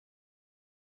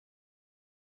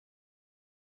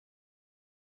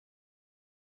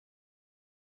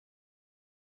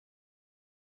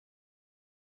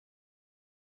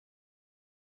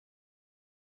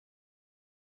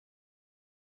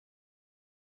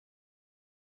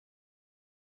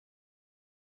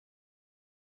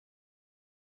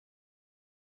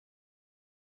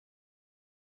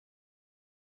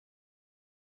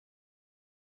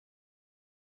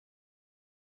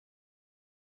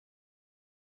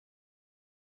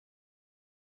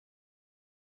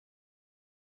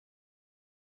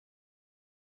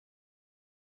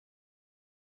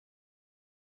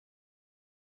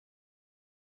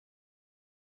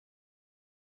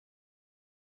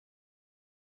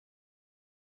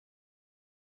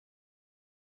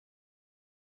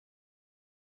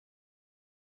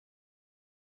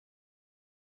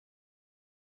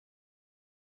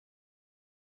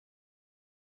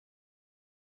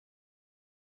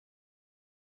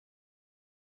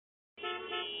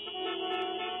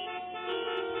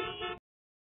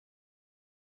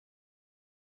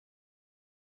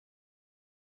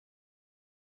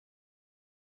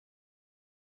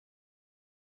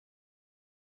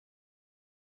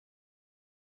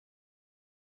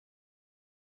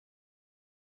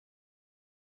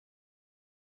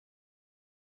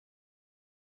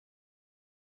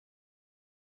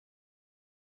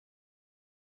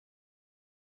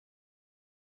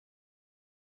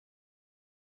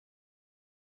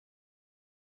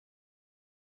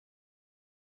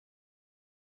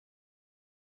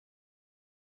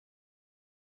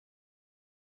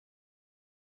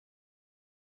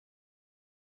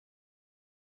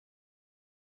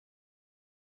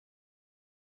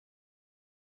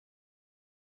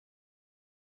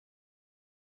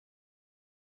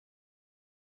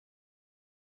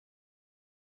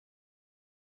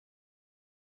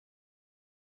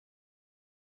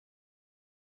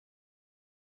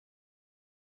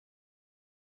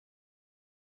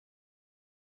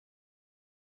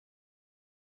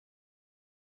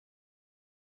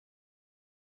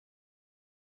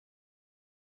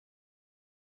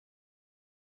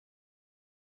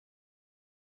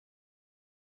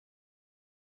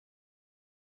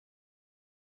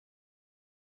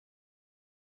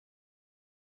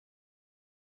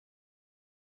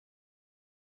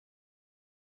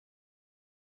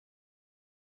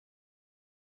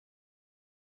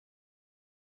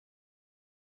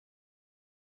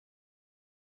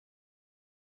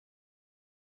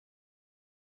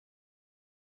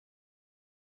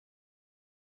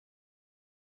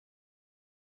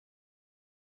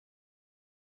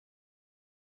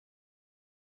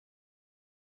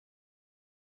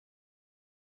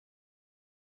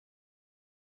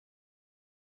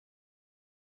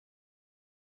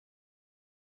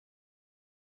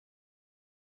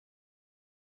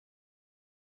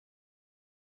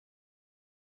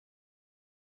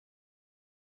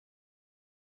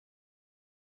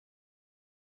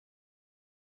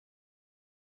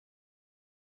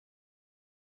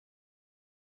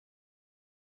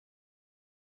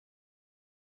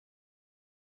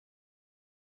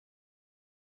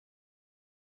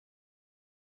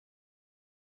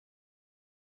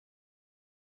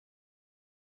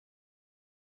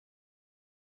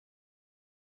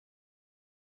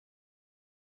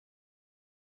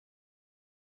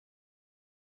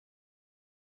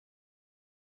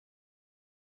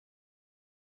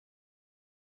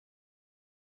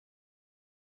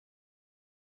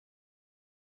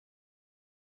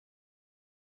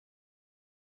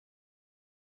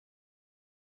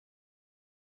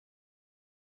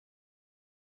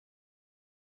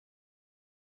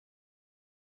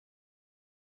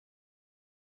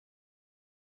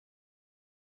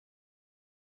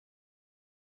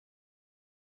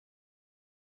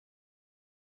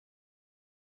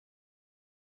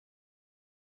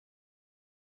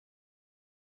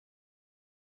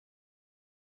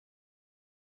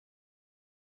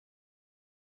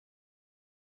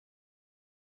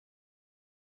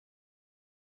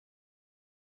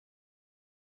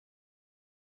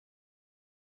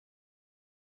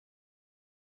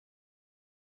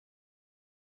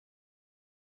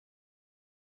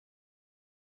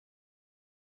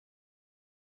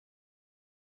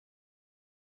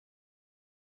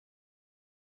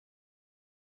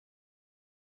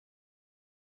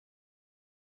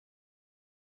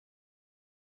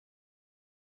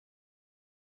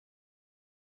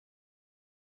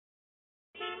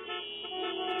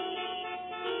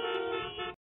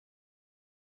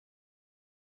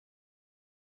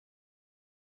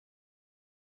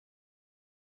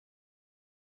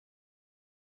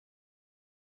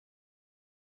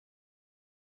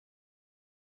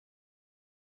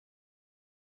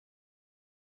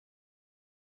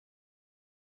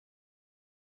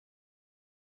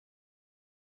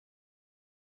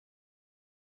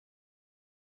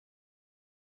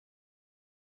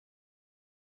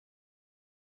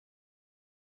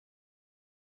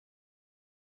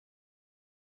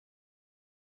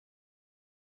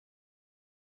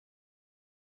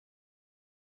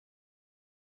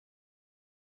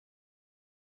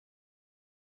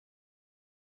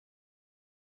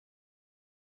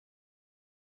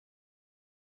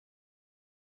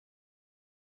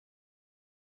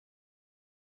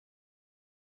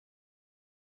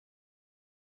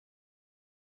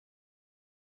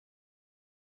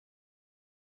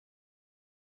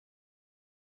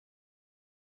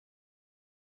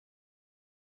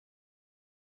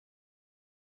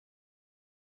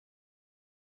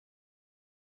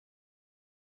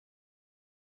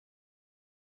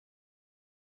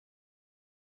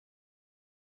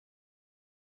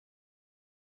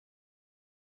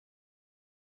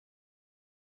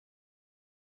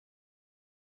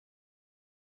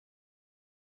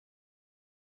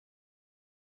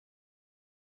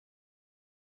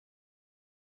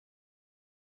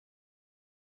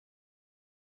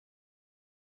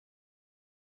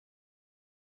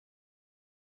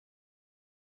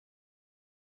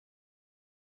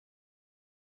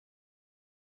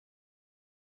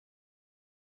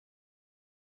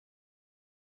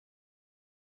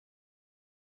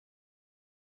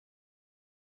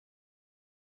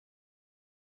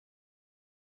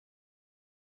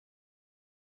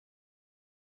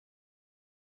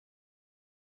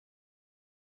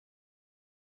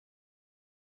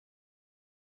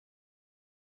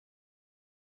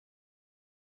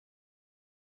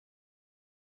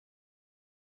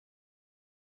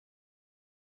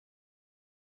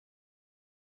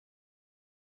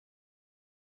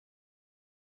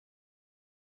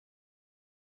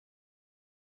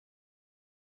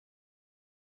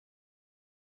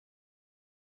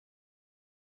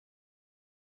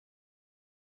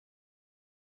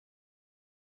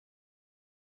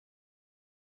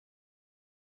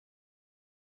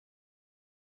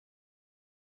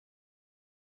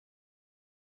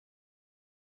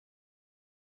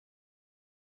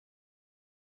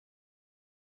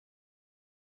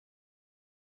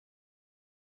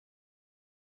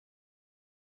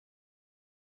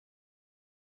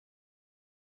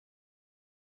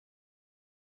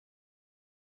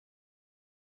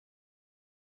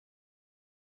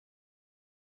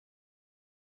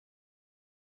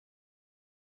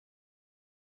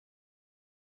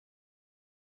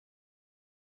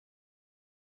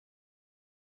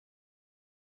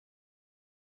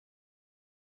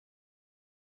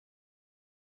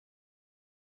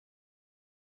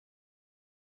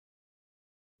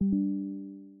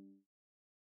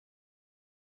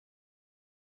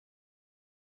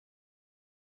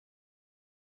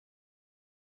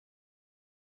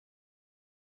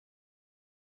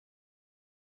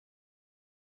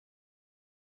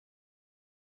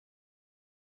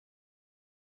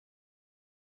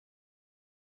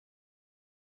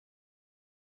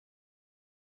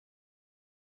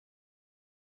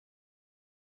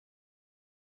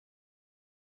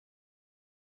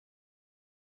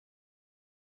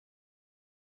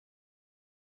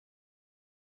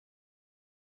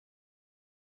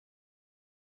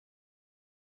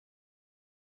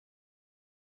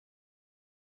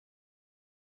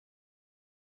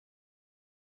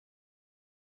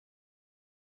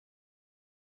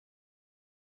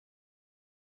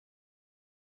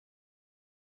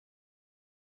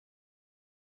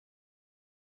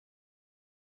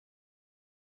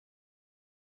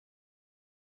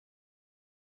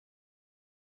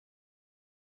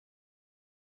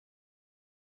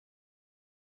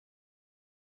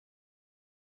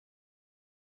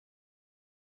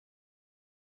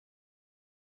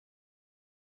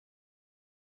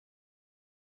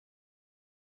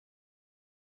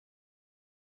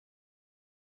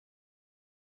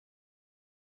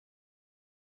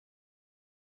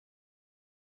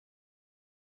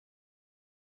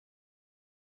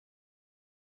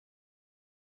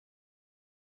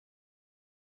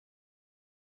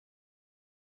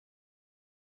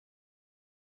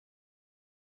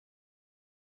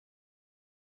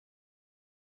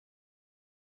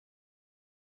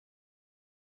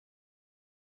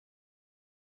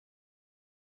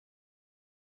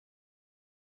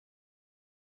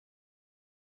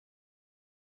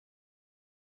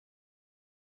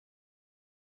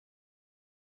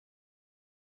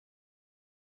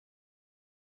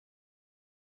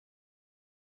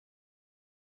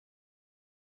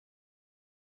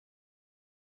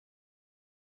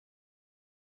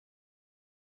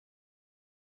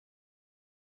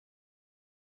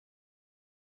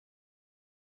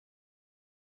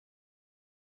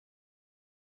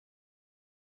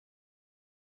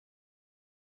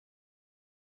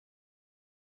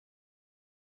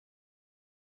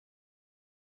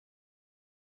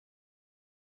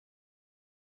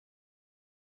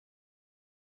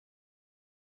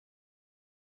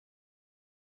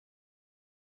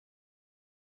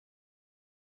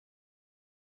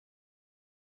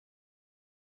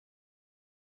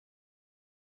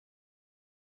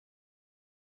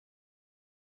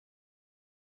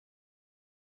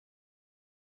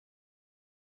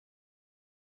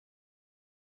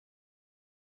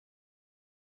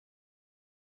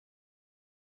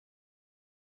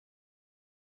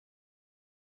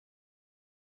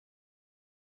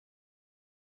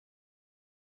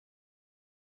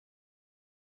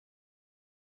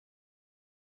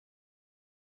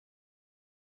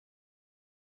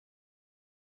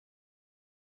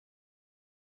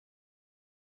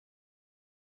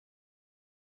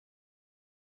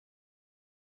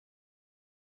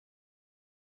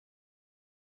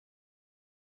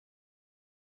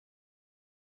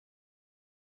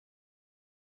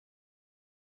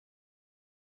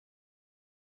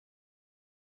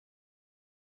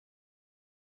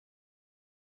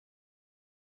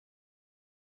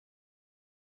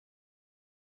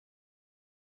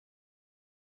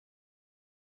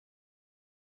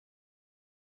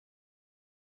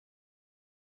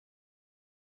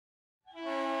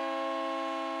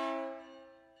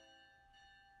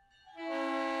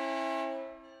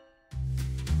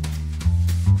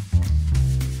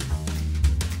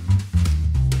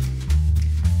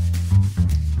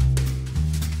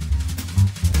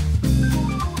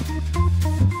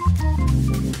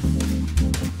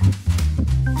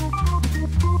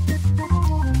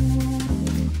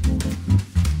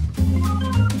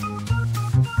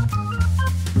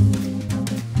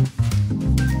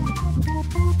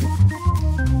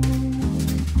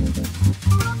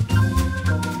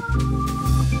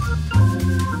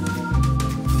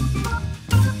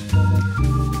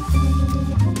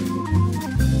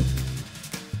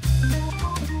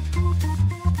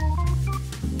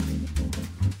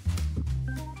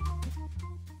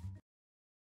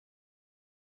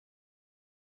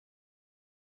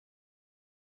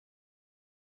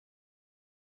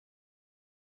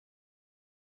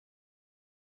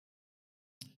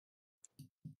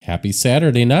Happy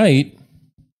Saturday night.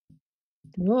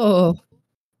 Whoa.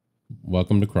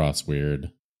 Welcome to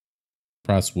Crossword.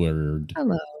 Crossword.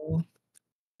 Hello.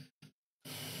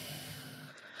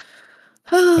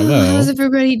 Hello. How's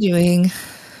everybody doing?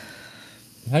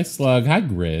 Hi, Slug. Hi,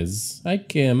 Grizz. Hi,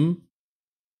 Kim.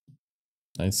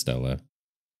 Hi, Stella.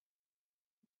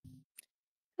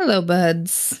 Hello,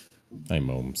 buds. Hi,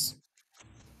 Momes.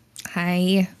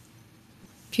 Hi.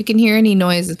 If you can hear any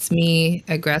noise, it's me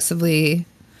aggressively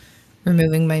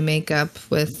removing my makeup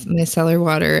with micellar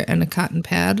water and a cotton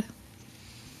pad.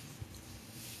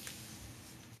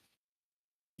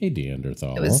 Hey,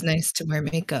 Neanderthal. It was nice to wear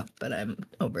makeup, but I'm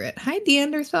over it. Hi,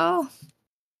 Neanderthal.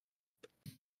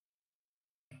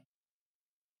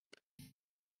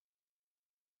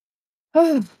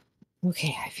 Oh,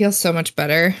 okay. I feel so much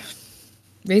better.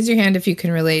 Raise your hand if you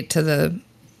can relate to the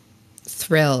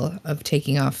thrill of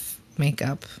taking off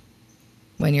makeup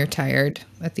when you're tired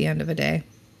at the end of a day.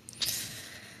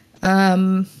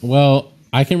 Well,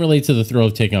 I can relate to the thrill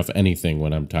of taking off anything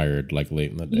when I'm tired, like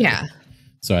late in the day. Yeah.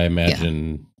 So I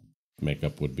imagine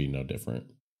makeup would be no different.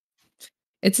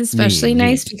 It's especially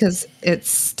nice because it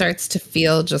starts to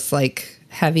feel just like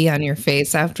heavy on your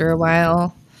face after a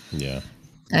while. Yeah.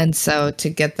 And so to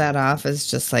get that off is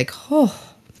just like, oh,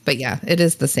 but yeah, it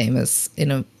is the same as,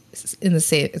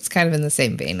 it's kind of in the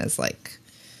same vein as like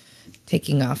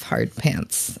taking off hard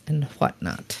pants and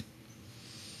whatnot.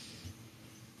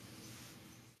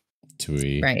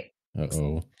 Tui. Right.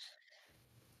 Uh-oh.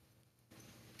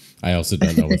 I also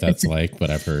don't know what that's like,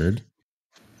 but I've heard.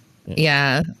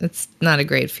 Yeah, it's not a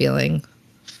great feeling.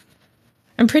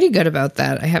 I'm pretty good about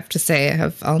that. I have to say, I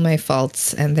have all my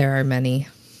faults, and there are many.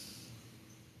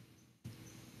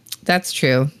 That's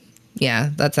true. Yeah,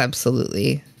 that's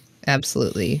absolutely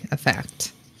a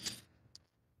fact.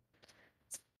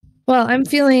 Well, I'm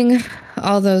feeling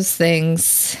all those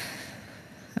things.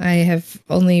 I have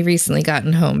only recently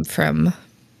gotten home from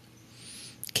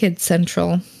Kid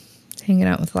Central, hanging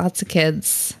out with lots of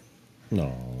kids. No.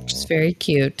 Which is very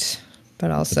cute, but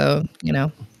also,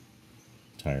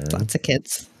 tiring. Lots of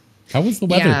kids. How was the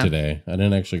weather today? I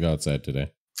didn't actually go outside today.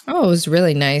 Oh, it was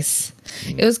really nice.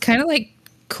 It was kind of like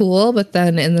cool, but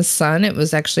then in the sun, it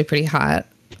was actually pretty hot.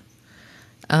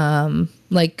 My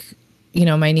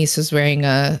niece was wearing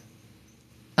I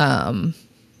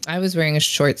was wearing a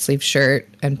short sleeve shirt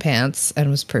and pants and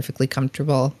was perfectly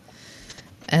comfortable.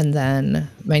 And then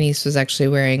my niece was actually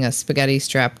wearing a spaghetti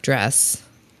strap dress.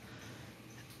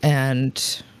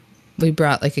 And we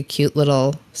brought like a cute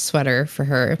little sweater for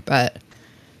her, but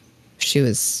she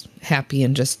was happy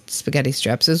in just spaghetti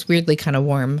straps. It was weirdly kind of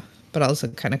warm, but also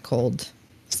kind of cold.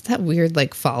 It's that weird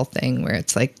like fall thing where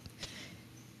it's like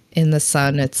in the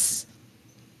sun, it's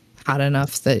hot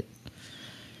enough that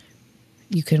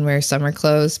you can wear summer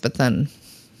clothes, but then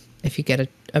if you get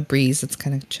a breeze, it's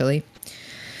kind of chilly.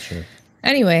 Sure.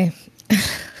 Anyway,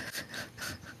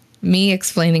 me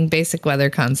explaining basic weather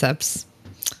concepts.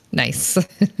 Nice.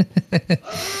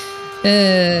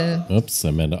 Oops,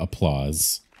 I meant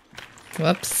applause.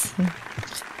 Whoops.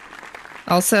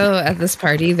 Also, at this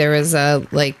party, there was an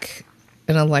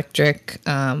electric,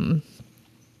 I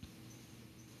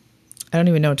don't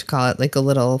even know what to call it, like a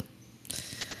little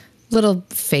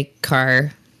fake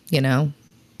car,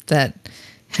 that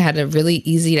had a really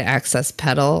easy to access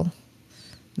pedal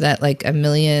that like a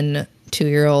million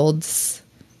 2-year-olds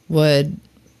would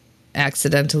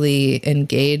accidentally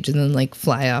engage and then like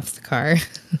fly off the car.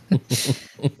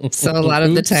 So a lot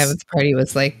of the time at the party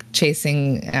was like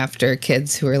chasing after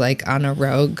kids who were like on a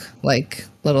rogue, like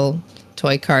little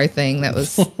toy car thing that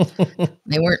was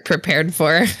they weren't prepared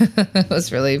for. It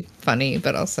was really funny,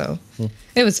 but also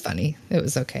it was funny. It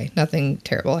was okay. Nothing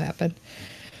terrible happened.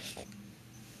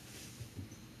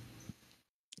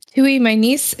 Tui, my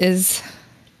niece, is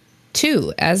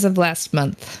 2 as of last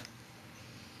month.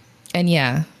 And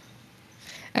yeah,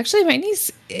 actually my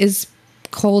niece is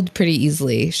cold pretty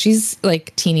easily. She's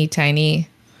like teeny tiny.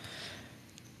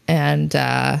 And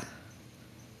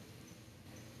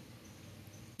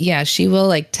yeah, she will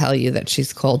like tell you that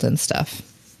she's cold and stuff,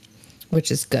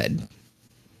 which is good.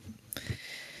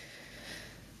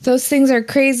 Those things are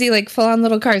crazy, like full on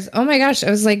little cars. Oh my gosh. I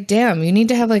was like, damn, you need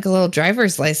to have like a little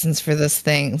driver's license for this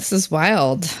thing. This is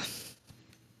wild.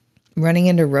 Running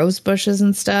into rose bushes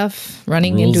and stuff,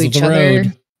 running Rules into of each the other.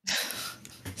 road.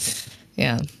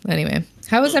 Yeah. Anyway,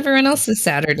 how was everyone else's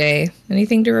Saturday?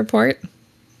 Anything to report?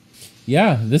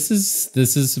 Yeah, this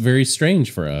is very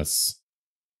strange for us.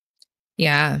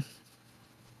 Yeah.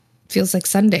 Feels like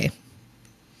Sunday.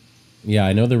 Yeah,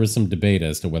 I know there was some debate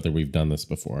as to whether we've done this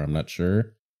before. I'm not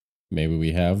sure. Maybe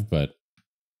we have, but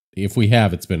if we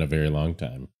have, it's been a very long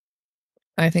time.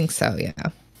 I think so,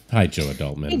 yeah. Hi, Joe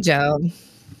Adultman. Hey, Joe.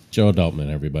 Joe Adultman,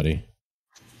 everybody.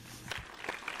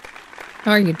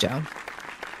 How are you, Joe?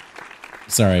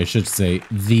 Sorry, I should say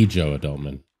the Joe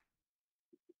Adultman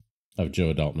of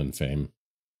Joe Adultman fame.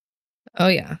 Oh,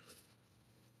 yeah.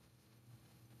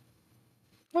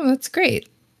 Oh, that's great.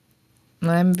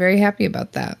 I'm very happy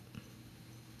about that.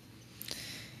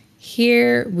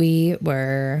 here we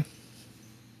were.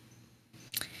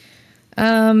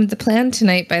 The plan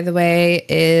tonight, by the way,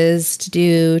 is to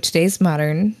do today's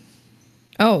modern.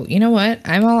 Oh, you know what?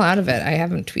 I'm all out of it. I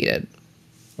haven't tweeted.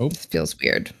 Oh, this feels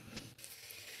weird.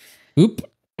 Oop.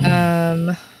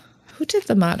 Who did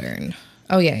the modern?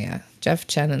 Oh yeah. Jeff,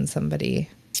 Chen, and somebody.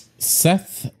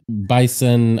 Seth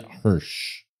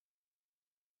Bisen-Hersh.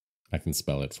 I can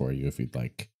spell it for you if you'd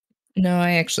like. No,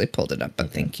 I actually pulled it up,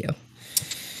 but thank you.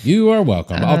 You are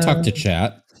welcome. I'll talk to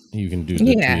chat. You can do the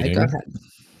tweeting. Go ahead.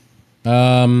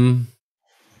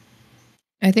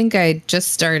 I think I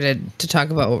just started to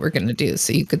talk about what we're going to do,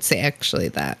 so you could say actually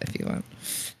that if you want.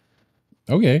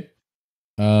 Okay.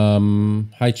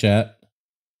 Hi, chat.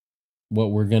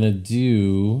 What we're going to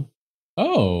do...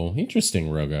 Oh, interesting,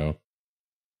 Rogo.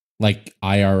 Like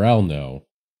IRL, no.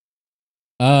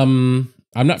 I'm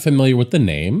not familiar with the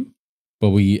name,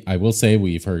 but I will say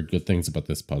we've heard good things about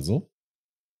this puzzle.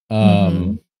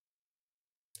 Oh,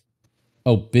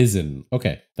 Bisen.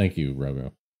 Okay, thank you,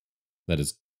 Rogo. That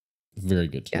is very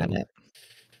good to know.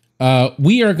 Got it.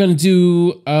 We are going to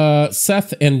do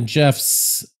Seth and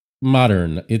Jeff's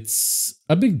modern. It's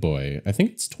a big boy. I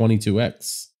think it's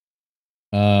 22x.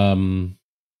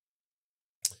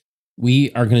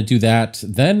 We are going to do that.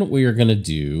 Then we are going to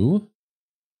do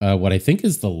what I think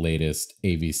is the latest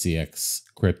AVCX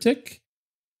Cryptic,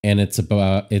 and it's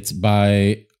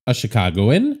by a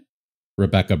Chicagoan,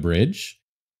 Rebecca Bridge.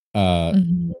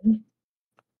 The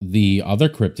other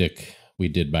Cryptic we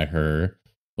did by her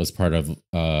was part of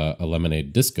a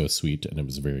Lemonade Disco Suite, and it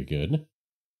was very good.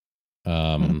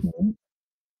 And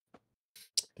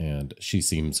she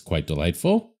seems quite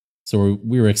delightful. So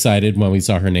we were excited when we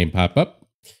saw her name pop up.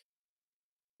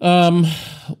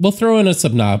 We'll throw in a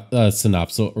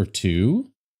synopsle or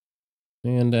two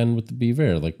and end with the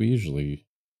Beever like we usually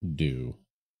do.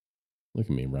 Look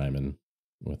at me rhyming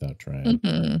without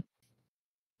trying.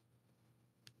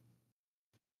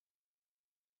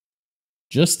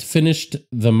 Just finished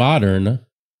the modern ...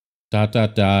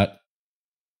 Wow.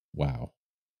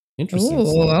 Interesting.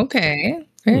 Oh, okay.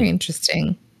 Very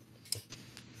interesting.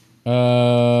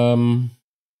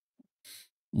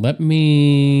 Let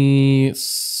me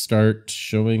start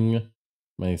showing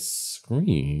my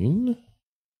screen.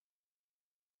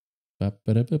 Be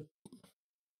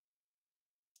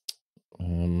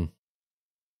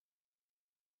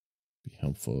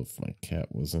helpful if my cat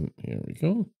wasn't. Here we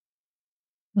go.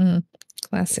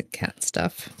 Classic cat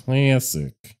stuff.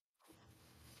 Classic.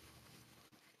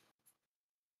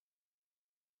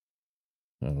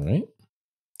 All right.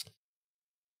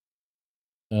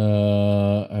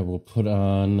 I will put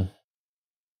on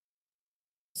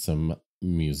some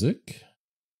music.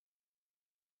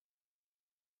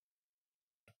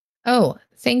 Oh,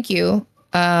 thank you,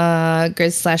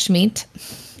 Grizz/Meat.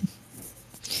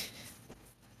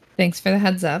 Thanks for the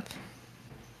heads up.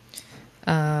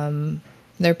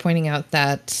 They're pointing out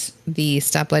that the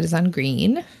stoplight is on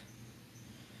green.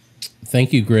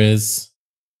 Thank you, Grizz.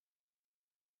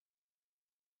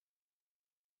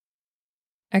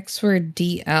 X word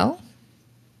DL?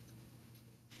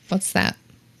 What's that?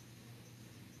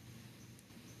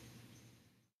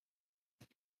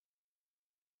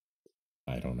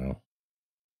 I don't know.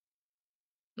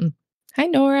 Hi,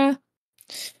 Nora.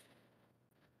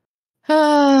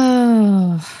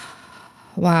 Oh,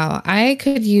 wow. I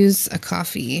could use a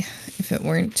coffee if it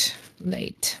weren't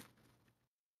late.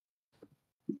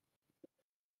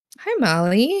 Hi,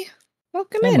 Molly.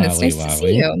 Welcome in. It's nice to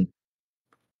see you.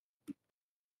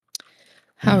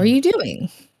 How are you doing?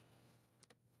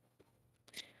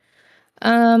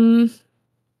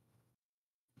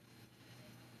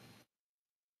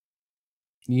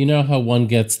 You know how one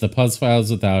gets the puzz files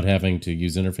without having to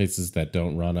use interfaces that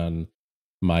don't run on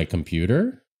my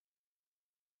computer?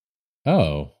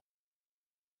 Oh.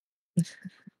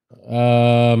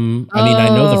 I mean, I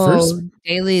know the first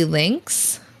daily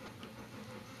links.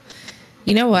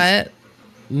 You know what?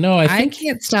 No, I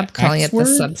can't stop calling it the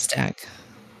Substack.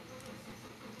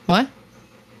 What?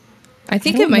 I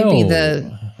think it might be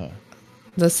the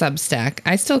Substack.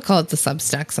 I still call it the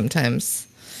Substack sometimes.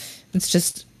 It's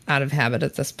just out of habit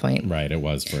at this point. Right, it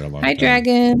was for a long time. Hi,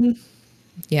 Dragon.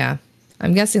 Yeah,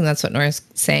 I'm guessing that's what Nora's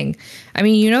saying. I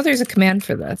mean, you know, there's a command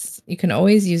for this. You can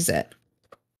always use it.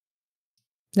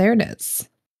 There it is.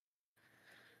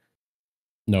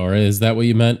 Nora, is that what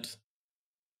you meant?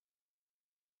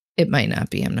 It might not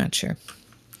be. I'm not sure.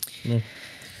 No.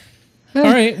 All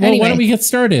right. Well, anyway. Why don't we get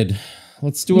started?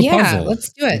 Let's do a puzzle. Yeah,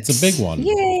 let's do it. It's a big one.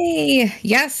 Yay.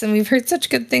 Yes, and we've heard such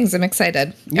good things. I'm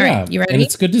excited. Yeah, all right, you ready? And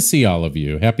it's good to see all of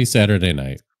you. Happy Saturday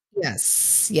night.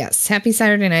 Yes. Happy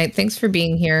Saturday night. Thanks for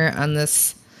being here on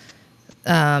this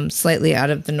slightly out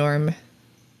of the norm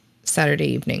Saturday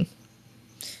evening.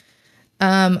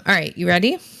 All right, you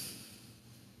ready?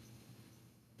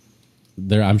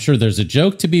 I'm sure there's a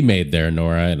joke to be made there,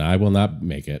 Nora, and I will not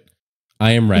make it.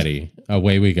 I am ready.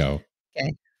 Away we go.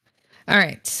 Okay. All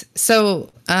right. So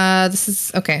this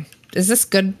is okay. Is this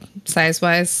good size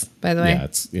wise, by the way?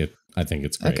 Yeah, I think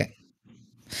it's great. Okay.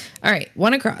 All right.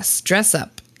 One across. Dress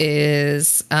up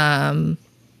is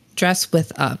dress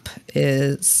with up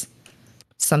is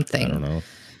something. I don't know.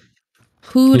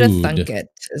 Who'da thunk it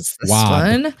is this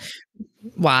one.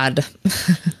 Wad.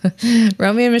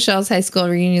 Romeo and Michelle's high school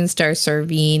reunion star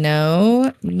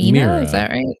Sorvino. Mira, is that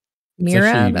right?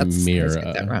 Mira? That's Mira. I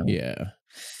get that wrong. Yeah.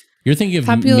 You're thinking of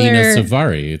Popular, Mina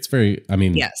Savari. It's very, I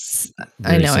mean. Yes.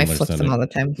 I know. I flip them all the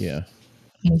time. Yeah.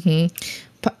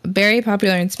 Very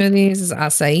popular in smoothies is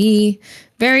acai.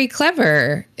 Very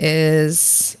clever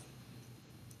is.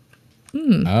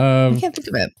 I can't think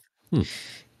of it.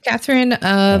 Catherine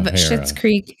of Schitt's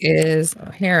Creek is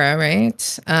O'Hara,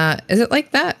 right? Is it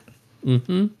like that?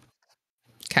 Mm-hmm.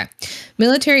 Okay.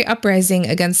 Military uprising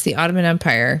against the Ottoman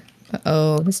Empire.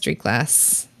 Uh-oh, history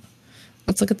class.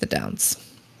 Let's look at the downs.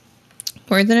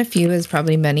 More than a few is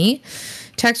probably many.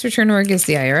 Tax return org is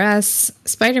the IRS.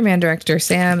 Spider-Man director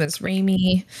Sam is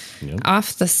Raimi. Yep.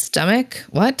 Off the stomach.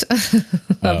 What?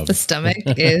 Of the stomach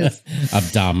is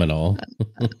abdominal.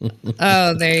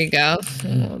 Oh, there you go.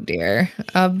 Oh dear.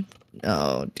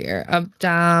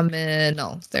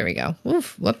 Abdominal. There we go.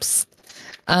 Oof, whoops.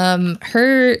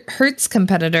 Hertz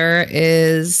competitor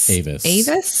is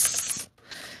Avis.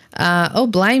 Oh,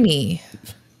 blimey.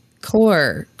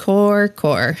 Core.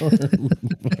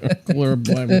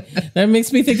 That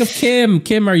makes me think of Kim.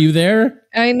 Kim, are you there?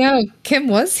 I know. Kim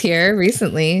was here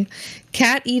recently.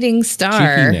 Cat eating star.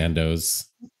 Cheeky Nando's.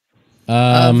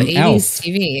 Of 80s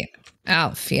TV.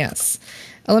 Alf, yes.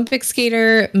 Olympic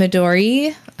skater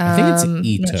Midori. I think it's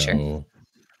Ito. Sure.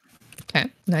 Okay,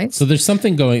 nice. So there's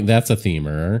something going. That's a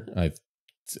themer,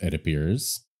 it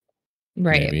appears.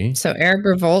 Right. Maybe. So Arab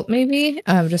Revolt, maybe,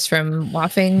 just from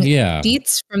waffing. Yeah.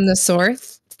 Deets from the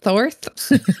Thorth.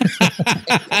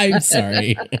 I'm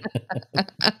sorry.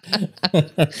 I'm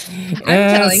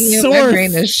telling you, my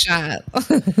brain is shot.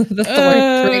 The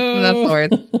Thorth, right from the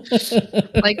Thorth.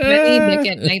 Like many Nick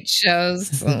at Night shows,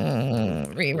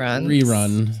 reruns.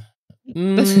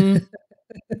 Rerun.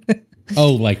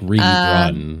 Oh, like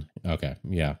rerun. Okay,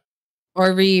 yeah.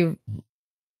 Or rerun.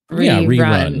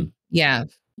 Yeah.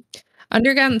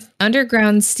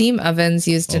 Underground steam ovens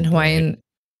used in Hawaiian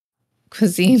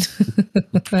cuisine.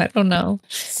 I don't know.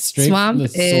 Swamp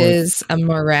is a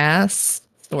morass.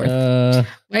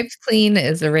 Wiped clean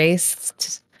is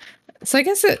erased. So I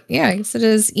guess it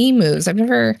is emus. I'm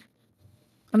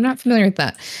not familiar with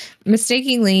that.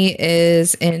 Mistakenly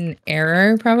is in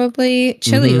error, probably.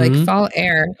 Chilly, like fall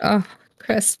air. Oh,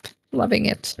 crisp. Loving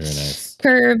it. Very nice.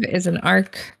 Curve is an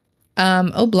arc.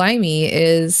 Oh, blimey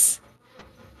is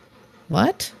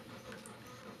what?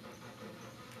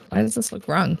 Why does this look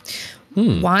wrong?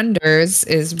 Wanders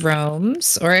is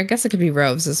roams, or I guess it could be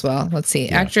roves as well. Let's see.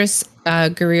 Yeah. Actress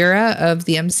Guerrera of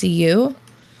the MCU.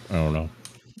 I don't know.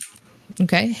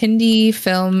 Okay. Hindi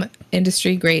film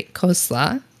industry great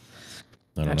Khosla.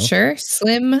 Not sure.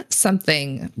 Slim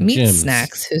something. Meat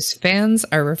snacks whose fans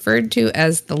are referred to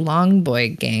as the Long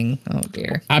Boy Gang. Oh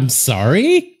dear. I'm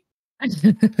sorry?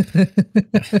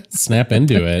 Snap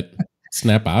into it.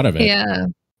 Snap out of it. Yeah.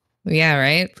 Yeah,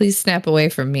 right? Please snap away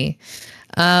from me.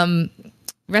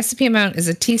 Recipe amount is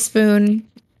a teaspoon.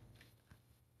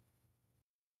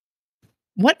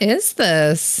 What is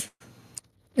this?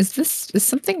 Is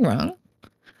something wrong?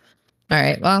 All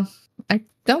right. Well, I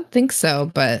don't think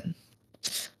so, but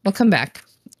we'll come back.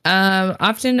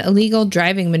 Often illegal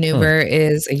driving maneuver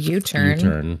is a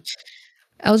U-turn.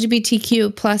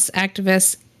 LGBTQ plus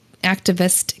activist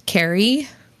carry.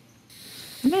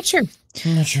 I'm not sure.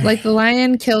 Like the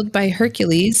lion killed by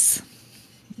Hercules.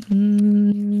 I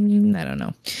don't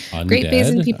know. Undead? Great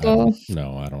Basin people.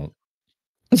 No, I don't.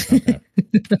 Okay.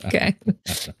 Okay.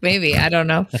 Maybe. I don't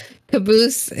know.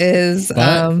 Caboose is.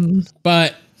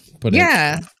 But.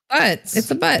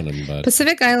 It's a but.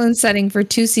 Pacific Island setting for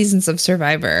 2 seasons of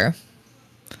Survivor.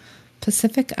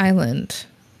 Pacific Island.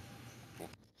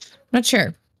 Not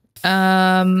sure.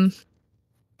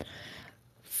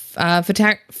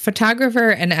 Photographer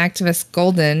and activist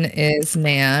Golden is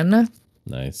Nan.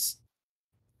 Nice.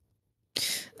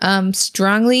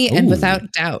 Strongly and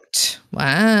without doubt.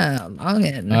 Wow,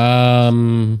 longin.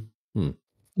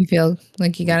 You feel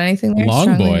like you got anything there?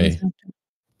 Long Boy.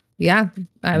 Yeah,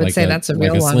 I would say that's a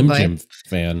real Long Slim Boy Jim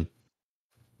fan.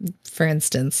 For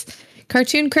instance,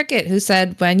 Cartoon Cricket, who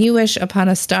said, "When you wish upon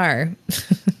a star."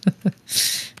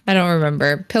 I don't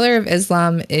remember. Pillar of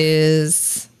Islam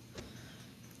is...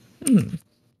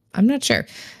 I'm not sure.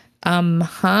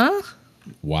 Huh?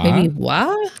 Why? Maybe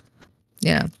what?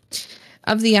 Yeah.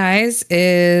 Of the eyes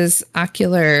is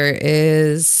ocular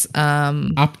is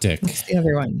Optic. what's the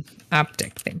other one?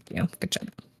 Optic. Thank you. Good job.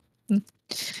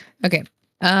 Okay.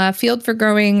 Field for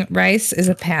growing rice is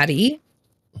a paddy.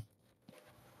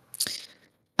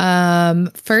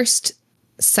 First,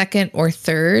 second, or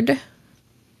third.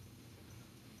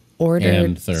 Ordered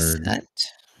And third. set.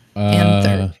 And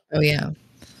third. Oh yeah.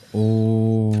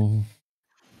 Oh,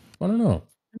 I don't know.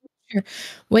 Sure.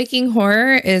 Waking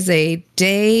horror is a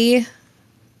day.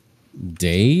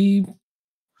 Day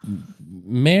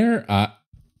mare?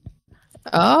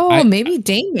 Maybe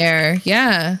daymare.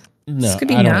 Yeah. No, could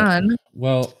be I don't. non.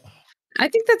 Well, I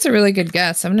think that's a really good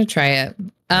guess. I'm going to try it.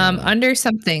 Under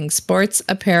something, sports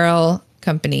apparel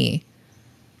company.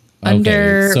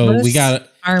 Under okay, so we got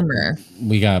armor.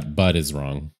 We got Bud is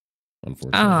wrong,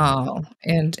 unfortunately. Oh,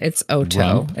 and it's Oto.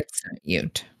 Rump. It's not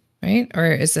Ute, right? Or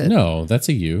is it? No, that's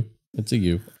a U. It's a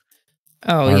U.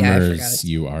 Oh, Armor's yeah, I forgot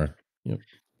it. UR. Yep.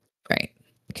 Right.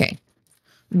 Okay.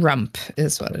 Rump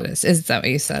is what it is. Is that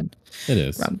what you said? It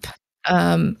is. Rump.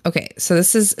 Okay, so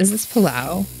is this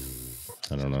Palau?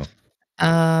 I don't know.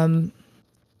 I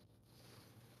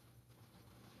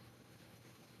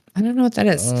don't know what that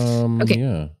is. Okay.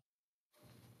 Yeah.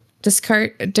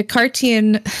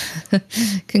 Descartian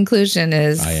conclusion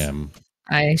is I am.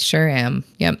 I sure am.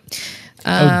 Yep.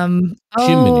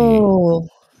 Jiminy.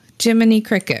 Jiminy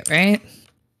Cricket, right?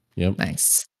 Yep.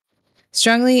 Nice.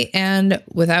 Strongly and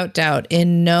without doubt,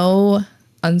 in no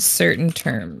uncertain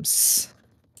terms.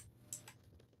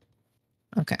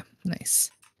 Okay, nice.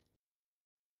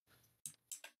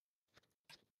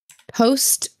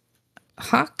 Post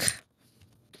hoc.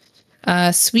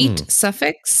 Sweet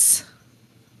suffix.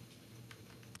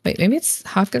 Wait, maybe it's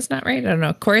hoc is not right. I don't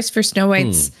know. Chorus for Snow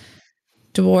White's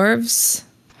dwarves.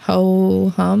 Ho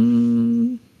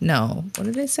hum. No. What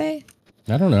did they say?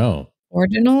 I don't know.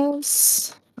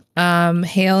 Ordinals.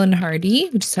 Hale and Hardy.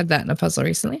 We just had that in a puzzle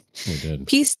recently. We did.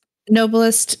 Peace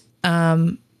Noblest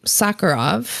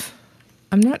Sakharov.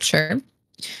 I'm not sure.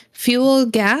 Fuel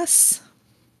gas.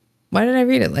 Why did I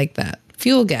read it like that?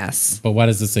 Fuel gas. But why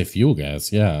does it say fuel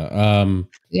gas? Yeah.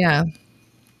 Yeah.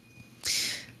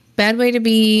 Bad way to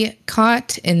be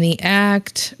caught in the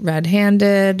act.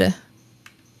 Red-handed.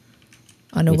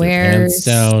 Unawares. Hands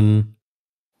down.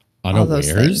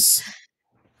 Unawares?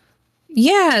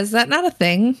 Yeah, is that not a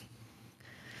thing?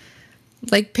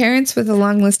 Like parents with a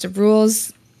long list of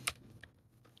rules.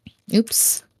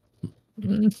 Oops.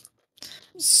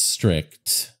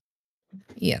 Strict.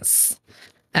 Yes.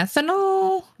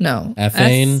 Ethanol? No.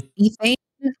 Ethane? Ethane?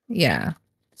 Yeah.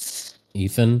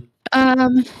 Ethan?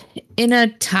 In a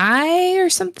tie or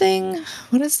something.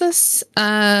 What is this?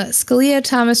 Scalia,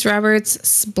 Thomas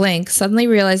Roberts, blank suddenly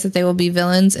realized that they will be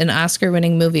villains in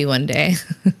Oscar-winning movie one day.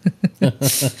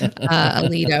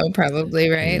 Alito, probably,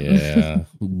 right? Yeah.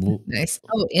 Nice.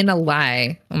 Oh, in a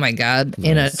lie. Oh my God. Nice.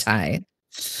 In a tie.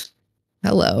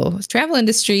 Hello. Travel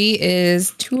industry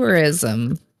is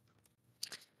tourism.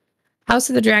 House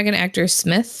of the Dragon actor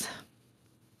Smith.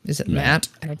 Is it Matt?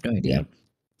 I have no idea.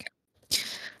 Yeah.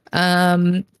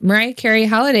 Mariah Carey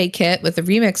holiday kit with a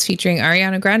remix featuring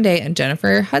Ariana Grande and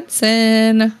Jennifer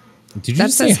Hudson. Did you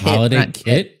say holiday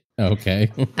kit? Okay.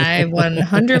 I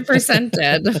 100%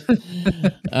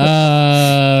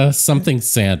 did. Something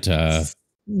Santa.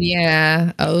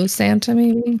 Yeah. Oh, Santa,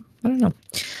 maybe? I don't know.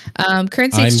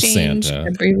 Currency exchange.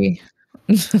 Santa.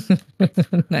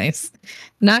 Nice.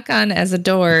 Knock on as a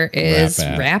door is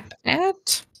rap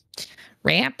at.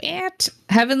 Rap at.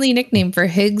 Heavenly nickname for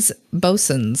Higgs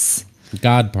bosons.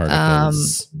 God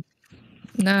particles.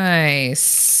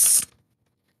 Nice.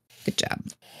 Good job.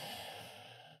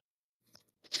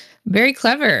 Very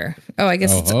clever. Oh, I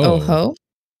guess it's oh-ho.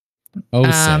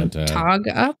 Oh, Santa. Tog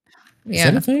up. Yeah. Is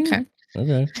that a thing?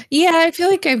 Okay. Yeah, I feel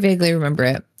like I vaguely remember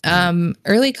it.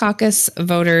 Early caucus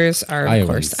voters are, of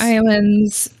course,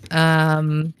 Iowans.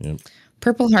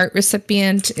 Purple Heart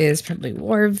recipient is probably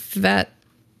war vet.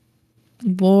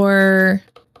 War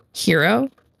hero.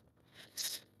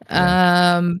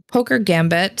 Poker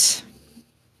gambit.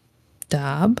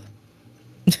 Dob.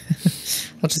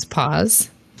 I'll just pause.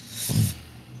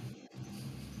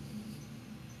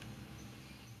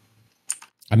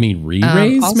 I mean,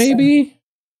 re-raise maybe?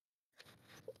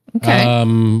 Okay.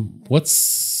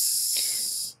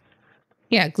 What's...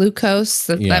 Yeah, glucose.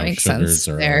 That makes sense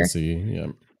there. Yeah.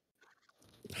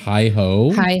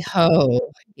 Hi-ho.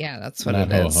 Hi-ho. Yeah, that's what it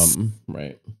is.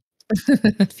 Right.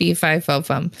 Fee, fi, fo,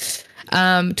 fum.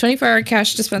 24-hour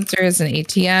cash dispenser is an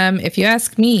ATM. If you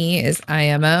ask me, is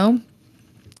IMO.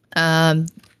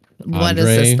 What is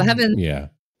this? The heaven. Yeah.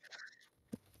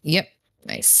 Yep.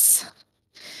 Nice.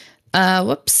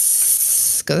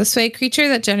 Whoops. Go this way. Creature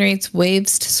that generates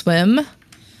waves to swim.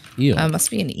 Eel.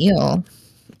 Must be an eel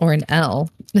or an L.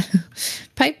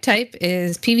 Pipe type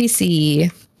is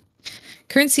PVC.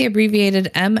 Currency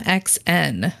abbreviated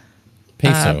MXN.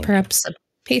 Peso. Perhaps a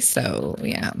peso.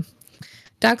 Yeah.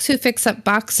 Docs who fix up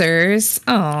boxers.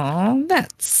 Oh,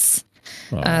 that's.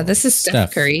 This is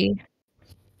Steph Curry.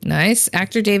 Nice.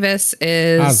 Actor Davis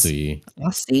is Ozzy.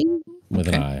 With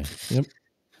an I. Yep.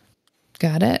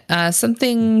 Got it.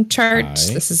 Something chart.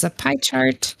 Pie. This is a pie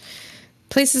chart.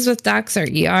 Places with docs are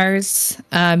ERs.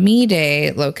 Me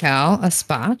day locale, a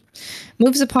spa.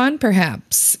 Moves upon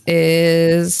perhaps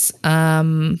is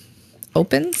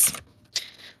opens.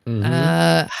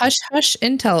 Hush Hush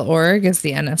Intel org is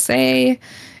the NSA.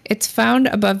 It's found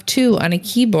above 2 on a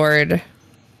keyboard.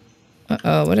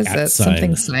 Uh-oh, what is that?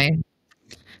 Something sign.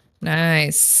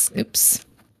 Nice. Oops.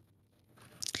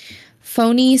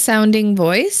 Phony sounding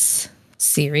voice.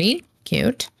 Siri.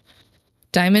 Cute.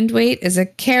 Diamond weight is a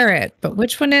carat, but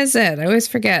which one is it? I always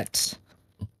forget.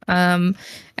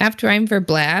 After I'm for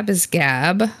blab is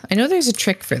gab. I know there's a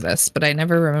trick for this, but I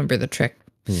never remember the trick.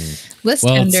 List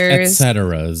enders.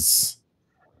 Etceteras.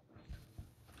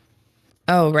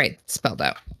 Oh, right. Spelled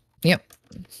out. Yep.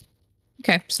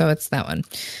 Okay, so it's that one.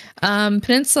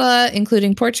 Peninsula,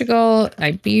 including Portugal,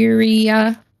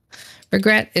 Iberia.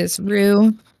 Regret is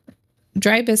rue.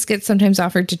 Dry biscuits sometimes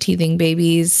offered to teething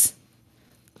babies.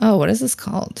 Oh, what is this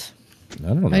called? I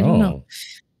don't know.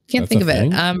 Can't think of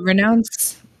it.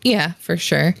 Renounce. Yeah, for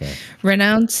sure. Okay.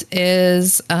 Renounce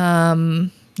is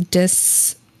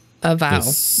disavow.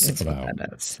 Disavow.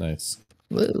 That is. Nice.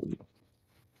 Woo.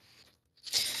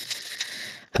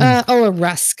 A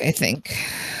rusk, I think.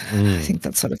 I think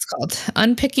that's what it's called.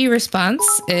 Unpicky response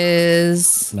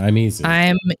is I'm easy.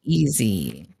 I'm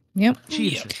easy. Yep.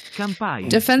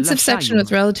 Defensive section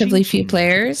with relatively few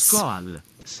players. Use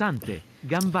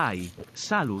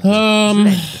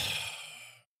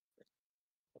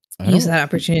that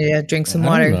opportunity to drink some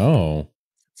water. I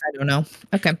don't know.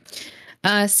 Okay.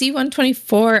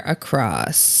 C124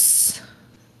 across.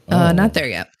 Not there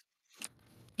yet.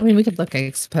 I mean, we could look,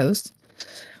 I suppose.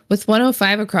 With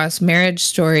 105 across, Marriage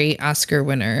Story Oscar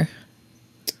winner.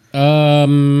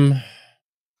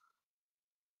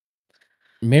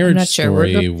 Marriage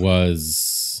Story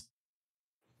was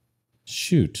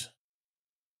shoot.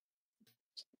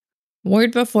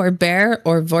 Word before bear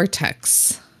or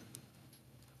vortex.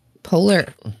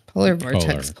 Polar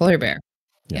vortex. Polar bear.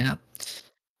 Yeah.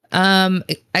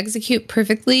 Execute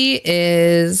perfectly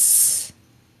is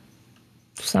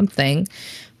something.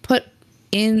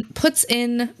 Puts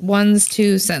in one's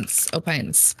 2 cents,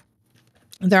 opines.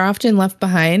 They're often left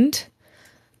behind.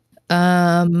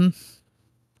 Not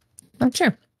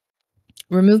sure.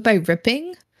 Remove by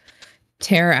ripping.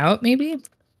 Tear out, maybe.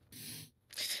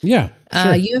 Yeah.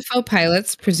 Sure. UFO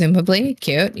pilots, presumably.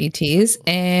 Cute. ETs.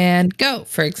 And go,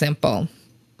 for example.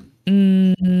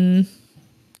 Q.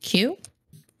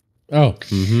 Oh.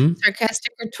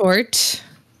 Sarcastic retort.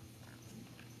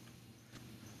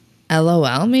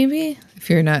 LOL, maybe? If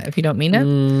you don't mean it.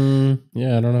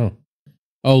 Yeah, I don't know.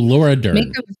 Oh, Laura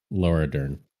Dern. Laura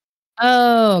Dern.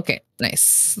 Oh, okay.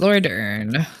 Nice. Laura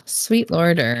Dern. Sweet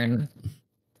Laura Dern.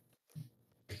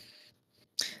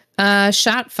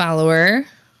 Shot follower.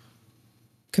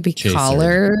 Could be Chaser.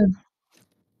 caller.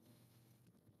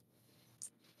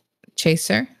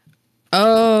 Chaser.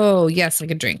 Oh, yes, like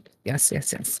a drink. Yes.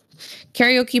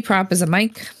 Karaoke prop is a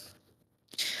mic.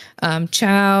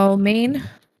 Chow mein.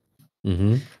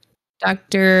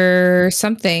 Dr.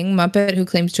 something Muppet who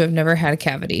claims to have never had a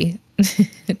cavity.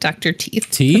 Dr. Teeth.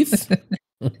 Teeth?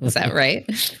 Is that right?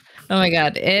 Oh my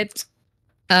God.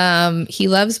 He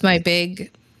loves my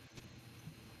big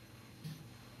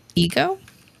ego.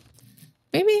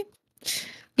 Maybe.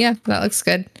 Yeah, that looks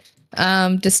good.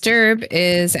 Disturb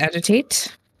is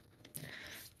agitate.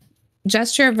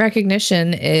 Gesture of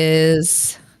recognition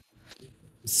is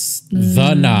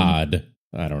the nod.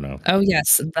 I don't know. Oh,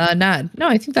 yes. The nod. No,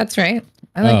 I think that's right.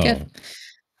 I like it.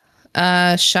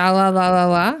 Shala la la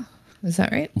la. Is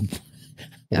that right?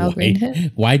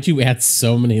 Why'd you add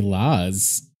so many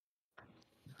laws?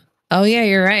 Oh, yeah,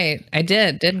 you're right. I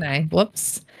did, didn't I?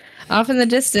 Whoops. Off in the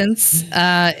distance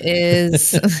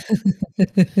is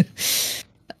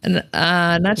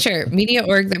not sure. Media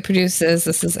org that produces.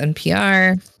 This is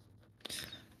NPR.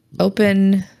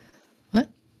 Open. What?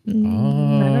 I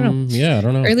don't know. Yeah, I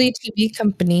don't know. Early TV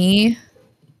company.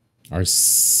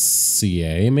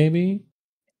 RCA, maybe?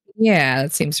 Yeah,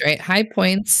 that seems right. High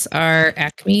points are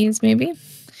Acme's, maybe.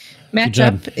 Good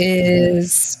job. Matchup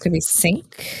is could be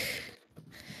Sync.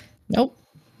 Nope.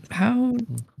 How?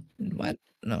 What?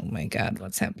 Oh my God,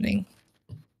 what's happening?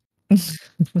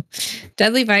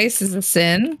 Deadly Vice is a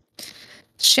sin.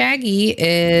 Shaggy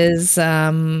is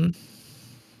Zoinks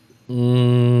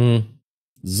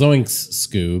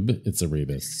Scoob. It's a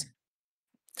rebus.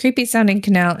 creepy sounding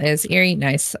canal is eerie.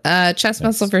 Nice. Chest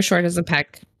muscle for short is a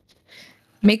peck.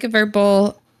 Make a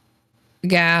verbal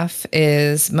gaff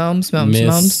is moms.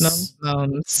 Mispronounce.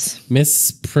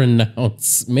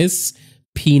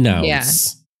 Yeah.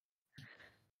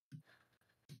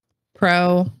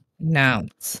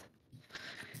 Pronounce.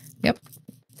 Yep.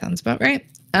 Sounds about right.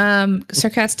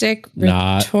 Sarcastic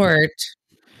retort.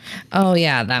 Oh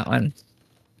yeah, that one.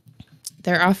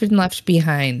 They're often left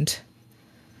behind.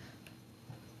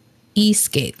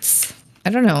 E-skates. I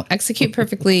don't know. Execute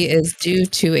perfectly is due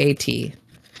to AT.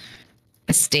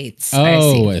 Estates.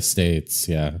 Oh, estates.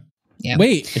 Yeah. Yeah.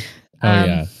 Wait. Oh,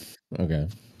 yeah. Okay.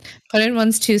 Put in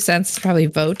one's 2 cents. Probably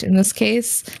vote in this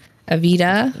case.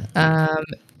 Avita.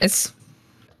 It's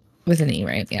with an E,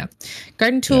 right? Yeah.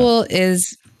 Garden tool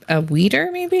is a weeder,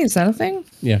 maybe? Is that a thing?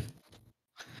 Yeah.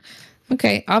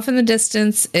 Okay. Off in the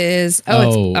distance is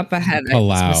it's up ahead.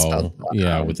 Palau.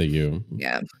 Yeah, with a U.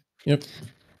 Yeah. Yep.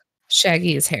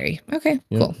 Shaggy is hairy. Okay,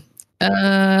 cool.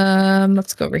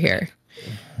 Let's go over here.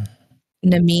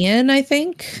 Nemean, I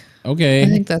think. Okay. I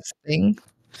think that's the thing.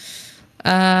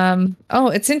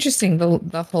 It's interesting.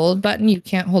 The hold button, you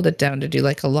can't hold it down to do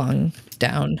like a long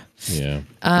down. Yeah.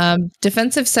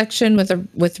 Defensive section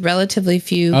with relatively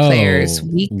few players.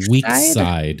 Weak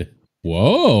side.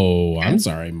 Whoa. Okay. I'm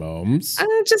sorry, Moms.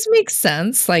 It just makes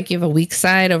sense. Like you have a weak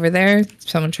side over there. If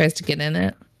someone tries to get in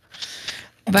it.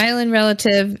 Violent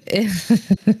relative. The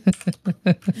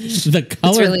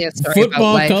color really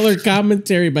football color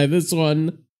commentary by this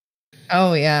one.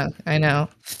 Oh yeah, I know.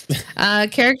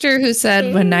 Character who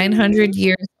said, "When 900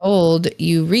 years old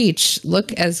you reach,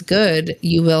 look as good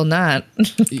you will not."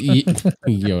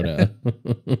 Yoda.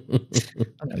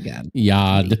 Oh my God.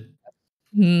 Yod.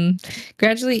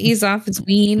 Gradually ease off is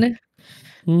wean.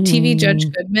 TV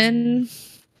Judge Goodman.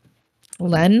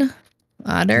 Len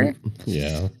Otter.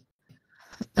 Yeah.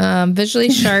 Visually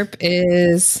sharp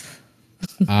is.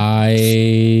 I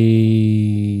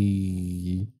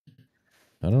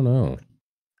don't know.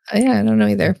 Yeah, I don't know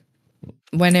either.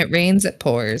 When it rains, it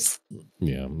pours.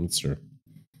 Yeah, that's true.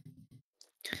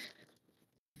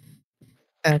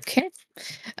 Okay.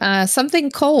 Something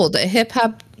Cold, a hip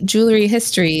hop jewelry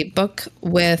history book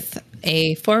with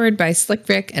a foreword by Slick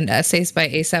Rick and essays by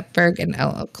A$AP Ferg and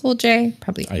LL Cool J.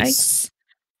 Probably Ice.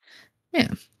 Yeah.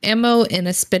 Ammo in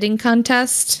a spitting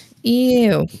contest.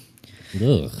 Ew.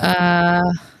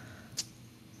 Ugh.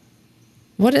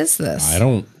 What is this? I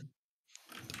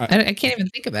can't even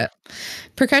think of it.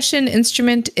 Percussion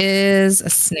instrument is a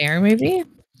snare, maybe?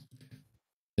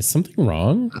 Is something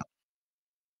wrong?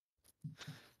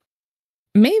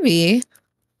 Maybe.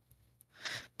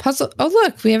 Puzzle. Oh,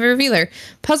 look, we have a revealer.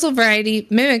 Puzzle variety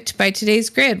mimicked by today's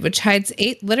grid, which hides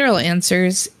 8 literal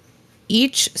answers,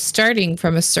 each starting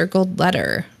from a circled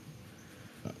letter.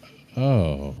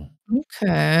 Oh.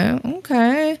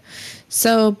 Okay.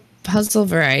 So, puzzle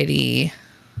variety.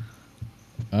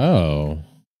 Oh.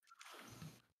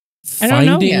 I don't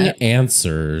know Finding yet.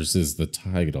 Answers is the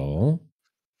title.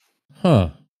 Huh.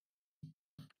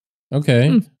 Okay.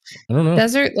 I don't know.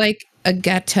 Desert like a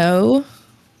gâteau.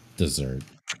 Dessert.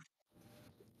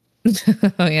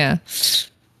 Oh, yeah.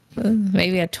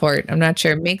 Maybe a tort. I'm not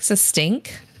sure. Makes a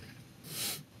stink.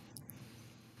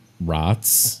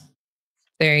 Rots.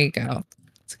 There you go.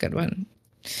 It's a good one.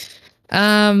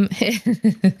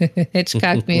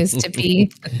 Hitchcock Muse to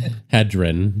be.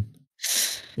 Hedron.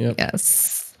 Yep.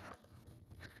 Yes.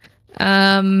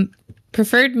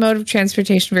 Preferred mode of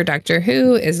transportation for Doctor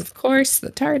Who is, of course, the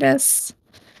TARDIS.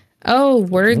 Oh,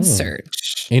 word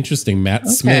search. Interesting. Matt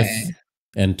Smith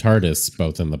and TARDIS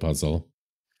both in the puzzle.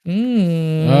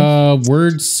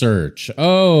 Word search.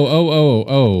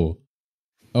 Oh.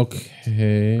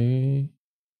 Okay.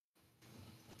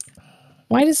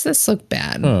 Why does this look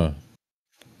bad? Huh.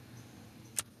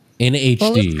 In HD.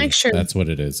 Well, let's make sure. That's what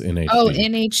it is. In HD. Oh,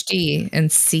 in HD. And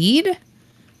seed?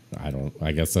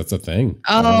 I guess that's a thing.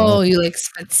 Oh, you like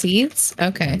spit seeds?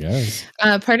 Okay. I guess.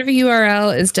 Part of a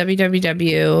URL is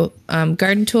www.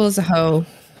 Garden tool is a hoe.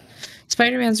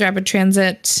 Spider-Man's rapid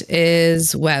transit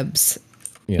is webs.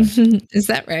 Yeah. Is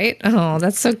that right? Oh,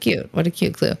 that's so cute. What a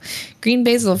cute clue. Green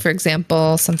basil, for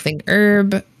example, something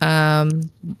herb.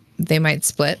 They might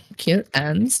split. Cute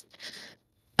ends.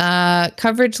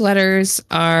 Coverage letters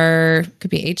could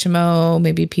be HMO,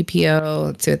 maybe PPO.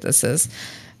 Let's see what this is.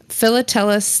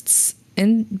 Philatelist's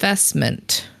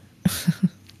investment.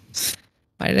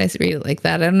 Why did I read it like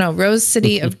that? I don't know. Rose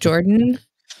City of Jordan.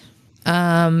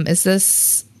 Is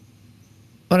this?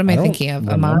 What am I thinking of?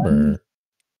 Remember.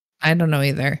 I don't know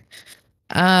either.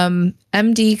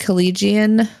 MD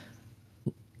Collegian.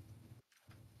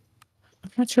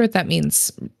 I'm not sure what that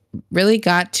means. Really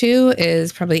got to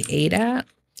is probably ADAT.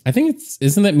 I think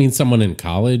isn't that mean someone in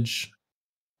college?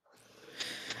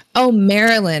 Oh,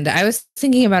 Maryland. I was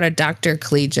thinking about a Dr.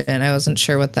 Collegian. I wasn't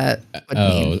sure what that would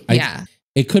mean. Yeah.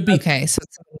 It could be. Okay. So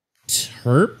it's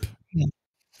TERP.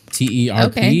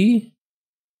 TERP.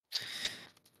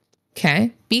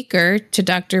 Okay. Beaker to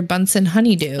Dr. Bunsen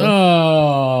Honeydew.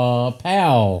 Oh,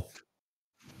 pal.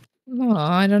 Oh,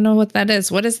 I don't know what that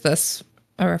is. What is this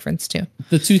a reference to?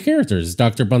 The two characters,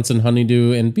 Dr. Bunsen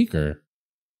Honeydew and Beaker.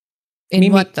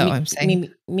 In what though? I'm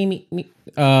saying Muppets.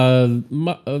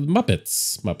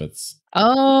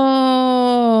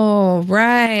 Oh,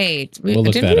 right.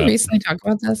 Didn't we recently talk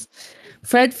about this?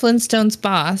 Fred Flintstone's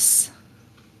boss.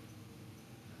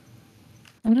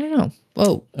 I don't know.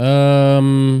 Whoa.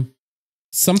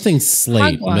 Something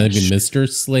Slate. Hogwash. Maybe Mr.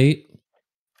 Slate.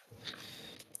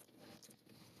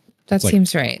 That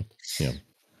seems right. Yeah.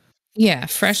 Yeah.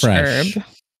 Fresh herb.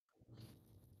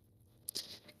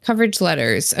 Coverage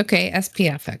letters. Okay.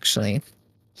 SPF actually.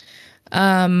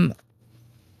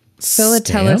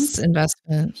 Philatelist's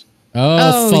investment.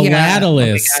 Philatelist. Yeah. Oh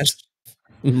my gosh.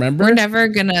 Remember? We're never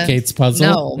gonna. Kate's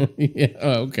puzzle? No. Yeah.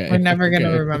 Okay. We're never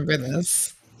gonna remember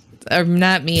this. Or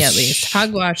not me, at least.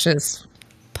 Hogwash is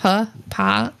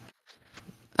Petra.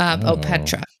 Okay. I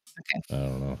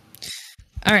don't know.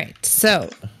 All right. So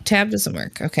tab doesn't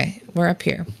work. Okay. We're up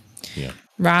here. Yeah.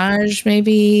 Raj,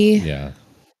 maybe. Yeah.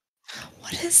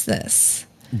 What is this?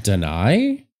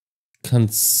 Deny?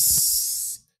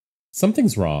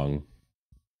 Something's wrong.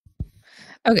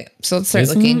 Okay. So let's start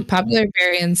looking. Popular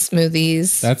berry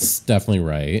smoothies. That's definitely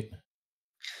right.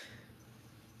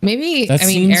 Maybe,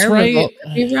 air revolt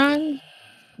could be wrong.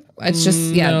 It's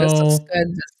just, this looks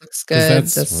good. This looks good.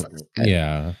 This looks good.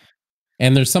 Yeah.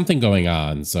 And there's something going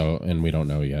on, and we don't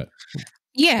know yet.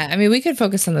 Yeah. We could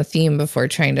focus on the theme before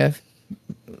trying to,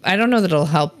 I don't know that it'll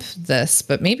help this,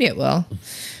 but maybe it will.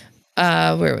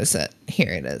 Where was it?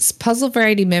 Here it is. Puzzle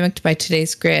variety mimicked by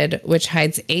today's grid, which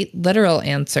hides 8 literal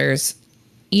answers,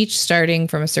 each starting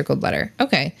from a circled letter.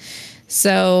 Okay.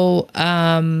 So,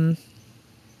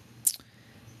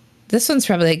 this one's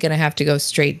probably going to have to go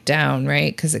straight down,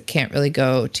 right? Because it can't really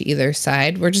go to either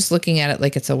side. We're just looking at it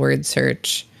like it's a word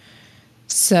search.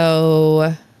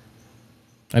 So...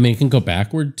 it can go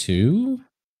backward too?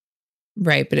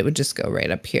 Right, but it would just go right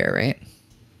up here, right?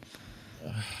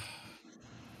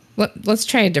 Let's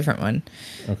try a different one.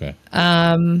 Okay.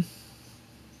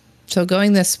 So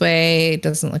going this way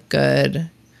doesn't look good.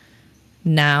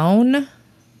 Noun.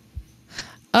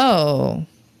 Oh,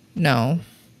 no.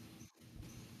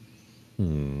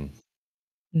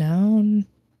 Noun.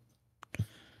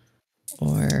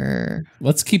 Or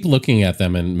let's keep looking at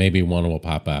them and maybe one will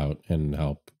pop out and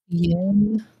help.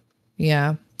 Yin.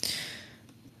 Yeah.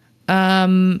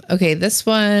 Okay, this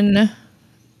one.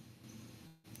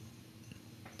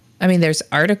 There's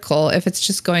article. If it's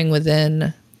just going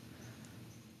within.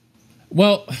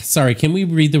 Well, sorry, can we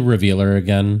read the revealer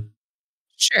again?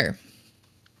 Sure.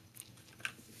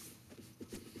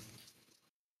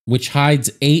 Which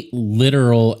hides 8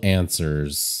 literal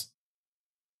answers.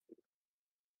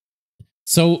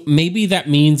 So maybe that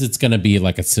means it's going to be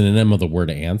like a synonym of the word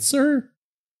answer?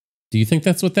 Do you think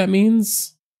that's what that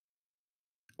means?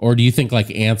 Or do you think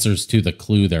like answers to the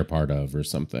clue they're part of or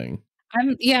something?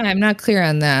 I'm not clear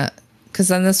on that. Because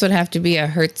then this would have to be a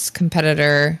Hertz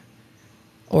competitor,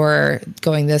 or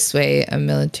going this way, a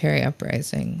military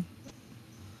uprising.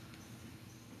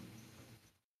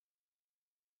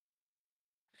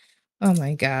 Oh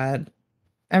my God.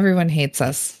 Everyone hates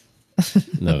us.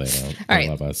 No, they don't. They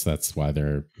love us. That's why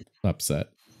they're upset.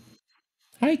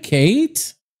 Hi,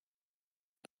 Kate.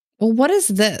 Well, what is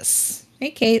this?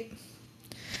 Hey, Kate.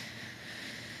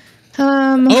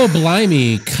 Oh,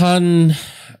 blimey.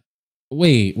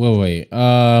 Wait.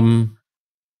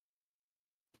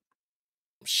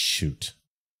 Shoot.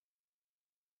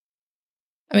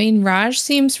 Raj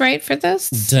seems right for this.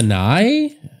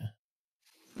 Deny?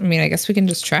 I guess we can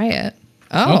just try it.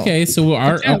 Oh. Okay, so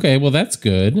okay, well that's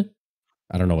good.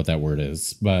 I don't know what that word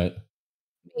is, but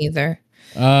me either.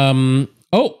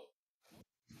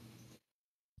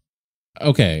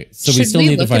 Okay, so we still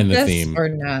need to find the theme or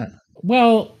not?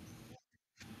 Well,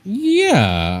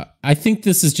 yeah, I think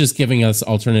this is just giving us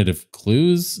alternative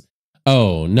clues.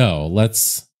 Oh, no.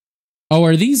 Let's. Oh,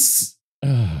 are these.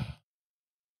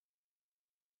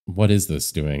 What is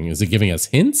this doing? Is it giving us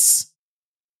hints?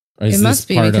 Or is It this must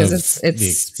be part because of it's the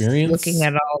experience? looking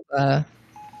at all the.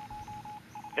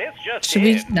 This just Should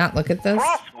we in. not look at this?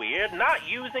 Crossweird not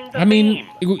using the I mean,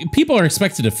 theme. people are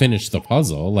expected to finish the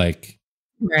puzzle. Like,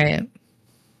 Right.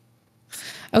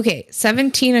 Okay,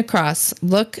 17 across.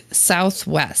 Look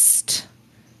southwest.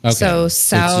 okay, So it's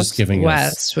just giving us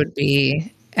southwest would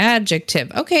be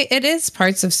adjective. Okay, it is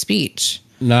parts of speech.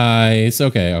 nice.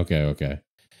 Okay.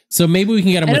 So maybe we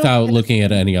can get them I don't without get- looking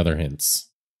at any other hints.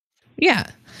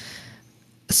 Yeah.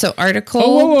 So article,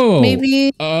 Whoa.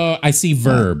 maybe. I see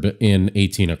verb in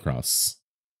 18 across,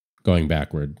 going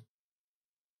backward.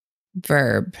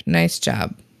 Verb. Nice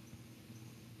job.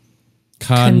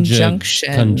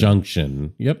 Conjunction.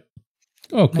 Conjunction. Yep.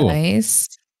 Oh, cool. Nice.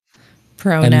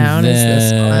 Pronoun is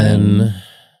this one.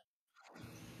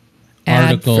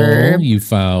 Article Adverb. you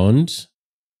found.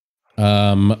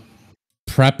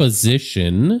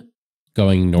 Preposition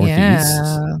going northeast.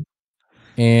 Yeah.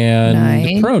 And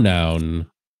Nice. pronoun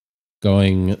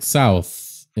going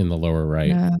south in the lower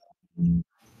right.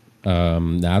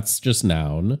 That's just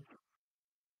noun.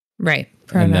 Right.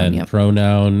 Pronoun. And then yep.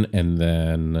 pronoun and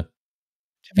then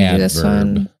Should we do this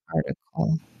adverb. one?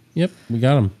 Article. Yep, we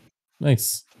got them.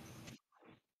 Nice.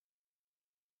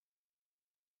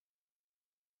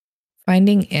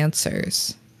 Finding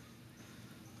answers.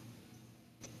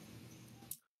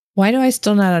 Why do I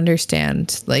still not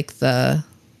understand like the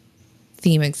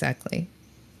theme exactly?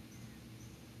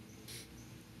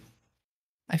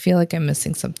 I feel like I'm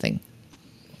missing something.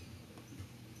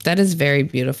 That is very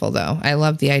beautiful though. I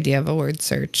love the idea of a word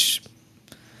search.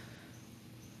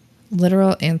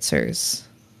 Literal answers.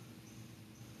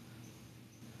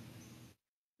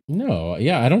 No,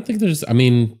 yeah, I don't think there's. I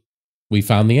mean, we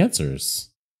found the answers.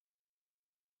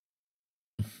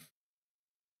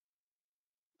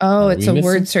 Oh, Are it's we a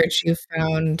word missing? search you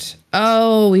found.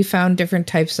 Oh, we found different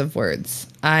types of words.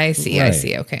 I see. I Right.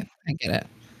 see. Okay, I get it.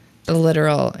 The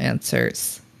literal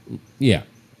answers. Yeah.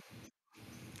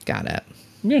 Got it.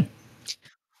 Yeah.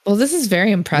 Well, this is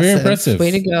very impressive. Very impressive.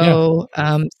 Way to go,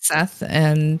 Seth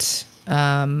and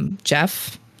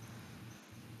Jeff.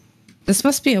 This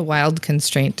must be a wild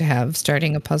constraint to have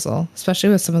starting a puzzle, especially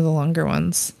with some of the longer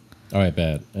ones. Oh, I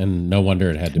bet. And no wonder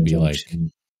it had to be like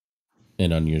Conjunction.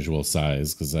 an unusual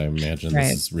size because I imagine Right.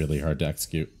 this is really hard to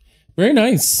execute. Very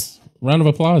nice. Round of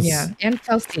applause. Yeah, and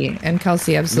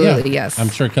Kelsey, absolutely, yes. I'm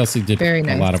sure Kelsey did Very a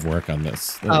nice. lot of work on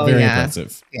this. Oh, Very yeah.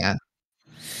 impressive. Yeah.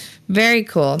 Very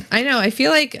cool. I know. I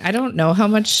feel like I don't know how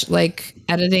much like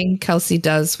editing Kelsey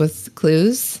does with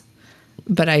clues,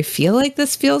 but I feel like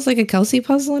this feels like a Kelsey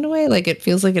puzzle in a way. Like it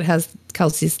feels like it has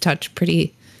Kelsey's touch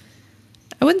pretty,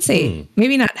 I wouldn't say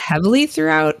maybe not heavily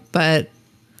throughout, but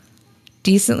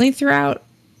decently throughout.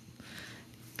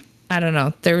 I don't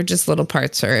know. There were just little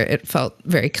parts where it felt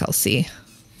very Kelsey,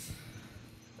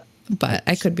 but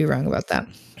I could be wrong about that.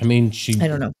 I mean, I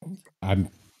don't know.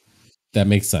 That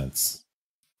makes sense.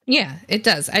 Yeah, it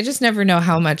does. I just never know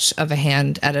how much of a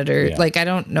hand editor, Yeah. like I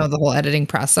don't know the whole editing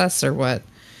process or what,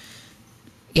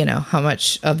 how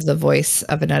much of the voice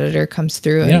of an editor comes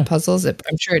through in puzzles. I'm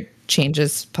sure it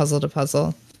changes puzzle to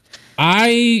puzzle.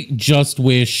 I just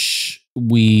wish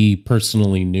we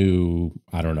personally knew,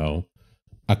 I don't know,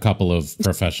 a couple of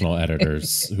professional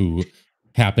editors who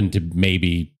happen to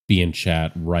maybe be in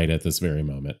chat right at this very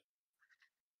moment.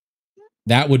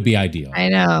 That would be ideal. I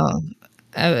know.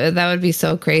 That would be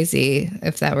so crazy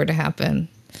if that were to happen.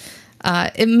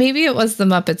 Maybe it was the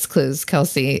Muppets clues,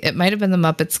 Kelsey. It might have been the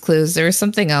Muppets clues. There was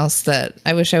something else that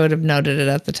I wish I would have noted it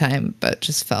at the time, but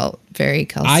just felt very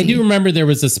Kelsey. I do remember there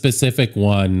was a specific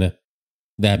one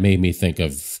that made me think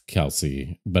of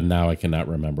Kelsey, but now I cannot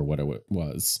remember what it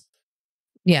was.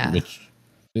 Yeah. Which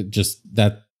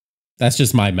that's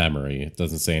just my memory. It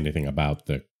doesn't say anything about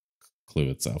the clue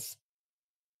itself.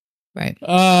 Right.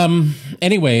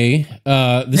 Anyway,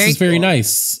 this is very cool.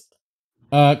 nice.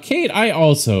 Kate, I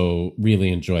also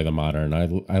really enjoy the modern.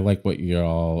 I like what you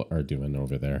all are doing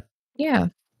over there. Yeah,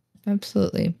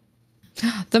 absolutely.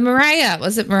 The Mariah.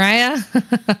 Was it Mariah?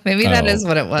 Maybe that is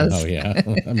what it was. Oh, yeah.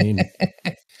 I mean,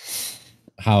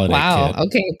 holiday wow. kid.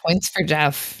 Okay. Points for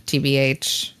Jeff,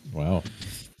 TBH. Wow.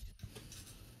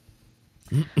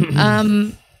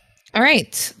 All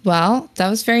right. Well, that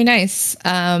was very nice.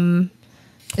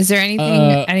 Is there anything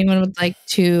anyone would like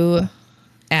to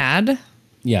add?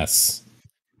 Yes.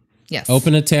 Yes.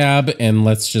 Open a tab and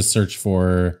let's just search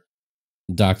for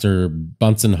Dr.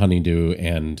 Bunsen Honeydew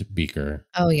and Beaker.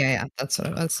 Oh, yeah. That's what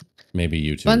it was. Maybe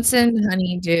YouTube. Bunsen,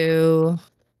 Honeydew,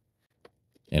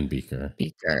 and Beaker.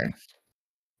 Beaker.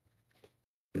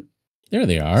 There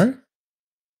they are.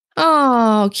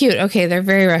 Oh, cute. Okay, they're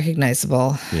very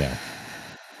recognizable. Yeah.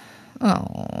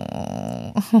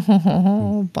 Oh,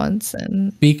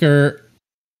 Bunsen. Beaker,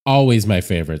 always my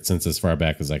favorite since as far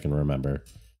back as I can remember,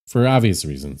 for obvious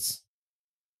reasons.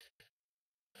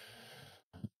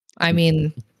 I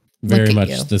mean, Very look at much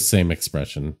you. the same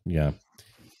expression. Yeah.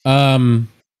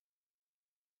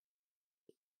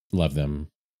 Love them.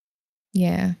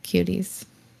 Yeah, cuties.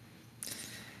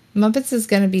 Muppets is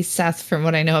going to be Seth from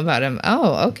what I know about him.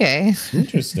 Oh, okay.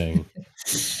 Interesting.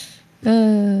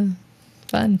 Fun.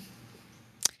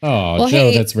 Oh, Well,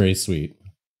 Joe, hey. that's very sweet.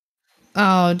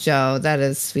 Oh, Joe, that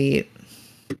is sweet.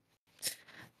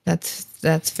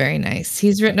 That's very nice.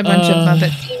 He's written a bunch of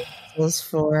Muppet musicals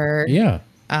for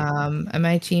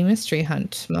MIT Mystery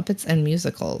Hunt, Muppets and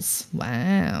Musicals.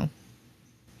 Wow.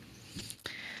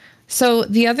 So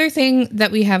the other thing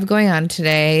that we have going on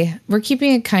today, we're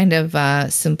keeping it kind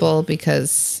of simple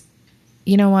because,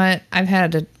 you know what? I've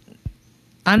had a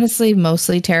honestly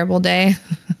mostly terrible day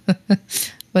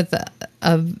with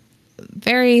a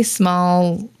very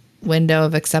small window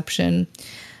of exception.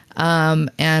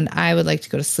 And I would like to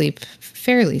go to sleep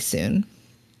fairly soon.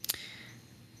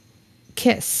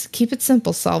 Kiss. Keep it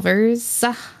simple, solvers.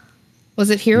 Was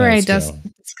it here where I just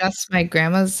discussed my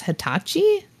grandma's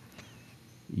Hitachi?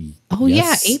 Oh,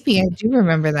 yes. yeah, AP. I do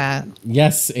remember that.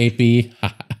 Yes, AP.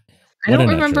 I don't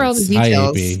remember all the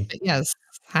details. Hi, AP. But yes.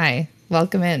 Hi.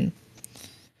 Welcome in.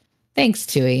 Thanks,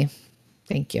 Tui.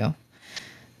 Thank you.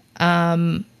 AP.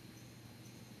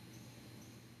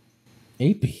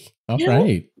 All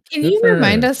right. Can you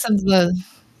remind us of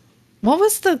what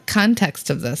was the context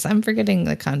of this? I'm forgetting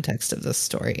the context of this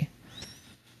story.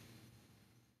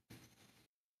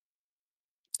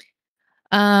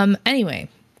 Anyway.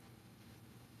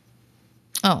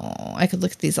 Oh, I could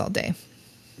look at these all day.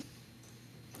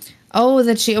 Oh,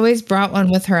 that she always brought one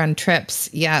with her on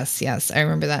trips. Yes, I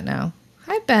remember that now.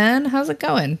 Hi, Ben. How's it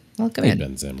going? Welcome in.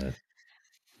 Ben Zimmer.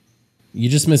 You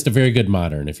just missed a very good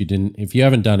modern. If you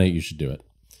haven't done it, you should do it.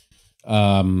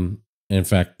 In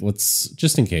fact, let's,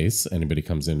 just in case anybody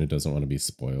comes in who doesn't want to be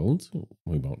spoiled,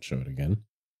 we won't show it again.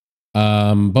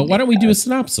 But why don't we do a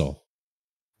Synopsle?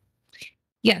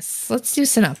 Yes, let's do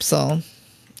Synopsle.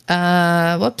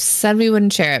 Whoops, said we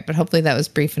wouldn't share it, but hopefully that was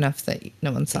brief enough that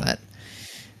no one saw it.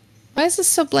 Why is this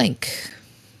so blank?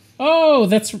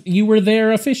 Oh, you were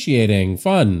there officiating.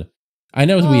 Fun. I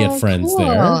know we had friends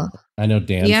there. I know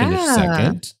Dan finished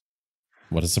second.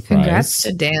 What a surprise. Congrats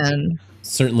to Dan.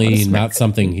 Certainly not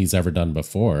something he's ever done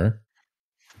before.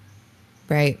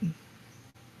 Right.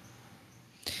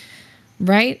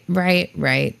 Okay.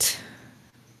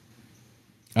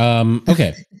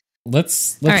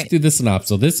 Let's do the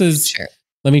Synopsle. This is,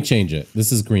 let me change it.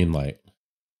 This is green light.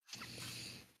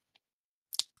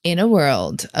 In a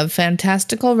world of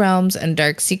fantastical realms and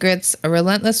dark secrets, a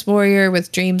relentless warrior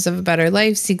with dreams of a better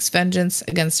life seeks vengeance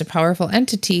against a powerful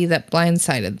entity that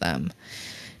blindsided them.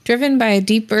 Driven by a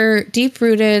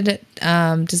deep-rooted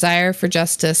desire for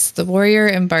justice, the warrior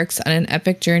embarks on an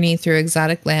epic journey through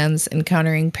exotic lands,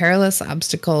 encountering perilous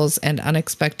obstacles and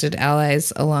unexpected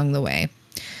allies along the way.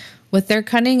 With their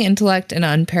cunning intellect and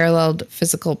unparalleled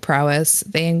physical prowess,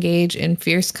 they engage in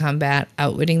fierce combat,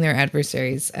 outwitting their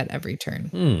adversaries at every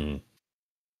turn.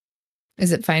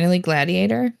 Is it finally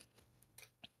Gladiator?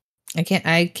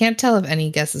 I can't tell if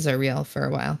any guesses are real for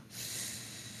a while.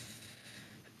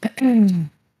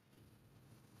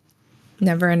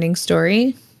 Never-ending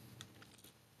Story.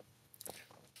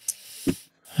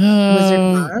 Wizard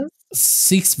of Oz?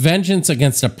 Seeks vengeance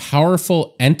against a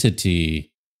powerful entity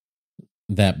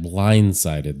that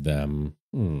blindsided them.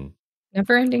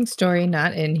 Never-ending Story,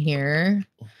 not in here.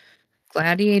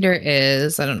 Gladiator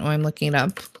is, I don't know, I'm looking it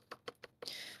up.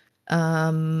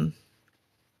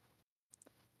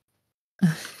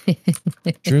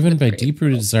 Driven by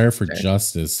deep-rooted desire for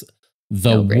justice,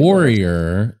 the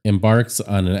warrior embarks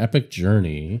on an epic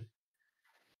journey.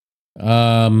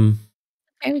 Okay,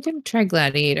 we can try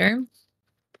Gladiator.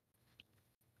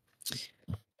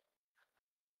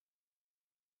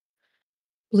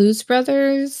 Blues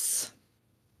Brothers.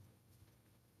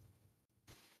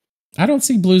 I don't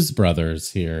see Blues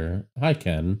Brothers here. Hi,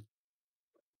 Ken.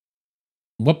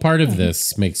 What part of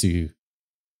this makes you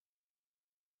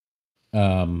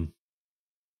Lord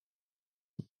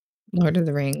of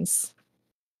the Rings.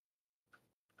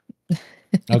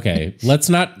 Okay, let's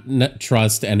not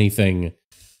trust anything.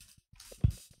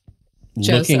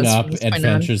 Looking up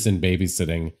Adventures in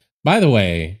Babysitting. By the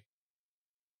way,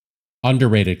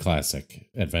 underrated classic,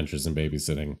 Adventures in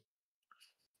Babysitting.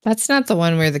 That's not the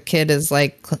one where the kid is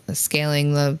like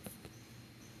scaling the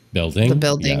building. The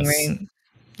building, yes. Right?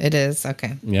 It is.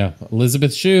 Okay. Yeah,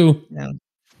 Elizabeth Shue. No.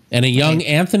 And a young Okay.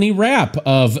 Anthony Rapp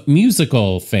of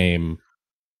musical fame.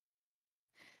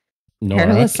 Nora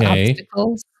Perilous K.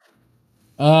 obstacles.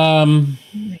 Oh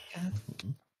my God.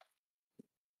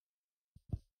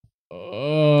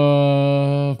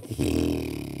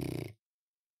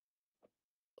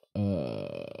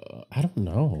 I don't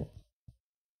know.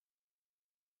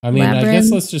 I mean, I guess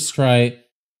Labyrinth. let's just try.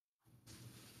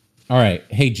 All right.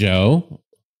 Hey, Joe.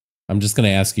 I'm just going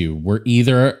to ask you, were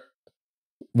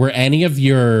any of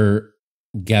your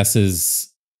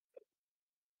guesses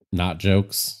not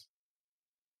jokes?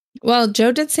 Well,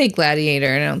 Joe did say Gladiator,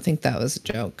 and I don't think that was a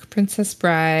joke. Princess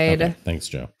Bride. Okay, thanks,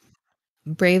 Joe.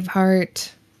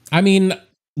 Braveheart. I mean,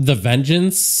 The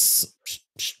Vengeance,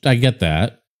 I get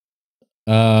that.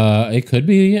 It could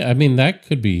be, I mean, that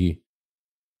could be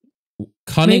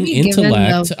cunning Maybe given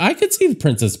intellect. I could see The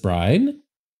Princess Bride.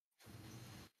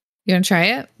 You want to try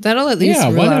it? That'll at least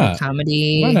rule why out not? a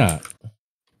comedy. Why not?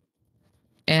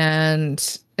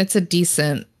 And it's a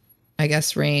decent, I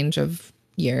guess, range of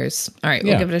years. All right,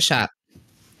 we'll give it a shot.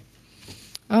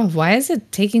 Oh, why is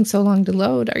it taking so long to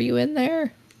load? Are you in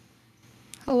there?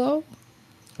 Hello?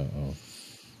 Uh-oh.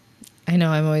 I know,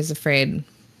 I'm always afraid.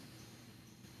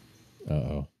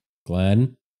 Uh-oh.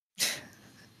 Glenn?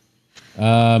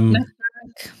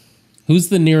 Who's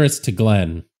the nearest to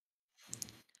Glenn?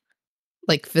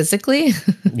 Like physically?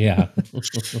 Yeah.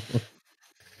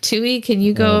 Tui, can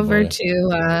you go over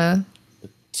to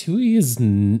Tui is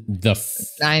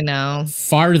I know.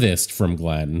 farthest from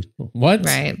Glenn. What?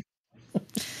 Right.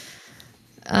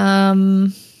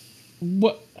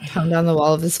 What? Pound on the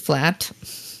wall of his flat.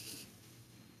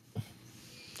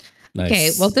 Nice.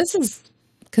 Okay, well, this is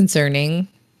concerning.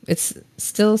 It's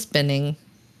still spinning.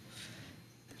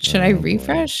 Should I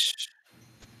refresh?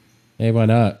 Hey, why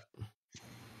not?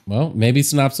 Well, maybe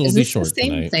Synopsle will be short the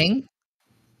same tonight. Thing?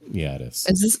 Yeah, it is.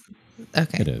 Is this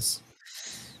okay? It is.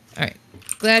 All right.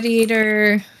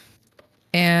 Gladiator.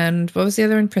 And what was the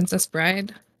other one? Princess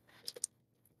Bride.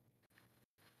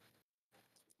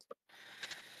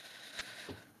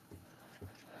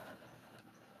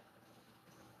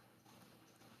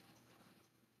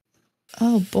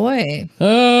 Oh, boy.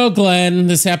 Oh, Glenn,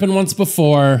 this happened once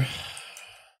before.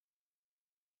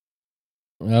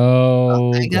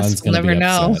 Oh, I guess Glenn's we'll going to never be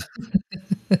know.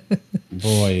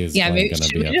 Boy, is Glenn maybe going to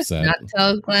should be we just upset. not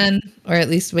tell Glenn, or at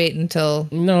least wait until...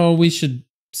 No, we should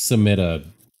submit a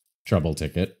trouble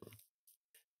ticket.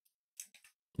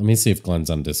 Let me see if Glenn's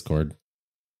on Discord.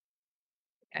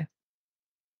 Okay.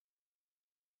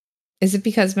 Is it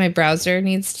because my browser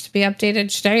needs to be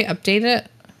updated? Should I update it?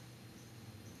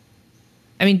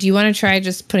 I mean, do you want to try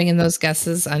just putting in those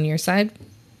guesses on your side?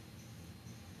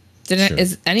 Sure.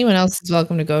 Is anyone else is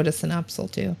welcome to go to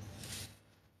Synopsle too?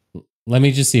 Let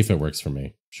me just see if it works for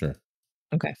me. Sure.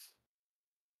 Okay.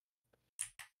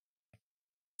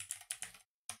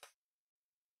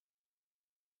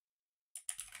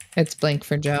 It's blank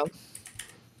for Joe.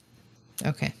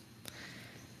 Okay.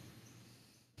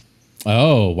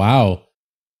 Oh, wow.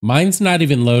 Mine's not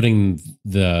even loading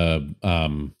the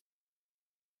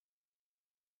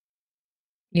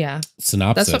Yeah.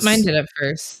 synopsis. That's what mine did at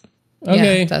first.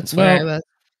 Okay. Yeah, that's where I was.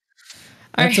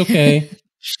 That's okay.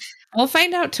 We'll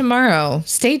find out tomorrow.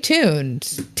 Stay tuned.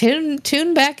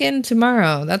 Tune back in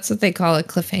tomorrow. That's what they call a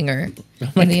cliffhanger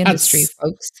in the industry,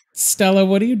 folks. Stella,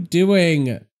 what are you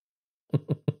doing?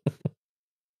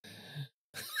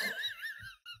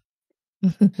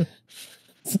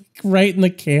 It's like right in the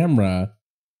camera.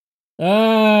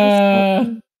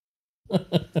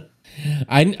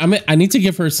 I need to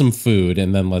give her some food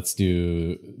and then let's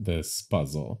do this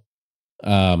puzzle.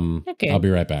 Okay. I'll be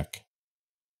right back.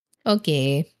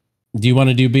 Okay. Do you want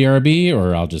to do BRB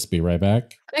or I'll just be right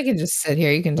back? I can just sit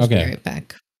here. You can just be right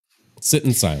back. Sit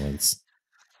in silence.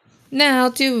 Now,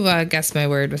 I'll do guess my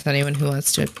word with anyone who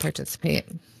wants to participate.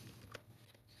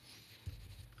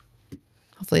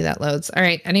 Hopefully that loads. All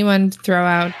right. Anyone throw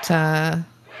out... I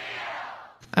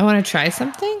want to try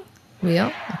something?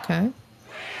 Wheel? Okay.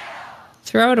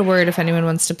 Throw out a word if anyone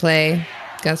wants to play.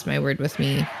 Guess my word with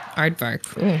me. Aardvark.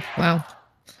 Oh, wow.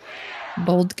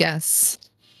 Bold guess.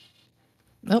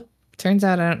 Nope. Turns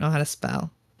out I don't know how to spell.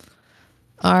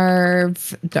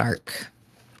 Dark.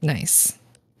 Nice.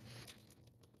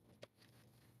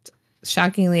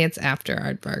 Shockingly, it's after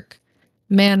Aardvark.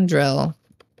 Mandrill.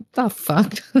 The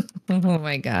fuck? Oh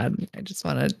my god. I just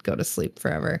want to go to sleep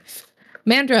forever.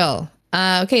 Mandrill.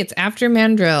 Okay, it's after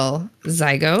Mandrill.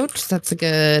 Zygote. That's a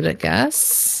good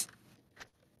guess.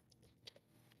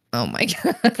 Oh my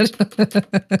god.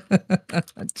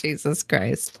 Jesus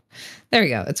Christ. There we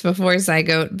go. It's before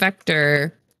Zygote.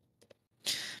 Vector.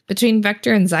 Between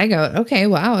vector and zygote. Okay,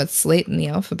 wow, it's late in the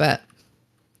alphabet.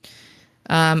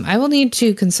 I will need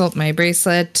to consult my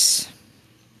bracelet.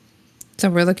 So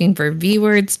we're looking for V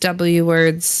words, W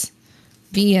words,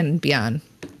 V and beyond.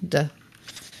 Duh.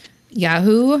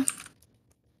 Yahoo.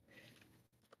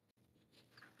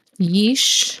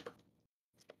 Yeesh.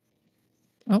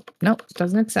 Oh, no,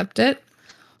 doesn't accept it.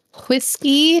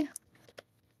 Whiskey.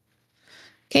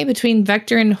 Okay, between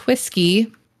vector and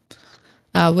whiskey.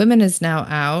 Women is now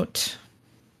out.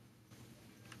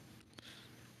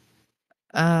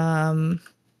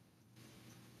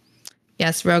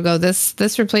 Yes, Rogo,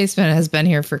 this replacement has been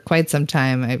here for quite some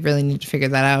time. I really need to figure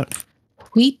that out.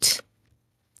 Wheat.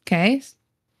 Okay.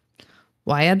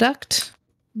 Viaduct.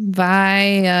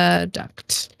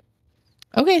 Viaduct.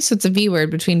 Okay, so it's a V word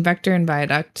between vector and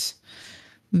viaduct.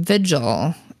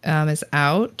 Vigil is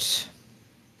out.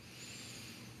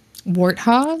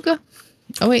 Warthog.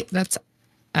 Oh, wait, that's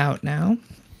out now.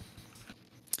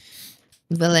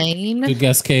 Villain. Good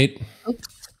guess, Kate.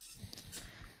 Oops.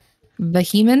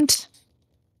 Vehement.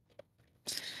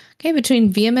 Okay, between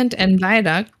vehement and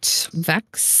viaduct.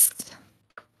 Vex.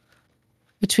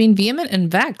 Between vehement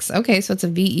and vex. Okay, so it's a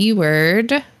VE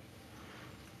word.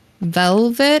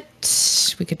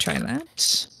 Velvet. We could try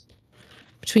that.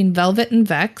 Between velvet and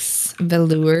vex.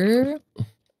 Velour.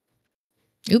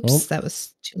 Oops, that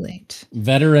was too late.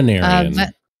 Veterinarian.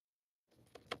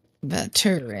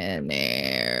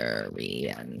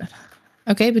 Veterinarian.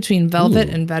 Okay, between velvet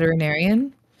and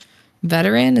veterinarian.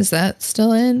 Veteran, is that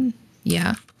still in?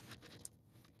 Yeah.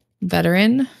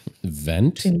 Veteran.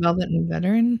 Vent. Between velvet and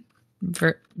veteran.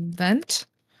 Vent.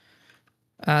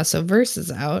 So verse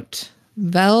is out.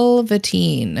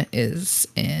 Velveteen is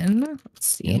in. Let's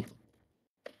see. Yep.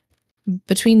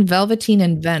 Between velveteen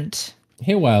and vent.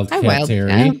 Hey, Wildcat Hi,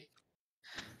 Terry. Wildcat.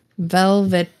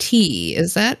 Velvety.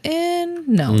 Is that in?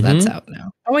 No, that's out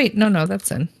now. Oh, wait. No,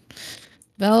 that's in.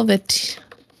 Velvet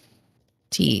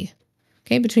T.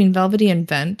 Okay, between velvety and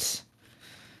vent.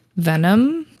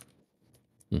 Venom.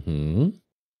 Mm-hmm.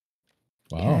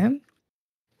 Wow. Okay.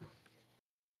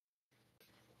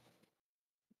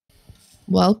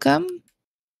 Welcome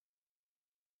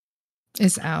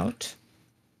is out.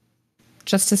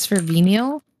 Justice for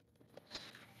venial.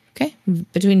 Okay.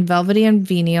 Between velvety and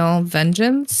venial.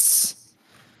 Vengeance.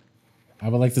 I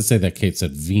would like to say that Kate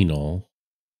said venal.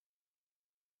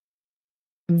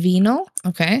 Venal.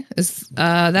 Okay.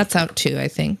 That's out too, I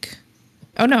think.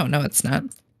 Oh, no, it's not.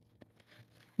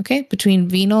 Okay. Between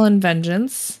venal and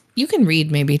vengeance. You can read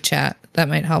maybe, chat. That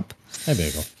might help. Hi,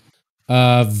 Bagel.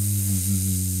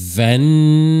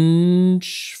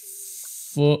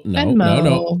 Vengeful.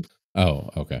 No. Oh,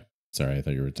 okay. Sorry, I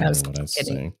thought you were telling me what I was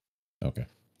saying. Okay.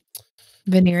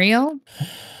 Venereal.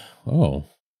 Oh.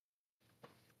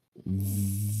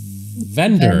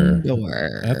 Vendor.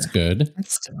 That's good.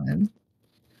 That's still in.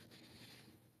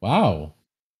 Wow.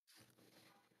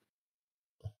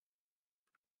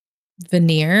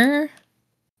 Veneer.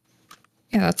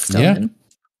 Yeah, that's still in.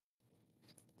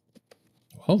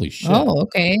 Holy shit. Oh,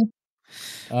 okay.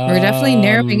 We're definitely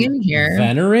narrowing in here.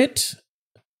 Venerate.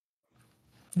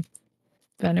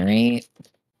 Venerate.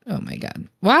 Oh my god.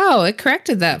 Wow, it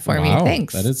corrected that for me.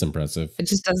 Thanks. That is impressive. It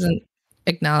just doesn't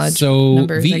acknowledge so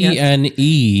numbers. VENE.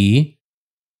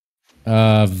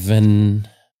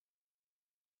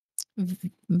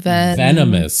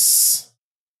 Venomous.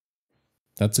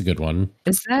 That's a good one.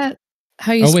 Is that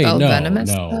how you spell venomous?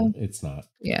 No, though? It's not.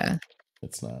 Yeah.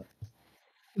 It's not.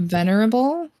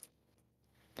 Venerable.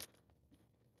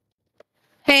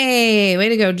 Hey, way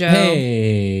to go, Joe.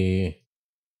 Hey.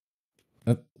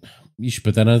 You should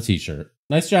put that on a t-shirt.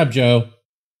 Nice job, Joe.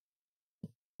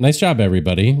 Nice job,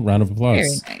 everybody. Round of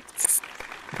applause. Very nice.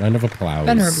 Round of applause.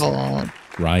 Venerable.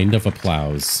 Rind of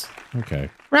applause.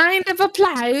 Okay. Rind of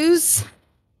applause.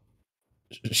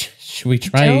 Should we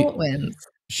try? Joe wins.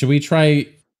 Should we try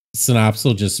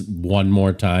Synopsle just one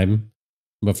more time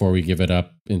before we give it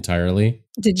up entirely?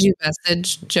 Did you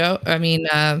message Joe? I mean,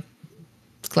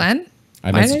 Glenn?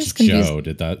 I messaged Joe.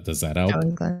 Does that help? Joe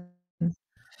and Glenn.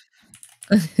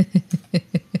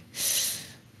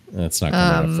 That's not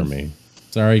coming up for me.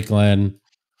 Sorry, Glenn.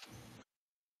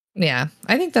 Yeah,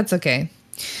 I think that's okay.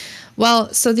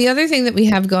 Well, so the other thing that we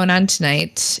have going on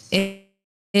tonight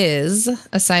is,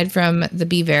 aside from the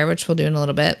Beever, which we'll do in a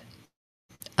little bit,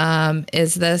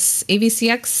 is this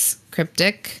AVCX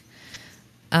Cryptic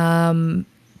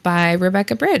by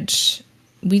Rebecca Bridge.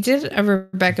 We did a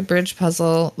Rebecca Bridge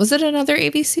puzzle. Was it another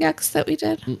AVCX that we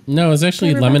did? No, it was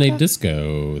actually Lemonade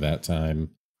Disco that time.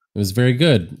 It was very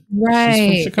good. Right,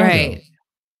 She's from Chicago. right.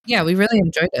 Yeah, we really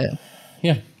enjoyed it.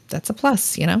 Yeah. That's a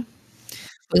plus, you know?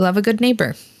 We love a good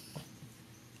neighbor.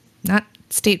 Not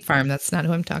State Farm. That's not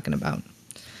who I'm talking about.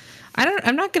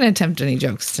 I'm not going to attempt any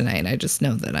jokes tonight. I just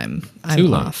know that I'm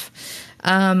off.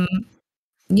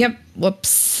 Yep.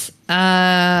 Whoops.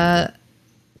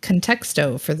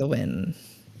 Contexto for the win.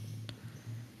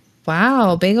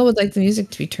 Wow. Bagel would like the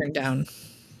music to be turned down.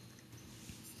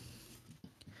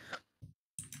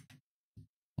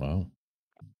 Wow.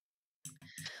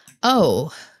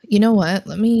 Oh, you know what?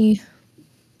 Let me,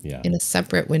 Yeah. in a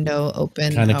separate window,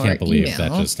 open Kind of our can't believe email.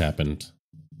 that just happened.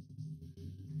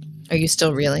 Are you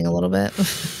still reeling a little bit?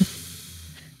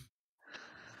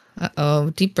 Uh-oh.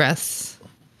 Deep breaths.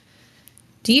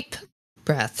 Deep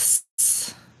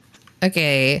breaths.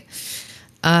 Okay.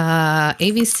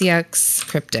 AVCX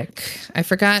Cryptic. I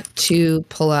forgot to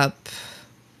pull up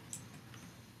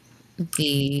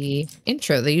the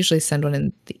intro. They usually send one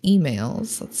in the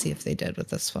emails. Let's see if they did with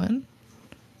this one.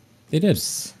 They did.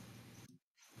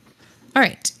 All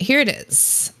right, here it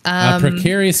is. A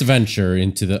precarious venture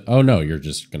into the... Oh, no, you're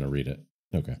just going to read it.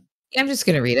 Okay. I'm just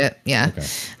going to read it. Yeah. Okay.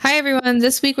 Hi, everyone.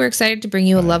 This week, we're excited to bring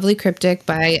you a lovely cryptic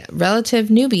by relative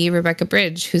newbie Rebecca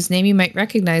Bridge, whose name you might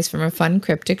recognize from a fun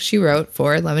cryptic she wrote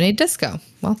for Lemonade Disco.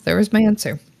 Well, there was my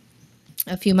answer.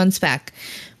 A few months back.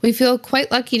 We feel quite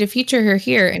lucky to feature her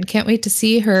here and can't wait to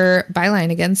see her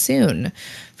byline again soon.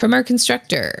 From our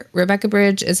constructor, Rebecca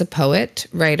Bridge is a poet,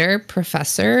 writer,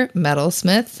 professor,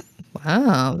 metalsmith.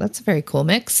 Wow, that's a very cool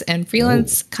mix. And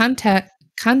freelance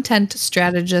content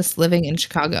strategist living in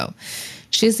Chicago.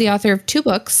 She is the author of 2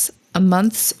 books, a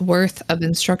month's worth of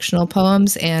instructional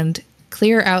poems, and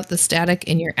Clear Out the Static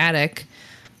in Your Attic,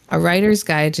 a writer's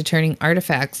guide to turning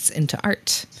artifacts into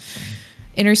art.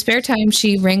 In her spare time,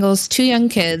 she wrangles 2 young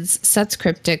kids, sets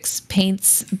cryptics,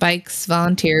 paints, bikes,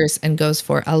 volunteers, and goes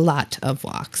for a lot of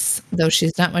walks. Though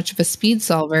she's not much of a speed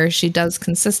solver, she does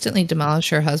consistently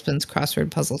demolish her husband's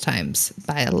crossword puzzle times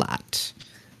by a lot.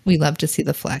 We love to see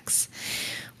the flex.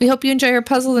 We hope you enjoy our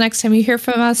puzzle. The next time you hear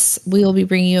from us, we will be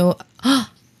bringing you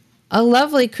a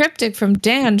lovely cryptic from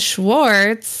Dan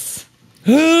Schwartz.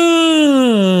 Wow.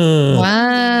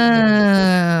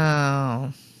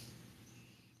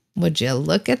 Would you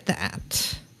look at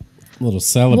that? A little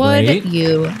celebrate. Would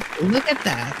you look at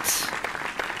that?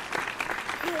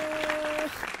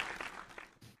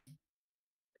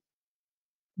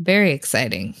 Very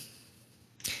exciting.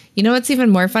 You know what's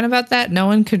even more fun about that? No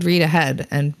one could read ahead,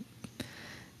 and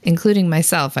including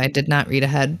myself, I did not read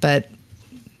ahead, but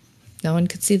no one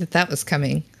could see that that was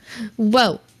coming.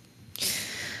 Whoa.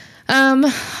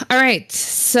 All right.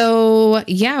 So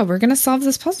yeah, we're going to solve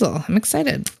this puzzle. I'm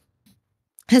excited.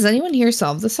 Has anyone here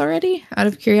solved this already out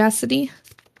of curiosity?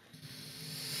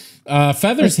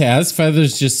 Feathers has.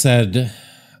 Feathers just said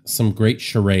some great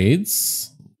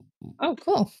charades. Oh,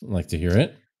 cool. I'd like to hear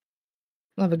it.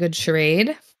 Love a good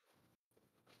charade.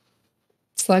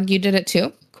 Slug, you did it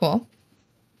too. Cool.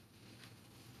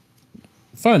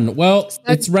 Fun. Well,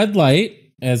 Slug. It's red light,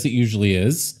 as it usually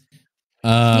is.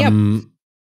 Yep.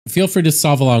 Feel free to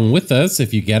solve along with us.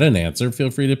 If you get an answer,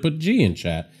 feel free to put G in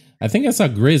chat. I think I saw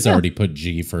Grizz already put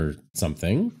G for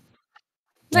something.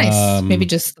 Nice. Maybe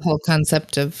just the whole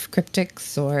concept of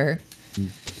cryptics, or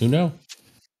who knows?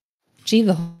 Gee,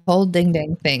 the whole ding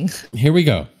dang thing. Here we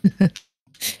go.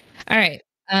 All right.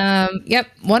 Yep.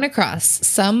 One across.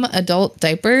 Some adult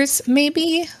diapers,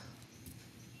 maybe.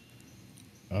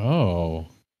 Oh.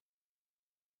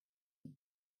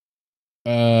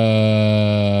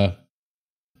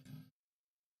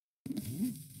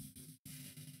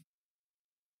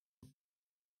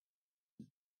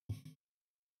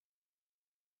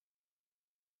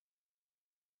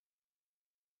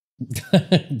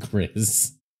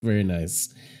 Grizz. Very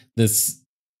nice.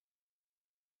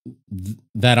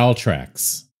 That all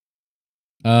tracks.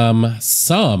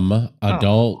 Some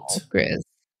adult Grizz.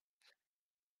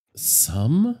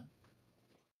 Some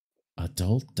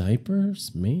adult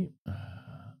diapers, maybe.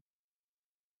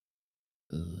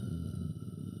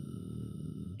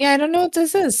 Yeah, I don't know what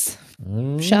this is.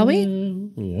 Shall we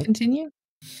Yep. continue?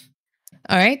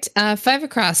 All right. 5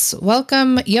 across.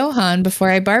 Welcome, Johan, before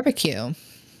I barbecue.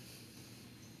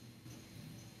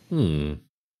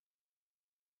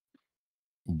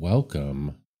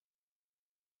 Welcome.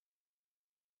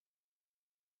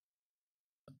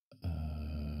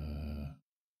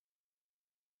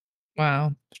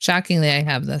 Wow. Shockingly, I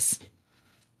have this.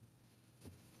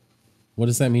 What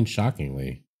does that mean,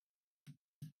 shockingly?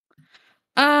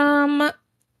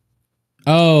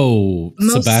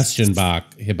 Most- Sebastian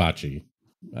Bach Hibachi.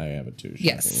 I have it too. Shockingly.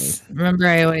 Yes. Remember,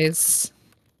 I always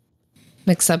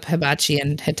mix up Hibachi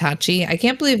and Hitachi. I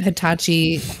can't believe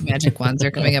Hitachi magic wands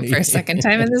are coming up for a second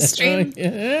time in this stream.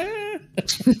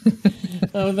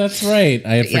 Oh, that's right.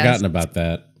 I had Yes. forgotten about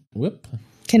that. Whoop.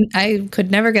 I could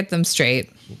never get them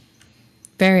straight.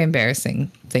 Very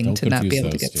embarrassing thing Don't to not be confuse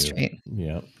able to those get two. straight.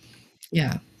 Yeah.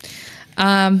 Yeah.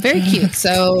 Very cute.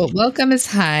 So welcome is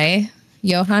hi.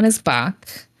 Johann is Bach.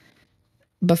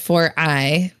 Before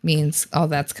I means all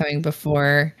that's coming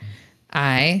before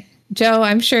I. Joe,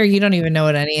 I'm sure you don't even know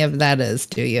what any of that is,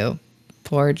 do you?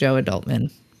 Poor Joe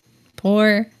Adultman.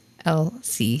 Poor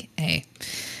LCA.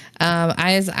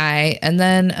 I is I. And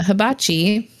then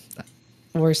hibachi,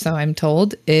 or so I'm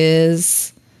told,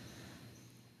 is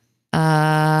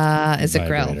a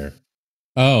grill. Vibrator.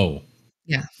 Oh.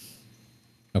 Yeah.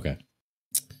 Okay.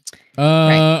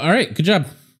 Right. All right. Good job.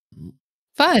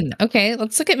 Fun. Okay,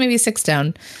 let's look at maybe 6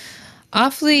 down.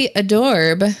 Awfully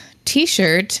Adorb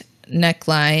t-shirt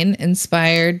neckline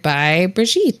inspired by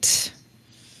Brigitte.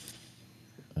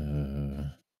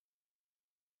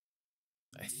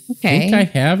 I think I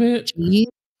have it. You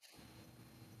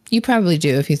probably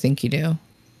do if you think you do.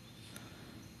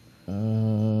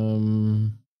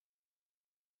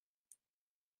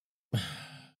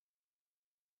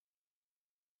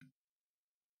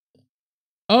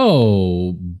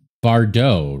 Oh,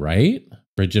 Bardot, right?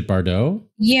 Brigitte Bardot?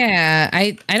 Yeah,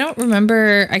 I don't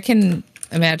remember. I can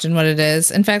imagine what it is.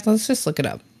 In fact, let's just look it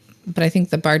up. But I think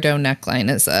the Bardot neckline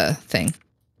is a thing.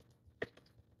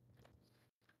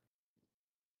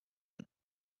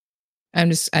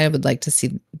 I would like to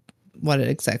see what it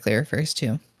exactly refers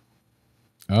to.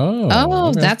 Oh,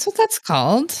 okay. That's what that's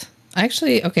called.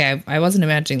 Actually, okay, I wasn't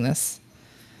imagining this.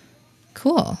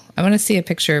 Cool. I want to see a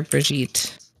picture of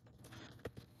Brigitte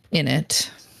in it.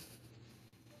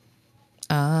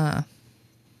 Ah.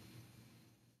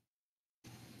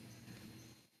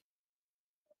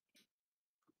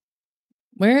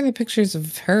 Where are the pictures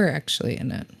of her actually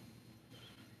in it?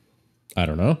 I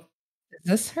don't know. Is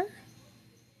this her?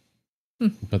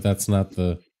 But that's not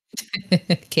the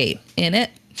Kate in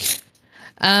it.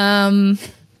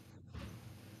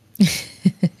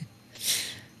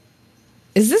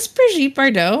 Is this Brigitte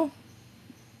Bardot?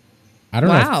 I don't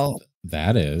know if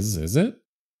that is it?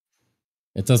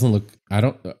 It doesn't look,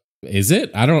 is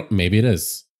it? Maybe it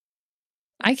is.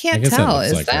 I can't tell.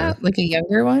 Is like that her. Like a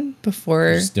younger one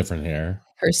before? Just different hair.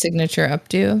 Her signature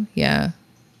updo? Yeah.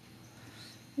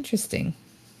 Interesting.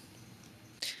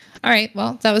 All right.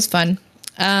 Well, that was fun.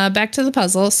 Back to the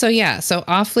puzzle. So yeah. So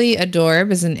awfully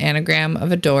adorb is an anagram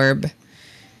of adorb.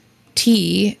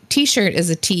 T-shirt is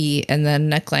a T, and then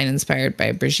neckline inspired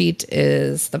by Brigitte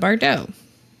is the Bardot.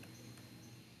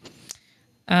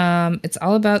 It's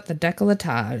all about the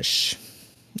décolletage.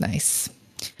 Nice.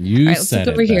 You said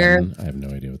it, over here. I have no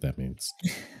idea what that means.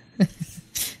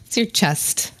 It's your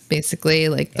chest, basically,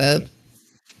 like the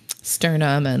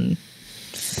sternum and.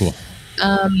 Cool.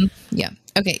 Yeah.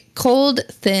 Okay. Cold,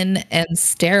 thin, and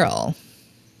sterile.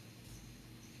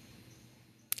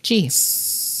 G.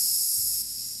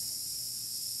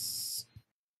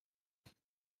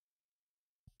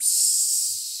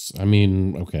 I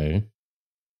mean, okay.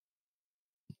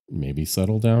 Maybe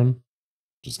settle down.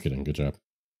 Just kidding. Good job.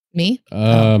 Me?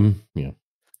 Yeah.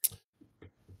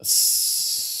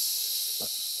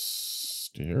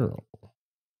 Sterile.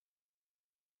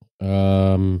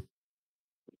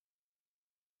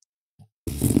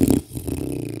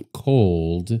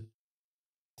 Cold,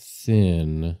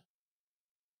 thin.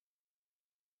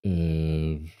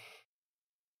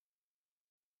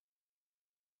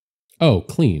 Oh,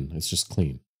 clean. It's just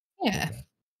clean. Yeah. Okay.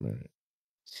 All right.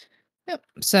 Yep.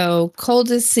 So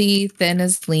cold is C, thin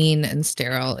is lean, and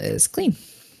sterile is clean.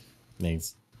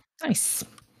 Nice. Nice.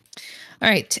 All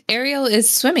right. Ariel is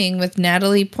swimming with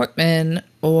Natalie Portman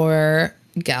or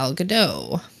Gal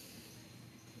Gadot.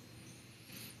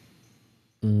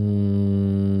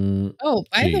 Oh,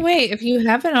 by the way, if you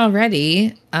haven't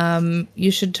already,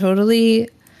 you should totally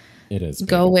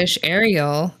go wish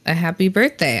Ariel a happy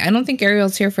birthday. I don't think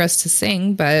Ariel's here for us to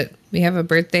sing, but we have a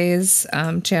birthdays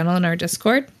channel in our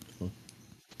Discord.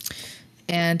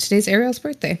 And today's Ariel's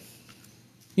birthday.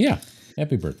 Yeah.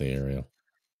 Happy birthday, Ariel.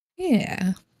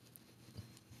 Yeah.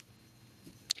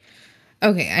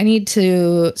 Okay, I need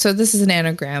to... So this is an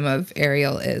anagram of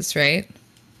Ariel is, right?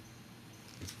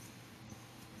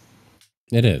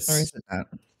 It is. Or is it not?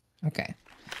 Okay.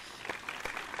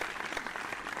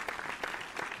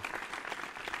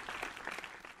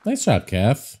 Nice job,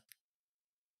 Kath.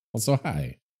 Also,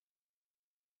 hi.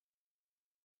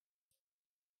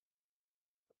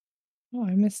 Oh,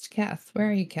 I missed Kath. Where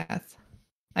are you, Kath?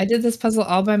 I did this puzzle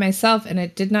all by myself, and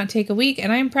it did not take a week,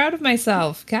 and I'm proud of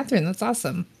myself. Catherine, that's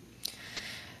awesome.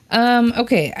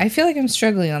 Okay, I feel like I'm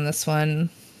struggling on this one.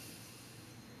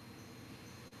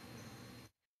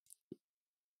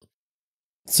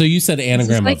 So you said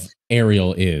anagram of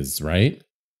Ariel is, right?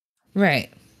 Right.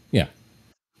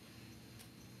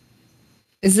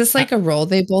 Is this like a role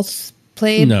they both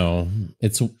played? No,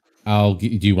 it's. Do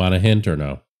you want a hint or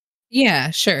no? Yeah,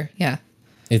 sure. Yeah.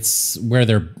 It's where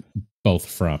they're both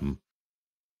from.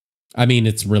 I mean,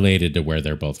 it's related to where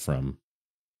they're both from.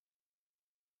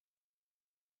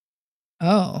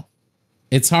 Oh.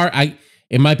 It's hard.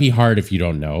 It might be hard if you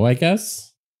don't know, I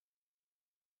guess.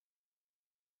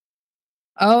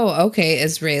 Oh, okay.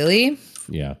 Israeli.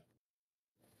 Yeah.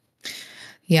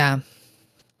 Yeah.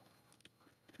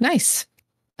 Nice.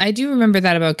 I do remember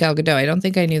that about Gal Gadot. I don't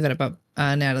think I knew that about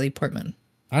Natalie Portman.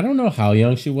 I don't know how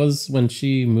young she was when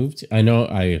she moved. I know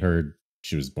I heard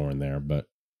she was born there, but.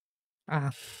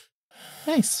 Ah.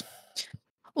 Nice.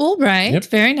 All right. Yep.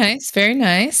 Very nice. Very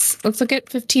nice. Let's look at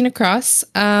 15 across.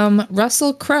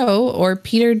 Russell Crowe or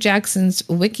Peter Jackson's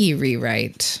wiki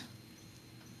rewrite?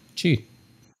 Gee.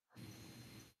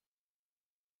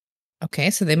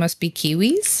 Okay, so they must be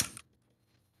Kiwis.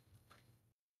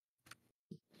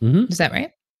 Mm-hmm. Is that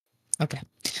right? Okay.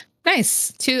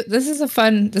 Nice. This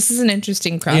is an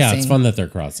interesting crossing. Yeah, it's fun that they're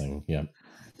crossing. Yeah.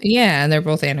 Yeah, and they're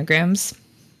both anagrams.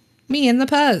 Me and the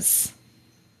Puzz.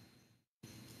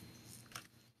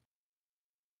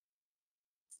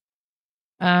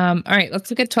 All right, let's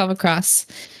look at 12 across.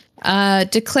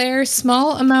 Declare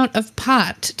small amount of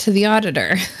pot to the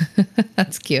auditor.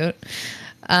 That's cute.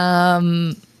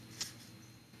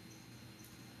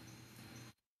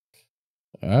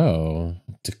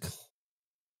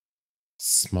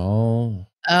 Small.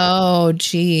 Oh,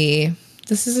 gee.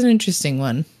 This is an interesting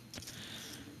one.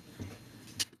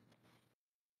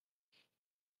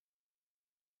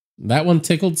 That one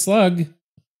tickled Slug.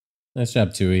 Nice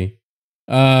job, Tui.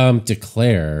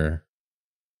 Declare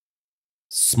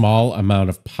small amount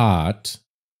of pot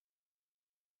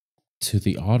to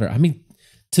the auditor. I mean,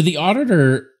 to the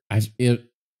auditor, it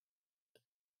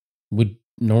would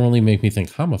normally make me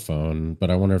think homophone,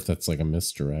 but I wonder if that's like a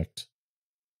misdirect.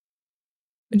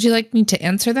 Would you like me to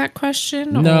answer that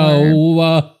question?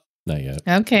 No, not yet.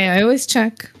 Okay, I always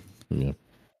check. Yeah.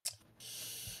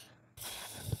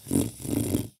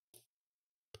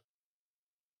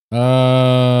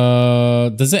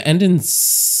 Does it end in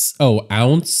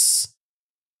ounce?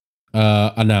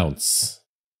 Announce.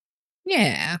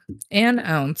 Yeah, an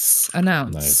ounce,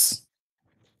 announce. Nice.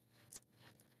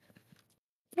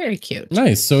 Very cute.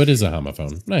 Nice. So it is a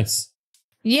homophone. Nice.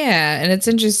 Yeah, and it's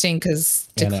interesting because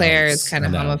declare is kind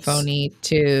of homophony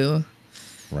too.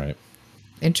 Right.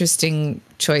 Interesting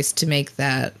choice to make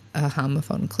that a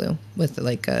homophone clue with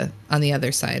like on the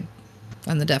other side,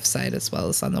 on the deaf side as well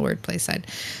as on the wordplay side.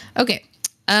 Okay,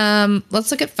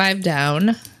 let's look at 5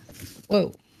 down.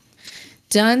 Whoa.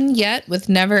 Done yet with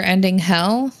never ending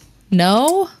hell?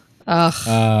 No?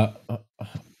 Ugh.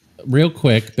 Real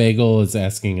quick, Bagel is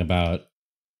asking about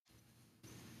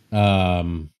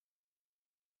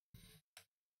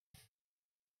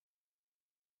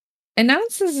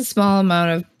Announce is a small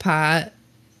amount of pot,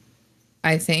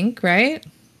 I think, right?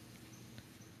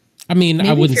 I mean, Maybe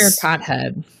I wouldn't. If you're a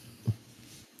pothead.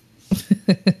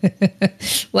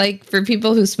 Like for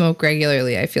people who smoke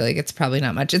regularly, I feel like it's probably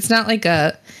not much. It's not like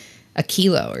a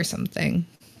kilo or something.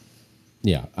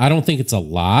 Yeah, I don't think it's a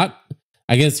lot.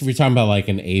 I guess if you're talking about like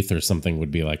an eighth or something,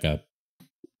 would be like a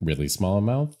really small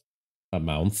amount. A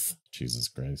mouth. Jesus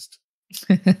Christ.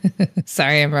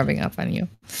 Sorry, I'm rubbing off on you.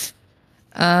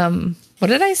 What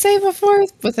did I say before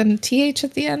with a TH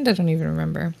at the end? I don't even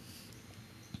remember.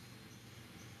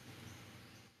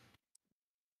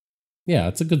 Yeah,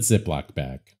 it's a good Ziploc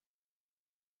bag.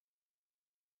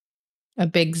 A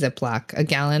big Ziploc, a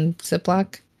gallon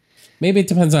Ziploc. Maybe it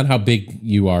depends on how big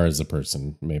you are as a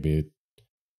person. Maybe.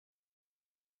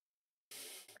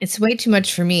 It's way too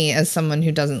much for me as someone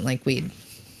who doesn't like weed.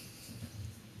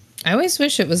 I always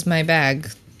wish it was my bag.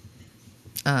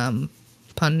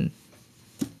 Pun.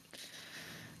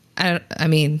 I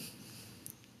mean,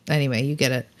 anyway, you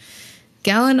get it.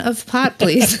 Gallon of pot,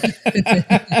 please.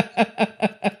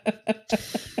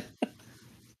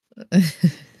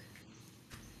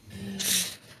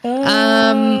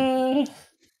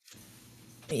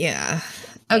 Yeah.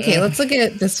 Okay, let's look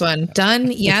at this one.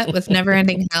 Done yet with never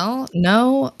ending hell?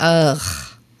 No. Ugh.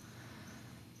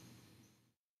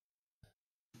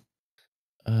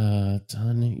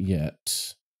 Done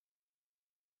yet.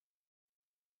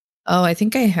 Oh, I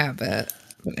think I have it,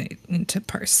 but I need to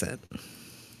parse it.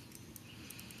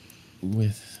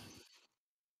 With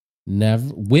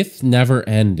never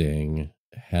ending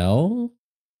hell?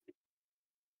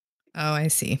 Oh, I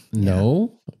see.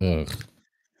 No. Yeah. Ugh.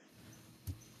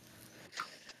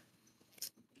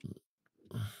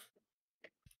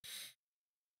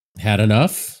 Had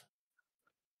enough?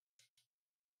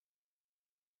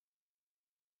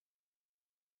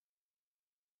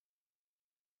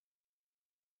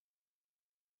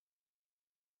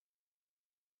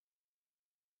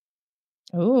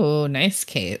 Oh, nice,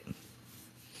 Kate.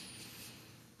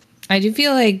 I do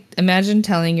feel like, imagine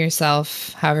telling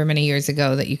yourself however many years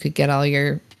ago that you could get all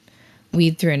your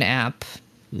weed through an app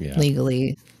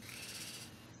legally.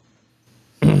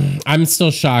 I'm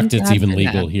still shocked Thank it's God even for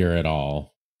legal that. here at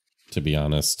all, to be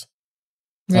honest.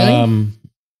 Really?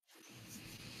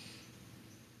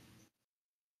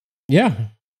 Yeah.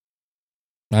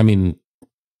 I mean,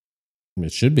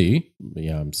 it should be. But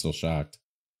yeah, I'm still shocked.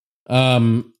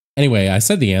 Anyway, I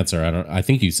said the answer. I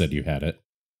think you said you had it.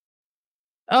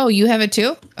 Oh, you have it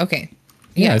too? Okay.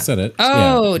 Yeah, I said it.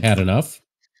 Oh, yeah. Had enough.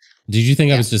 Did you think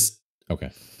I Yeah. was just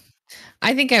okay?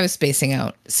 I think I was spacing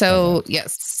out. So, Okay.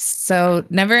 yes. So,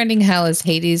 Never Ending Hell is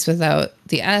Hades without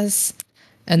the S.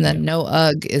 And then No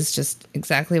Ugg is just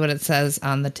exactly what it says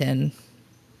on the tin.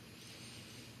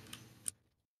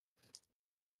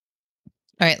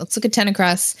 All right, let's look at 10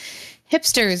 across.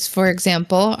 Hipsters, for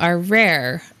example, are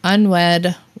rare,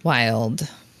 unwed, wild.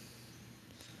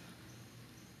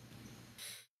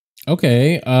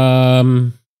 Okay.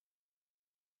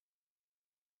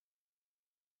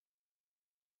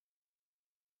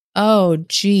 Oh,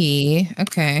 gee.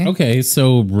 Okay. Okay,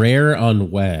 so rare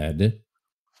unwed.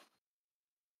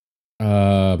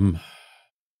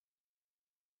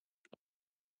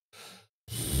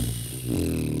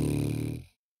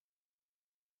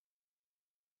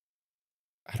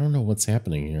 I don't know what's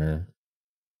happening here.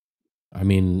 I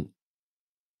mean,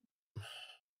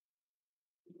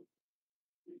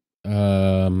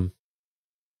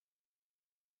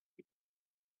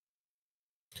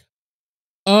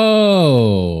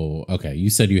 oh, okay. You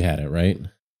said you had it, right?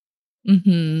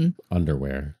 Mm-hmm.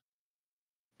 Underwear.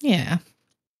 Yeah.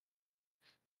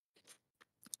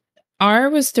 R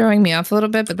was throwing me off a little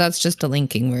bit, but that's just a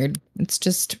linking word. It's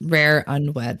just rare,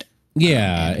 unwed.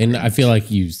 Yeah, and I feel anagrams.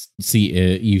 like you see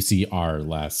it, you see R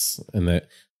less, and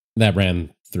that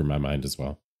ran through my mind as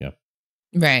well. Yeah.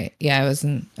 Right. Yeah, I was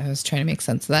trying to make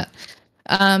sense of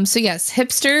that. So yes,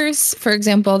 hipsters, for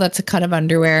example, that's a cut of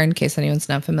underwear in case anyone's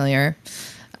not familiar.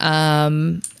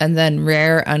 And then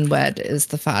rare, unwed is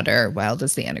the fodder, wild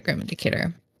is the anagram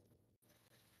indicator.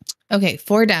 Okay,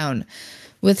 4 down.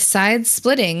 With sides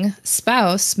splitting,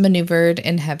 spouse maneuvered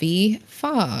in heavy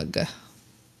fog.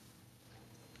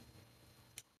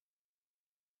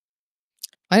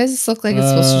 Why does this look like it's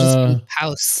supposed to just be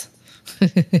house?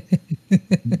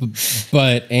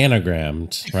 But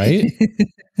anagrammed, right?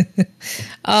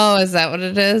 Oh, is that what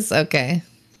it is? Okay.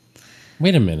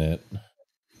 Wait a minute.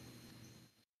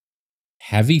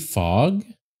 Heavy fog?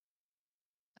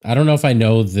 I don't know if I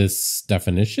know this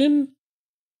definition.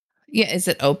 Yeah, is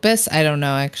it opus? I don't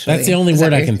know, actually. That's the only Is that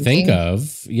word what I you're can think thinking?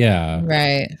 of. Yeah.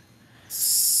 Right.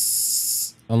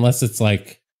 Unless it's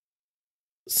like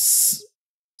s-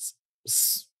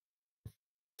 s-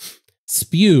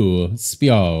 spew.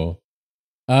 Well,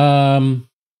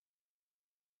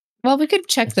 we could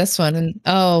check this one. And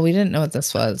oh, we didn't know what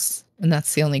this was. And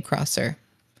that's the only crosser.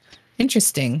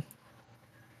 Interesting.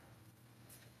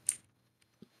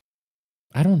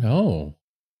 I don't know.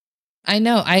 I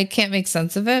know. I can't make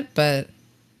sense of it, but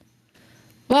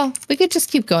well, we could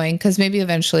just keep going because maybe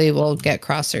eventually we'll get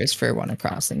crossers for 1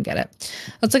 across and get it.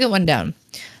 Let's look at 1 down.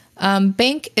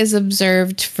 Bank is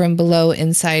observed from below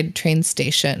inside train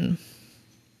station.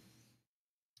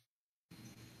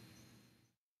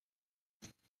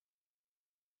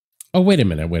 Oh, wait a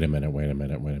minute.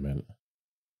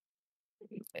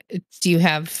 Do you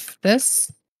have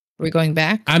this? Are we going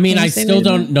back? I mean, when you I say still wait a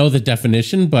don't minute? know the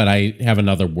definition, but I have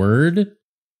another word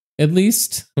at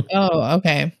least. Oh,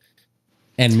 okay.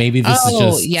 And maybe this is Oh,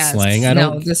 just yes. slang. I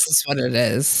No, don't. this is what it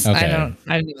is. Okay.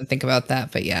 I didn't even think about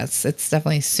that, but yes, it's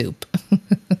definitely soup.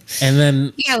 And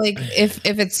then Yeah, like if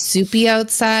it's soupy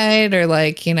outside or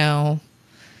like, it's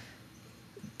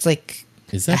like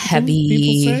is a that the thing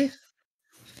people heavy. say?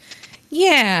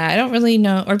 Yeah, I don't really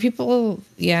know. Or people,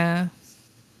 yeah.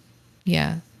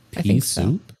 Yeah, I Pea think so.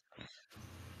 soup?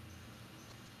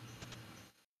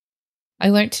 I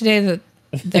learned today that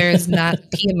there is not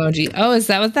pea emoji. Oh, is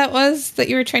that what that was that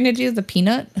you were trying to do? The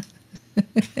peanut?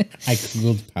 I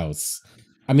googled Paus.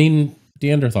 I mean,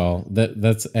 Neanderthal.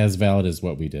 That's as valid as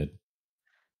what we did.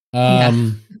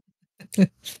 Yeah.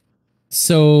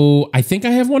 So I think I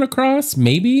have one across,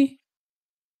 maybe,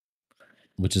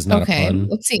 which is not a Okay, pun.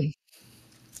 let's see.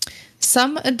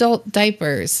 Some adult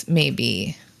diapers,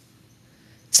 maybe.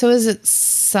 So is it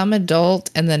some adult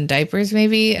and then diapers,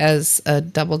 maybe, as a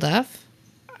double def?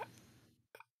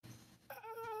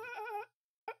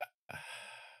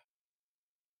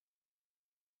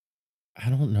 I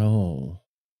don't know.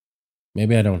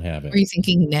 Maybe I don't have Were it. you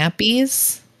thinking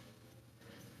nappies?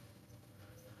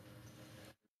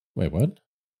 Wait, what?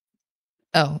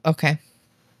 Oh, okay.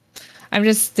 I'm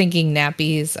just thinking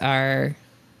nappies are.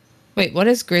 Wait, what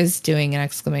is Grizz doing? An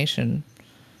exclamation.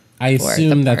 I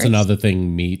assume that's another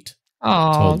thing Meat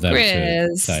Oh, told them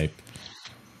Grizz. to type.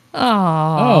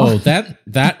 Oh,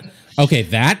 that. Okay,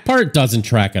 that part doesn't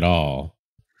track at all.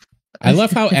 I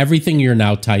love how everything you're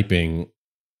now typing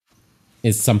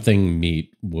is something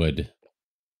Meat would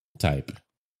type.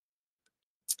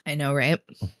 I know, right?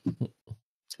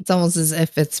 It's almost as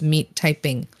if it's Meat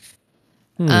typing.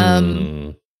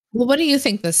 Hmm. Well, what do you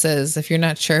think this is? If you're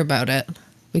not sure about it,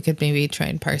 we could maybe try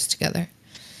and parse together.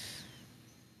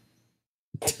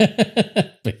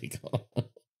 Bagel.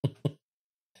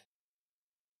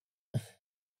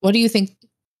 What do you think?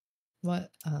 What?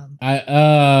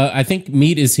 I think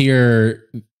Meat is here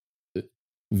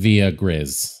via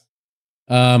Grizz.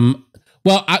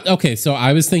 Well, okay, so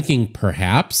I was thinking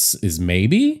perhaps is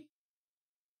maybe,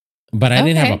 but I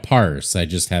didn't have a parse. I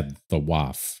just had the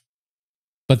waff.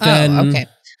 But then, okay.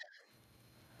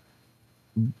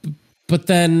 But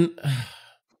then,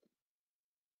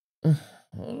 I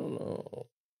don't know.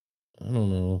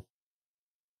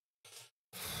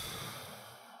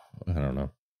 I don't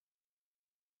know.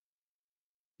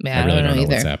 Yeah, I really don't know don't know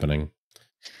either. what's happening.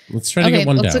 Let's try to get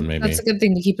one down, maybe. That's a good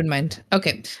thing to keep in mind.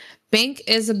 Okay. Bank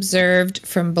is observed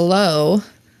from below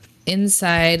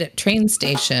inside train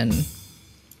station.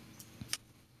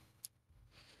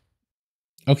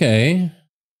 Okay.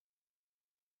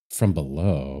 From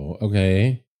below.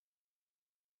 Okay.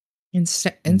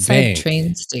 Inside Bank.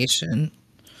 train station.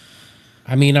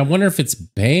 I mean, I wonder if it's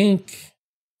bank.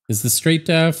 Is the straight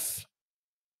def?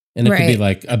 And it could be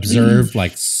like observed,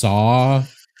 like saw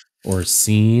or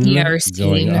seen. Yeah, or seen.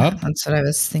 Going up. That's what I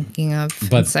was thinking of.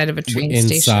 But inside of a train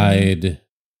station.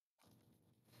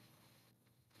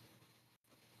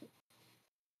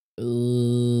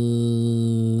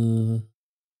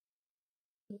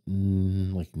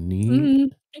 Like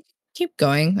neat. Keep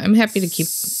going. I'm happy to keep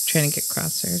trying to get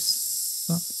crossers.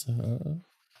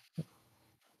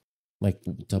 Like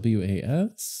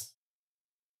WAS?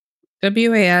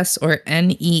 WAS or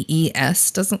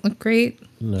NEES doesn't look great.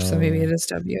 No. So maybe it is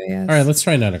WAS. All right, let's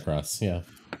try not across. Yeah.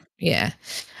 Yeah.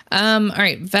 All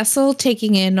right. Vessel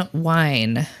taking in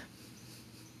wine.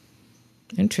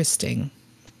 Interesting.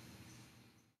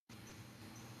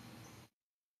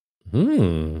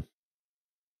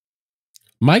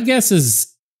 My guess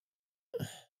is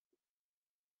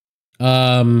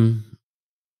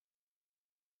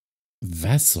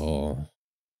vessel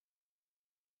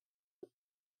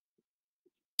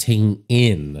taking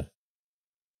in.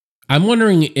 I'm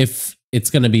wondering if it's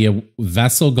going to be a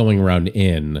vessel going around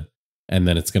in, and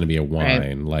then it's going to be a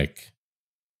wine, like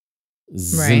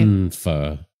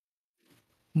Zinfa.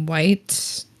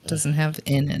 White doesn't have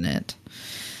in it.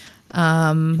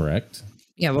 Correct.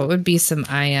 Yeah, what would be some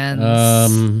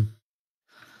INs?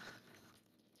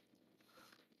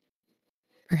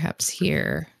 Perhaps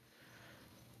here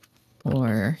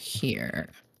or here.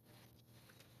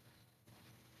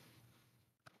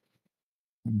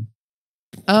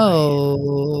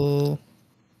 Oh,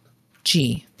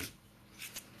 G.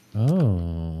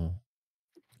 Oh.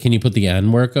 Can you put the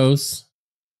N where it goes?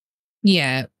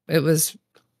 Yeah, it was,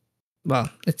 well,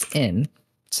 it's in.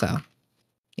 So,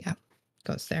 yeah,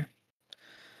 goes there.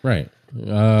 Right.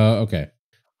 Okay.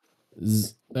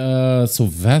 So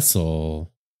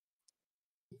vessel.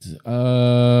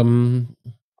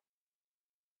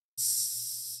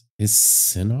 Is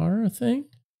Sinar a thing?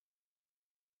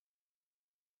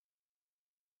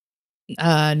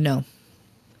 No.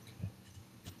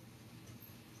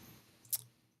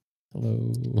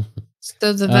 Hello.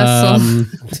 So the vessel.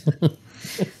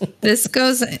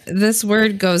 This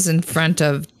word goes in front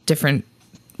of different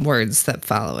words that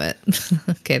follow it.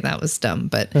 Okay, that was dumb,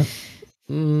 but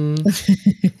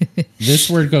this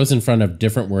word goes in front of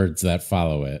different words that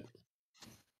follow it.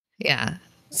 Yeah.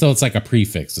 So it's like a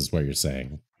prefix is what you're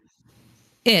saying.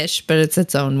 Ish, but it's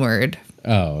its own word.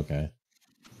 Oh, okay.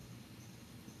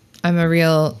 I'm a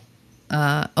real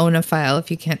onophile, if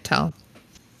you can't tell.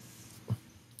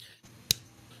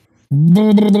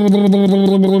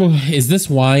 Is this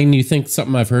wine, you think,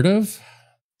 something I've heard of?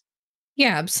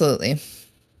 Yeah, absolutely.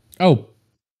 Oh.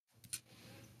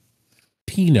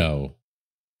 Pinot.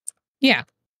 Yeah.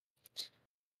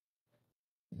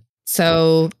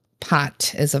 So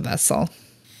pot is a vessel.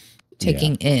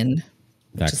 Taking in.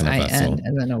 Which is IN,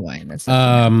 and then a wine.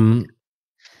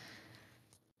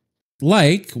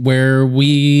 Like where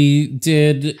we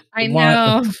did. I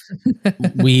know.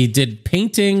 We did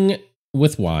painting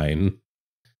with wine.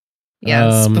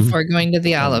 Yes, before going to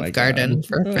the Olive Garden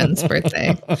for a friend's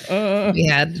birthday. We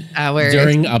had our...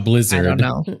 During a blizzard. I don't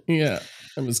know. Yeah.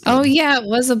 It was good. Oh, yeah, it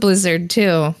was a blizzard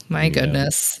too. My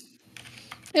goodness.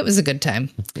 It was a good time.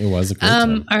 It was a great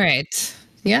time. All right.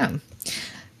 Yeah.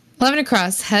 11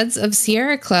 across. Heads of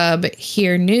Sierra Club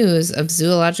hear news of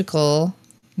zoological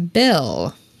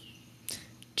bill.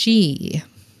 G.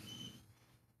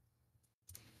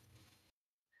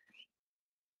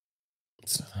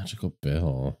 Zoological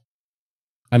bill.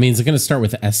 I mean, is it going to start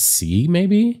with SC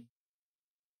maybe?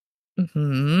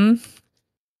 Mm-hmm.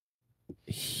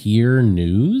 Hear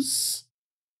news?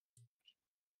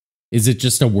 Is it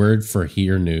just a word for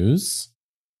hear news?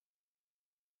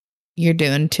 You're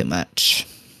doing too much.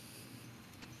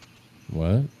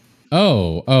 What?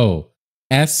 Oh.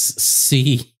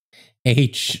 SCHNOZ.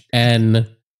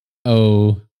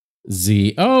 Oh,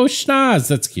 schnoz.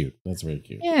 That's cute. That's very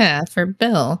cute. Yeah, for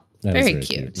Bill. That is very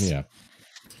cute. Yeah.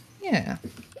 Yeah.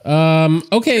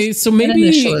 Okay, so An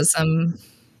maybe initialism.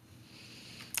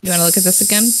 You want to look at this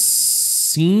again?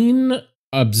 Seen,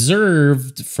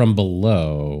 observed from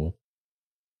below.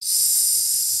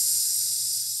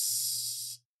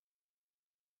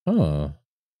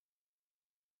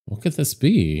 What could this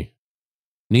be?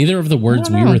 Neither of the words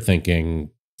we were thinking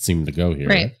seem to go here.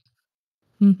 Right.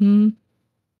 Mm-hmm.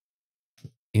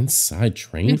 Inside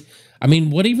train? I mean,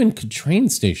 what even could train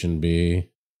station be?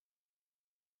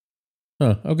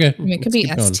 Huh, okay. I mean, it could be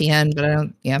STN, but I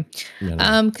don't, yeah.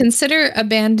 Consider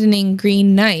abandoning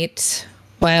Green Knight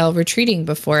while retreating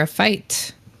before a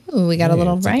fight. Ooh, we got a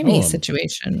little rhymey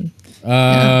situation.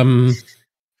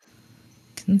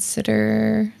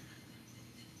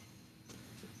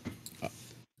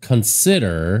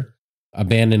 Consider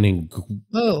abandoning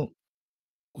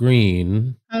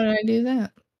green. How did I do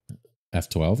that?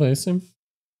 F12, I assume.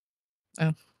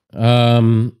 Oh.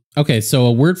 Okay, so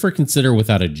a word for consider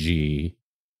without a G.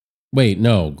 Wait,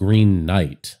 no, Green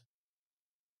Knight.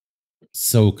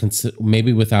 So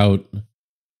maybe without.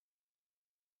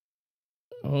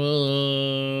 I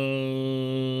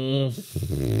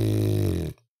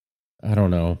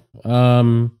don't know.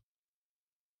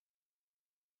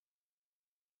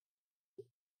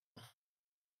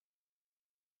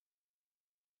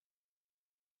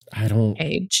 I don't.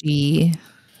 AG.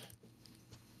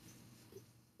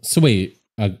 So wait,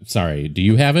 sorry. Do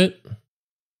you have it?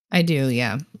 I do,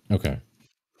 yeah. Okay.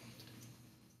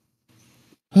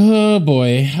 Oh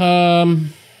boy.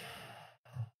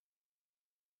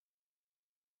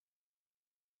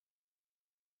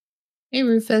 Hey,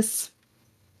 Rufus.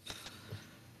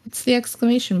 What's the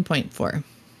exclamation point for?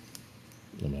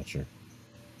 I'm not sure.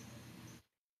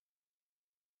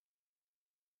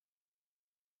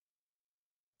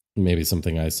 Maybe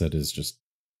something I said is just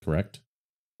correct.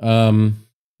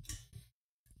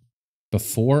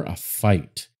 Before a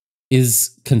fight.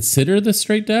 Is consider the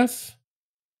straight deaf?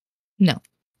 No.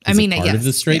 I mean, part of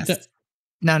the straight deaf?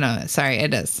 No, sorry,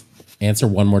 it is. Answer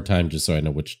one more time just so I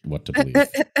know what to believe.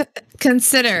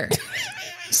 Consider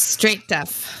straight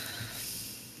deaf.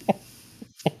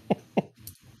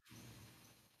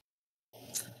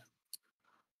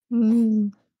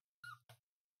 You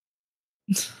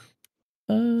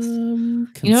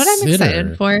know what I'm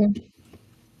excited for?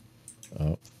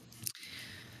 Oh.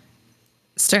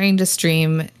 Starting to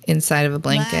stream inside of a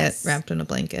blanket, wrapped in a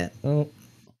blanket. Oh.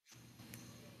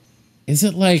 Is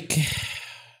it like...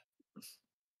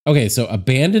 Okay, so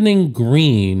abandoning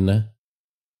Green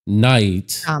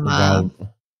Knight.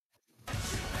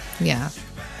 Yeah.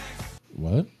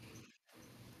 What?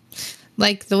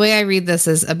 Like the way I read this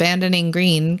is abandoning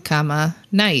Green,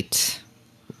 Knight.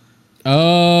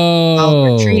 Oh.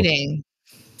 While retreating.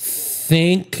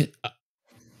 Think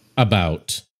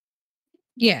about.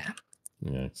 Yeah.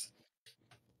 Yes.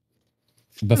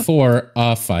 Before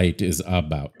a fight is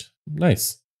about.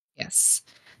 Nice. Yes.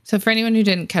 So for anyone who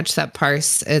didn't catch that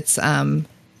parse, it's the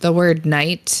word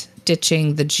night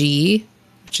ditching the G,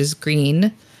 which is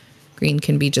green. Green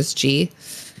can be just G.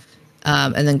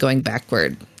 And then going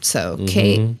backward. So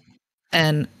K-N-I,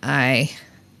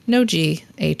 no G,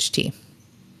 H-T.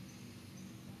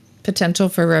 Potential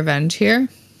for revenge here.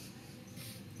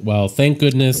 Well, thank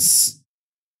goodness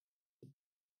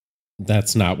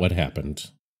that's not what happened.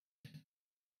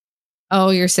 Oh,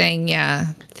 you're saying,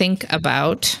 yeah, think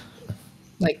about,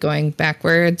 like going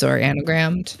backwards or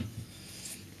anagrammed.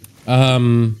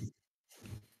 I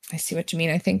see what you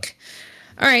mean, I think.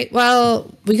 All right,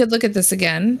 well, we could look at this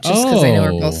again, just because I know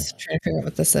we're both trying to figure out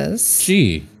what this is.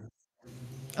 G.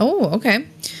 Oh, okay.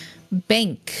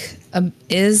 Bank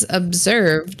is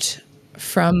observed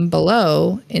from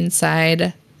below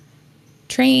inside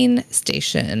train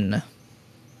station.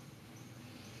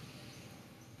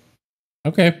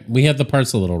 Okay, we had the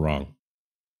parts a little wrong.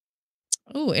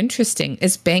 Oh, interesting.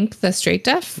 Is bank the straight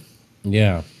deaf?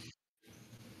 Yeah.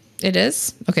 It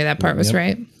is? Okay, that part was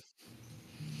right.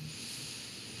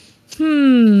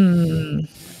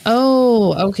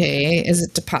 Oh, okay. Is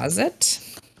it deposit?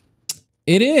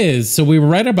 It is. So we were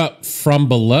right about from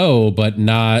below, but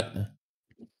not.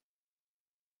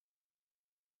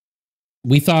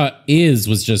 We thought is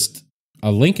was just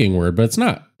a linking word, but it's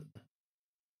not.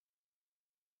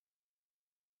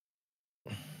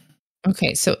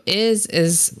 Okay, so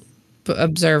is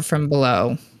observed from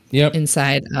below. Yep.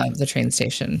 Inside of the train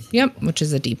station. Yep, which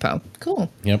is a depot.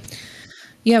 Cool. Yep.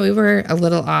 Yeah, we were a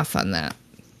little off on that,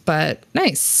 but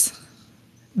nice.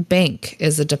 Bank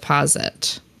is a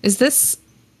deposit. Is this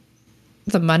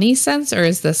the money sense, or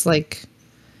is this like?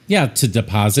 Yeah, to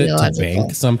deposit, to theological?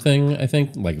 bank something, I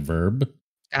think, like verb.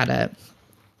 Got it.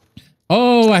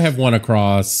 Oh, I have one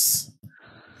across.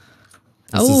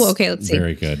 Okay, let's see.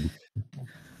 Very good.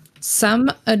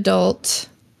 Some adult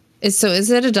is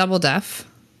it a double def?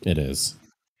 It is.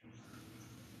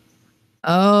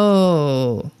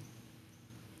 Oh.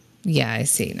 Yeah, I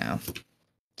see now.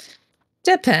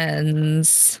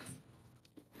 Depends.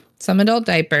 Some adult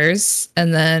diapers,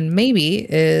 and then maybe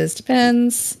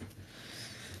depends.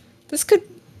 This could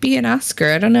be an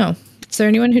Oscar. I don't know. Is there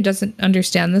anyone who doesn't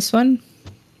understand this one?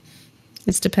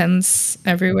 This depends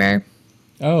everywhere.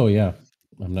 Oh, yeah.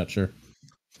 I'm not sure.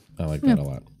 I like that a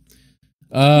lot.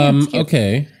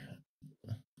 Okay.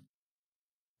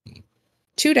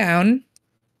 2 down.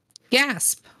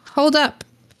 Gasp. Hold up.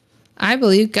 I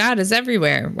believe God is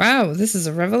everywhere. Wow, this is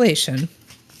a revelation.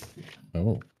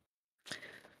 Oh.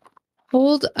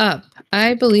 Hold up.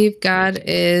 I believe God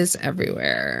is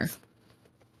everywhere.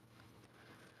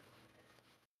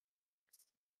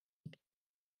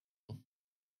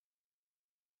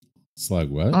 Slug,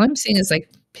 what? All I'm seeing is like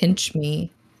pinch me.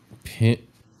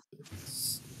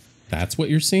 That's what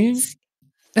you're seeing?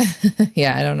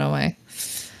 Yeah, I don't know why.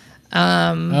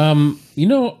 I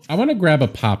want to grab a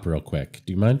pop real quick.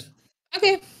 Do you mind?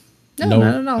 Okay. No,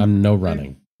 not at all. I'm no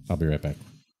running. I'll be right back.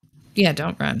 Yeah,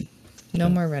 don't run. No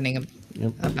more running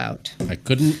about. I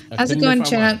couldn't. How's it going,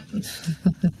 chat?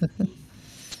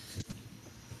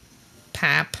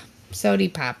 Pap. Sody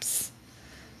pops.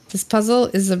 This puzzle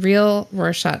is a real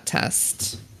Rorschach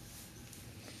test.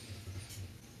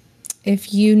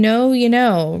 If you know, you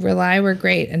know. Rely were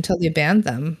great until they banned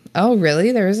them. Oh,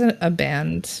 really? There isn't a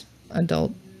banned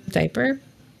adult diaper?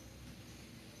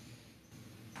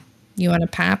 You want a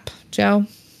pap, Joe?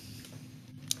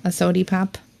 A sody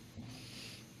pop?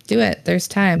 Do it. There's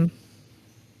time.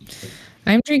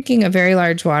 I'm drinking a very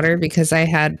large water because I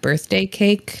had birthday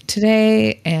cake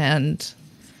today and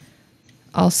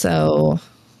also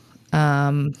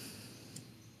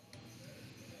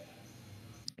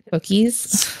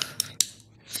cookies.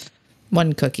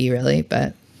 One cookie, really,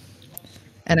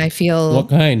 and I feel what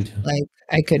kind? like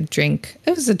I could drink.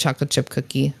 It was a chocolate chip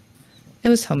cookie. It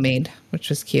was homemade, which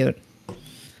was cute.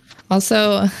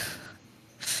 Also,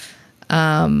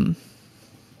 there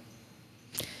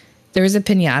was a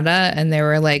piñata and there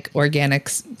were like organic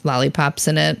lollipops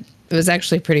in it. It was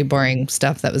actually pretty boring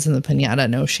stuff that was in the piñata,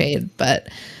 no shade, but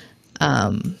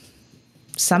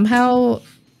somehow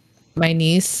my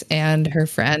niece and her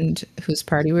friend whose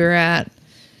party we were at,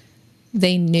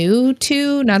 they knew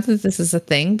to, not that this is a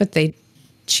thing, but they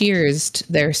cheersed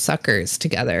their suckers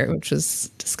together, which was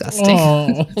disgusting.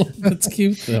 Oh, that's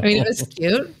cute though. I mean, it was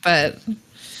cute, but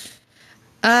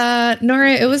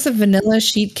Nora, it was a vanilla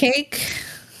sheet cake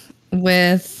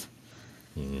with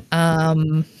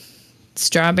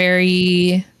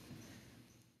strawberry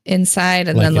inside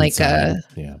and then like inside.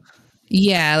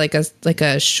 like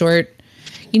a short,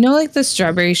 like the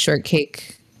strawberry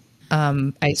shortcake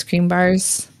ice cream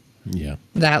bars. Yeah.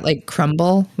 That like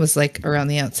crumble was like around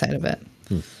the outside of it.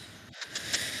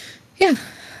 Yeah.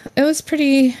 It was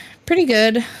pretty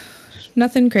good.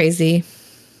 Nothing crazy.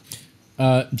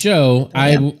 Joe,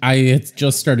 yeah. I had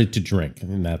just started to drink,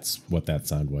 and that's what that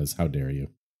sound was. How dare you?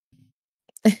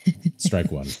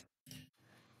 Strike one.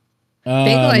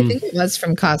 Bagel, I think it was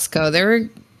from Costco. There were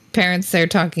parents there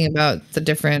talking about the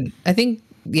different, I think,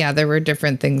 yeah, there were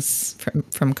different things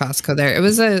from Costco there. It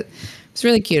was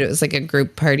really cute. It was like a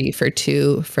group party for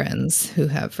 2 friends who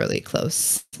have really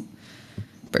close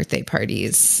birthday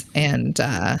parties. And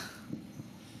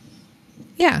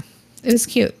yeah, it was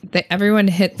cute. Everyone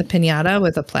hit the piñata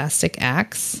with a plastic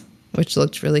axe, which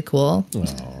looked really cool.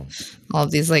 Aww. All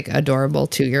of these like adorable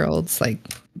 2-year-olds like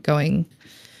going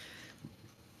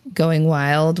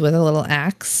wild with a little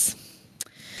axe.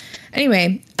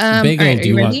 Anyway, Bagel, right, do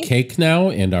you want cake now?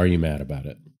 And are you mad about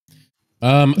it?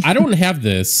 I don't have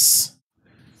this.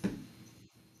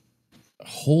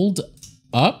 Hold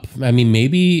up. I mean,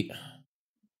 maybe.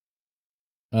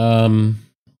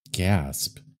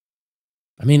 Gasp.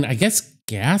 I mean, I guess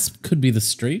gasp could be the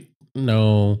straight.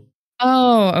 No.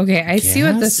 Oh, okay. I see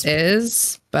what this Gasp.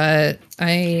 is, but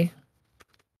I need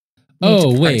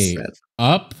Oh, to parse wait. it.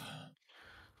 Up?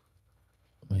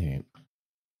 Wait.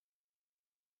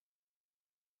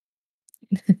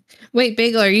 Wait,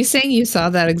 Bagel, are you saying you saw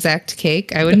that exact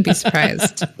cake? I wouldn't be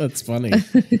surprised. That's funny.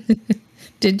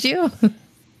 Did you?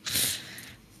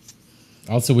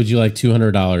 Also, would you like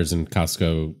 $200 in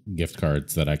Costco gift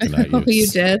cards that I cannot use? Oh, you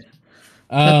did?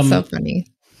 That's so funny.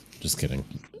 Just kidding.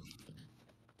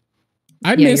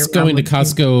 I Yeah, miss your mom going to would be-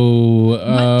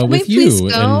 Costco Can with we please you.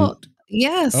 go? And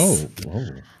Yes. oh, whoa.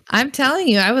 I'm telling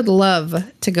you, I would love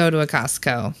to go to a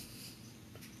Costco.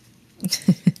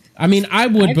 I mean, I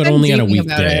would, I've but been only on a dreaming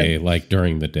about weekday, like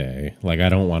during the day. Like, I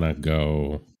don't want to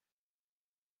go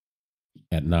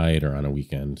at night or on a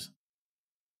weekend.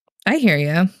 I hear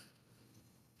you.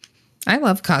 I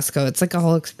love Costco. It's like a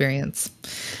whole experience.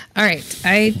 All right.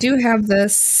 I do have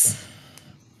this.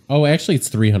 Oh, actually, it's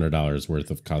 $300 worth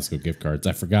of Costco gift cards.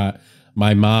 I forgot.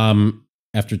 My mom,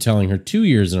 after telling her 2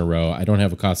 years in a row, I don't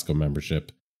have a Costco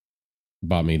membership,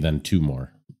 bought me then 2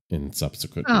 more in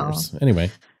subsequent years. Anyway,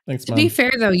 thanks, To Mom. be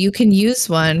fair, though, you can use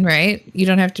one, right? You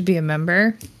don't have to be a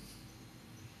member.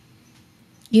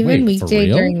 Even Wait, for weekday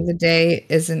real? during the day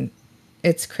isn't.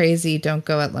 It's crazy. Don't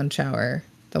go at lunch hour.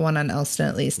 The one on Elston,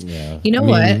 at least. Yeah. You know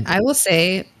I mean, what? I will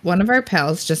say one of our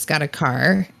pals just got a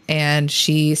car, and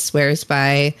she swears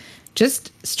by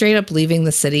just straight up leaving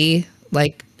the city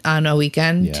like on a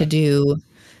weekend to do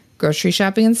grocery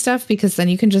shopping and stuff, because then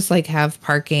you can just like have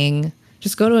parking.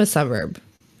 Just go to a suburb.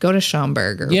 Go to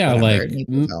Schaumburg or yeah, whatever. like and you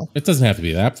can go. it doesn't have to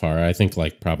be that far. I think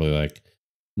like probably like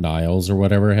Niles or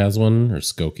whatever has one, or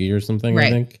Skokie or something. Right.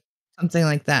 I think Something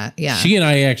like that. Yeah. she and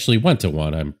I actually went to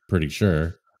one. I'm pretty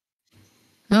sure.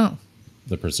 Oh,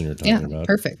 The person you're talking about.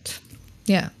 Perfect.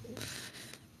 Yeah.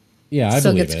 Yeah, I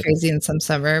Still believe gets it. crazy in some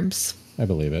suburbs. I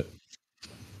believe it.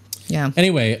 Yeah.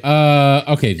 Anyway,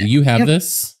 okay. Do you have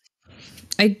this?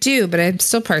 I do, but I'm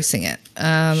still parsing it.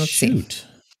 Let's see.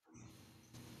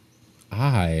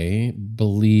 I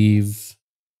believe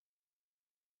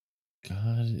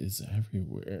God is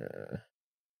everywhere.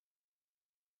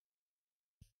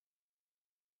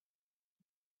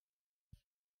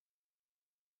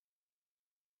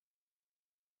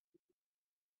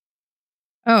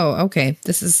 Oh, okay.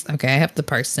 This is okay. I have the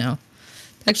parse now.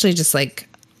 Actually, just like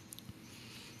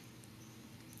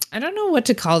I don't know what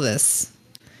to call this.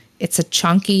 It's a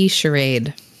chunky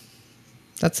charade.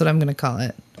 That's what I'm going to call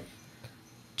it.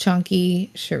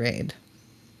 Chunky charade.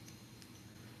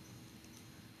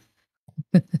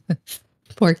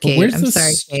 Poor Kate. Where's I'm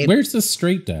sorry, Kate. Where's the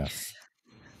straight death?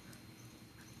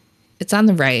 It's on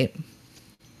the right.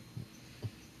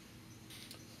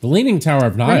 The Leaning Tower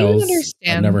of Niles.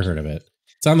 understand? I've never heard of it.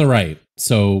 It's on the right.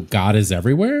 So God is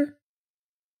everywhere?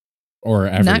 Or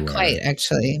everywhere? Not quite,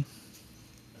 actually.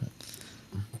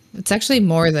 It's actually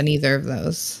more than either of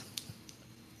those.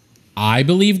 I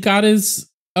believe God is.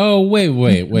 Oh,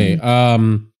 wait.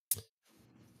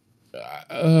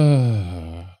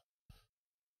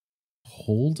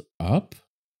 Hold up?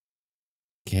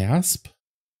 Gasp?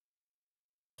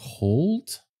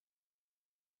 Hold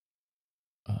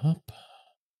up?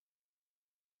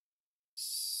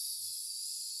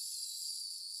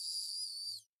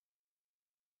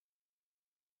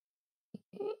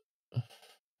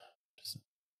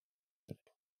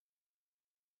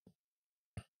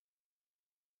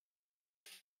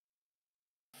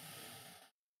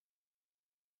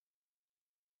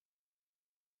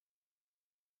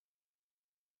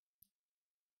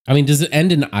 I mean, does it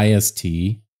end in IST?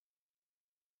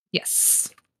 Yes.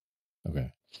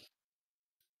 Okay.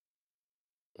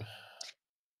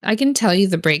 I can tell you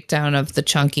the breakdown of the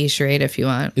chunky charade if you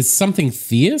want. Is something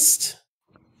theist?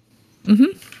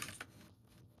 Mm-hmm.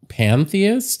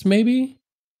 Pantheist, maybe?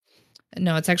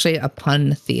 No, it's actually a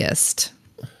pun theist.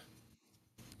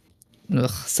 Ugh,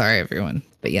 sorry, everyone.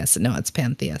 But yes, no, it's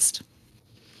pantheist.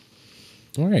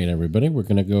 All right, everybody. We're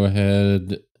going to go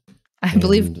ahead. I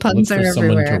believe puns are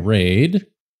everywhere. Someone to raid.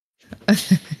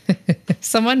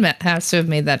 Someone has to have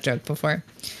made that joke before.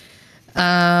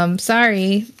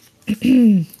 Sorry.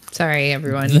 Sorry,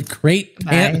 everyone. The Great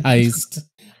Pant Heist.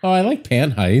 Oh, I like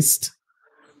Pant Heist.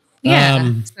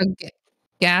 Yeah. So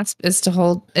gasp is to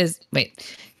hold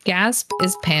gasp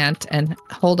is pant and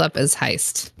hold up is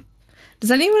heist.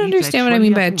 Does anyone understand what I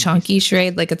mean by a chunky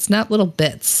charade? Like it's not little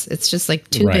bits. It's just like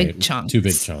two big chunks. 2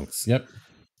 big chunks. Yep.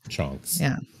 Chunks.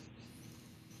 Yeah.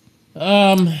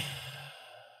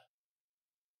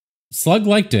 Slug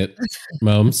liked it.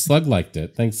 Mom, Slug liked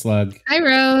it. Thanks, Slug. Hi,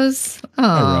 Rose. Oh.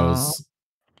 Hi, Rose.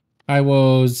 Hi,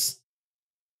 Woes.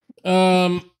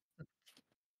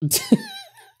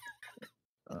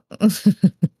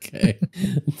 Okay.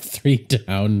 3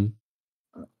 down.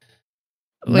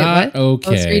 Wait, Not what? Oh,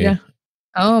 3 okay. down.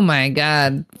 Oh my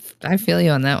God. I feel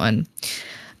you on that one.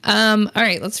 All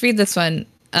right, let's read this one.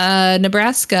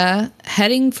 Nebraska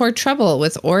heading for trouble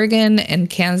with Oregon and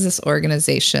Kansas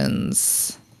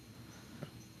organizations.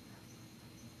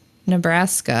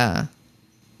 Nebraska.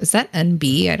 Is that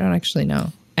NB? I don't actually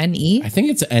know. NE? I think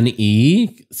it's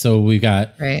NE. So we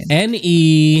got Right.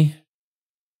 NE,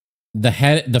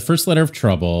 the first letter of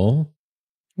trouble.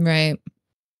 Right.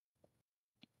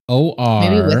 OR.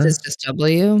 Maybe with is just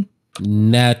W.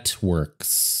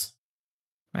 Networks.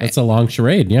 Right. That's a long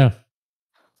charade. Yeah.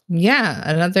 Yeah.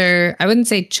 Another, I wouldn't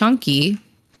say chunky,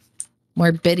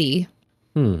 more bitty.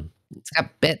 It's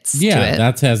got bits to it.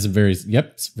 That has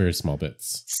it's very small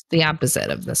bits. It's the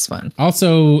opposite of this one.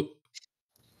 Also,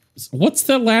 what's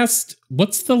the last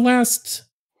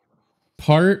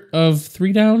part of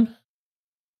 3 down?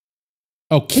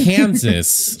 Oh,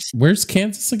 Kansas. Where's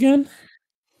Kansas again?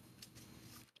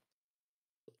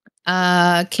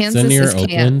 Kansas near is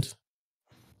Oakland.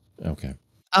 Okay.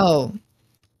 Oh.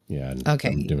 Yeah. Okay.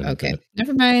 I'm doing okay.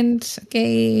 Never mind.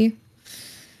 Okay.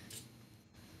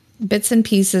 Bits and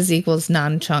pieces equals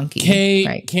non-chunky. Okay.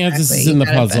 Right, Kansas exactly. is in the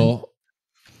puzzle.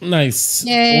 Nice.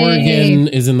 Yay. Oregon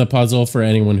is in the puzzle for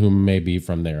anyone who may be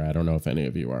from there. I don't know if any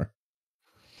of you are.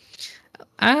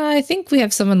 I think we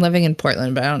have someone living in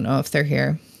Portland, but I don't know if they're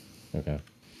here. Okay.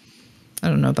 I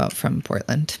don't know about from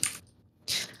Portland.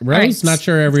 Rose, not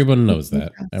sure everyone knows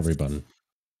that. Everyone.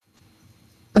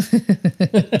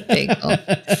 Bagel.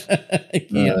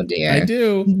 Yeah, Oh dear. I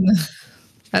do.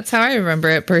 That's how I remember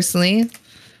it personally.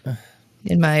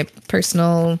 In my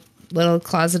personal little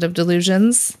closet of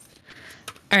delusions.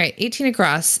 All right, 18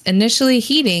 across. Initially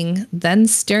heating, then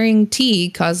stirring tea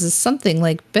causes something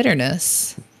like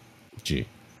bitterness. G.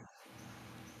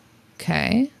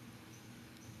 Okay.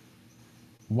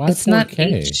 Why it's not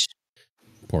K? H.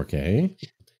 Poor K.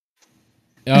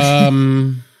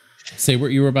 Say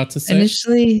what you were about to say.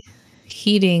 Initially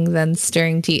heating, then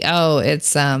stirring tea. Oh,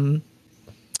 it's I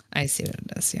see what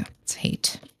it is. Yeah, it's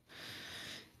hate.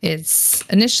 It's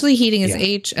initially heating is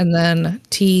H, and then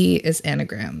T is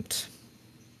anagrammed.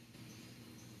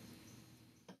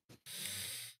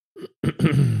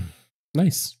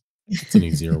 Nice. It's an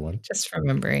easier one. Just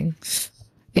remembering.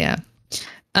 Yeah.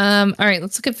 All right,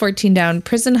 let's look at 14 down.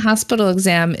 Prison hospital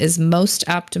exam is most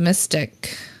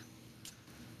optimistic.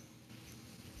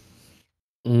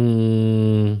 Hi,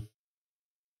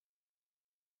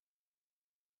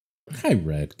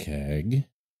 Red Keg.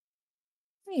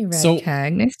 Hey, Red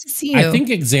Keg. Nice to see you. I think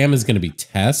exam is going to be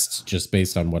test, just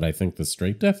based on what I think the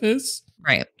straight def is.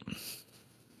 Right.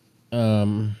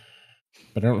 But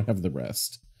I don't have the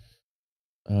rest.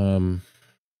 I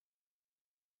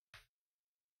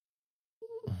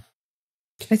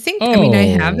think. I mean, I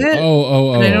have it.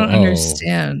 But I don't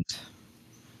understand.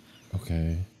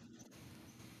 Okay.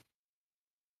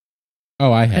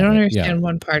 Oh, I have. I don't understand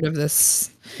one part of this.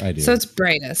 I do. So it's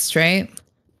brightest, right?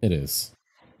 It is.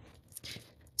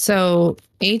 So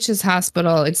H is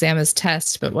hospital, exam is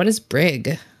test, but what is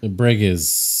Brig? The Brig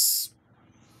is.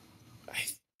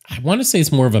 I want to say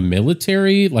it's more of a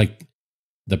military, like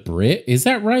the Brit. Is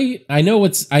that right? I know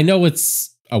it's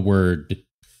a word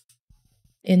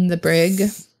in the Brig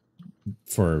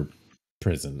for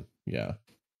prison. Yeah.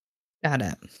 Got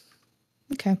it.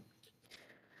 Okay.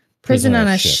 Prison on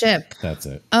a ship. That's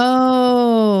it.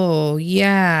 Oh,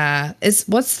 yeah.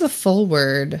 What's the full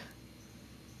word?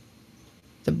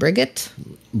 The Brigate?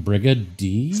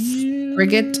 Brigadier?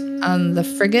 Frigate on the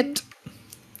frigate.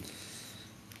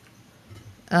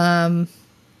 I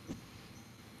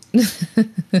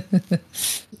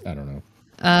don't know.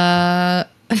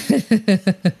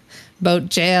 Boat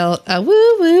jail.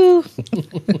 Woo woo.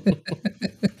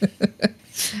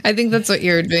 I think that's what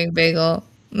you're doing, Bagel.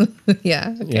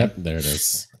 Yeah. Okay. Yep, there it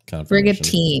is.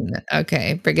 Brigantine.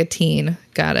 Okay, brigantine.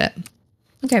 Got it.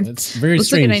 Okay. It's very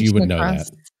strange you would know that,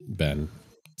 Ben.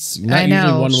 It's not I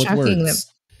know. usually one with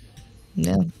words.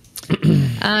 No.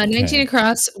 19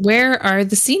 across. Where are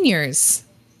the seniors?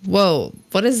 Whoa.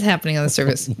 What is happening on the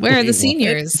surface? Where are the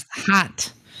seniors?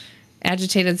 Hot.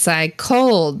 Agitated sigh.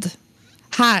 Cold.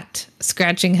 Hot.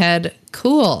 Scratching head.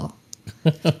 Cool.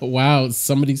 Wow.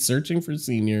 Somebody's searching for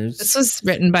seniors. This was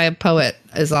written by a poet,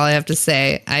 is all I have to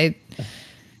say.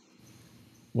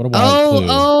 What a wild clue.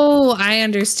 Oh, I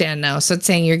understand now. So it's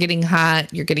saying you're getting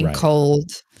hot, you're getting cold.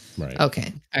 Right.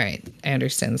 Okay. All right. I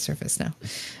understand the surface now.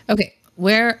 Okay.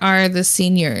 Where are the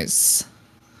seniors?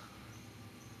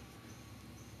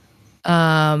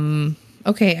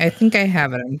 Okay, I think I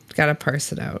have it. I've got to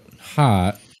parse it out.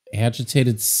 Hot,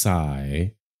 agitated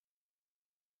sigh.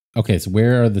 Okay, so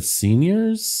where are the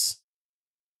seniors?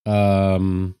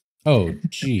 Oh,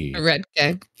 gee. A red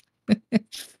keg.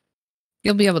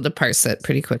 You'll be able to parse it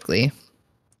pretty quickly.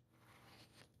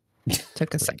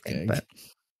 Took a Red second, keg.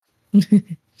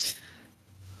 but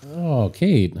Oh,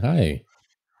 Kate, hi.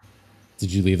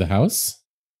 Did you leave the house?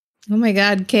 oh my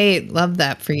God, Kate, love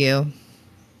that for you.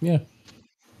 Yeah.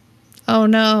 Oh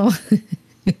no.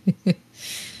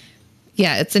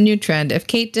 Yeah, it's a new trend. If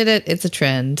Kate did it, it's a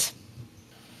trend.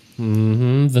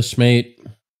 Mm-hmm. The schmate.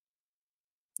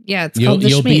 Yeah, it's called the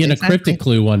You'll be schmate, in exactly. a cryptic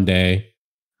clue one day.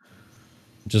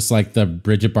 Just like the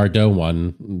Bridget Bardot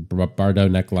one. Bardot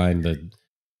neckline,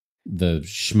 the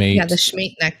schmate. Yeah, the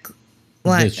schmate neckline.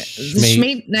 The The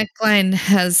schmate neckline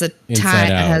has a tie.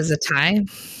 Inside out. Has a tie.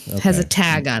 Okay. Has a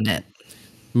tag on it.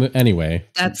 Anyway,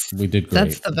 we did great.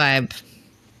 That's the vibe.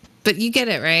 But you get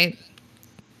it, right?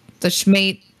 The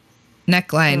schmate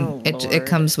neckline. It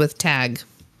comes with tag.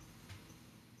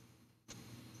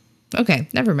 Okay,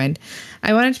 never mind.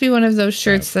 I want it to be one of those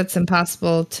shirts that's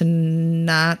impossible to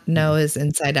not know is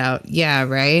inside out. Yeah,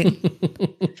 right?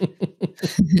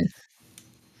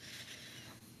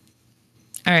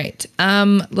 All right.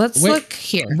 Let's look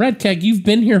here. Red Keg, you've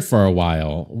been here for a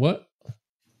while. What?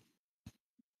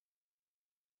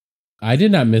 I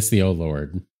did not miss the Oh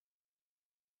Lord.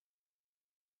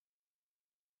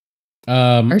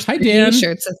 Hi, Dan.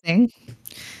 Shirts a thing.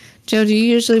 Joe, do you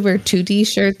usually wear 2D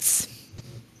shirts?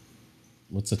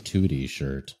 What's a 2D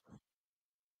shirt?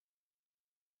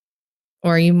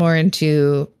 Or are you more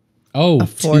into a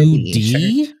 4D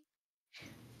 2D? Shirt?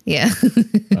 Yeah.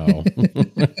 Oh.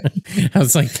 I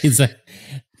was like, it's a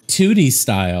 2D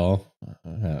style.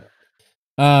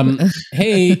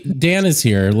 Hey, Dan is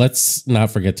here. Let's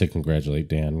not forget to congratulate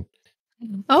Dan.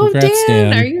 Oh, Congrats,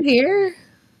 Dan, are you here?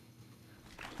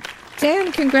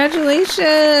 Dan,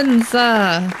 congratulations.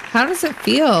 How does it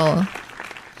feel?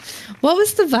 What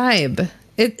was the vibe?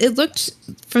 It looked,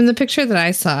 from the picture that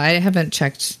I saw, I haven't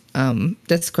checked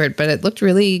Discord, but it looked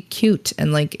really cute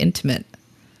and like intimate.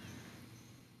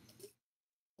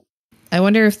 I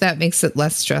wonder if that makes it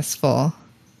less stressful.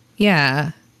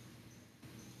 Yeah.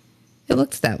 It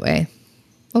looked that way.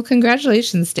 Well,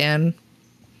 congratulations, Dan.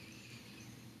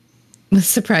 With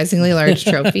surprisingly large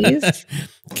trophies.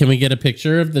 Can we get a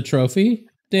picture of the trophy,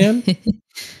 Dan?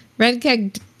 Red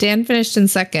Keg, Dan finished in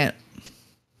second.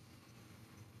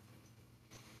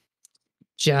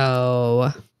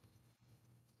 Joe.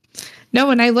 No,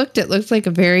 when I looked, it looked like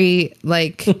a very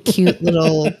like cute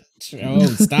little. Oh,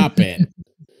 stop it.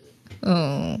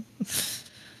 Oh.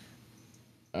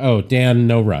 Oh, Dan,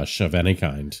 no rush of any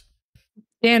kind.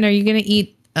 Dan, are you gonna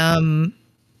eat some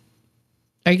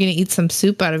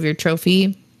soup out of your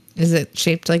trophy? Is it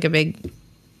shaped like a big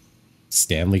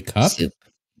Stanley cup? Soup.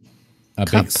 A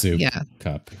Cup, big soup yeah.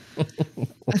 cup.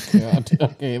 God.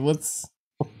 Okay, let's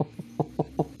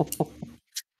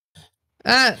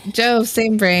Joe,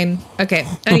 same brain. Okay.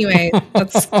 Anyway,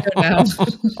 let's go down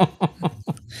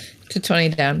to 20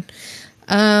 down.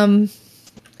 Oh,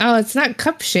 it's not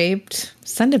cup shaped.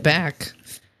 Send it back.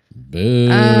 Boo.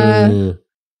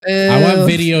 I want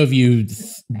video of you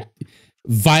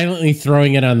violently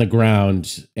throwing it on the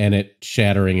ground and it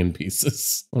shattering in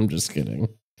pieces. I'm just kidding.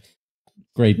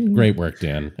 Great work,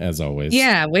 Dan, as always.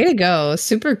 Yeah, way to go.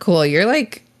 Super cool. You're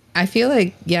like, I feel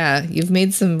like, yeah, you've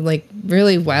made some like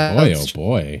really wild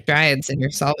strides in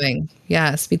your solving.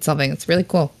 Yeah, speed solving. It's really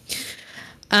cool.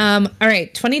 All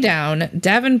right, 20 down.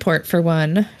 Davenport for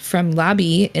one from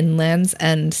Lobby in Land's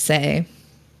End, say.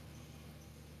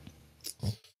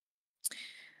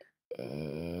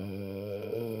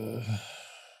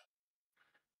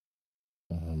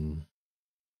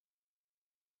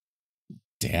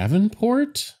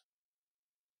 Davenport?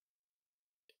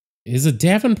 Is a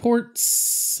Davenport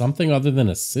something other than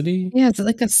a city? Yeah, is it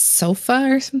like a sofa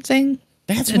or something?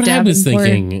 That's what I was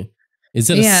thinking. Is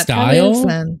it a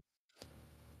style?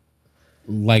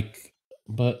 Like,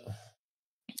 but...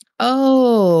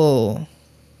 Oh.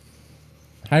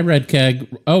 Hi, Red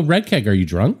Keg. Oh, Red Keg, are you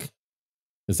drunk?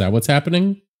 Is that what's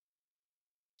happening?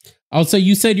 Oh, so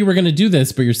you said you were going to do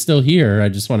this, but you're still here. I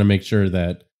just want to make sure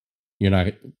that you're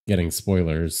not getting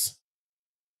spoilers.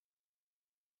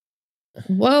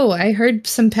 Whoa, I heard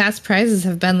some past prizes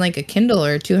have been like a Kindle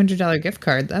or a $200 gift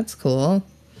card. That's cool.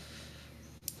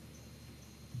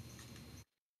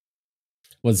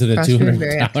 Was it a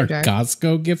 $200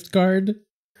 Costco gift card?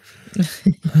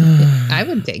 I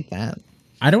would take that.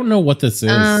 I don't know what this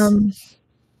is.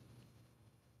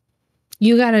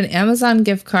 You got an Amazon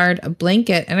gift card, a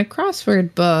blanket, and a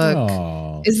crossword book.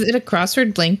 Aww. Is it a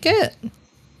crossword blanket?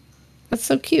 That's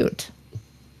so cute.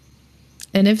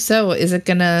 And if so, is it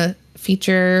gonna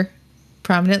feature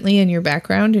prominently in your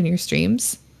background in your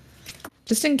streams?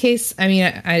 Just in case. I mean,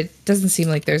 it doesn't seem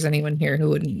like there's anyone here who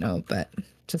wouldn't know, but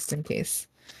just in case.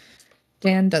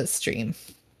 Dan does stream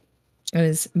and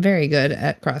is very good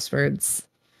at crosswords.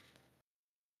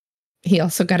 He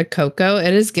also got a Coco.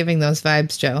 It is giving those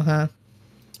vibes, Joe, huh?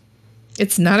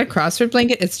 It's not a crossword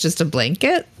blanket. It's just a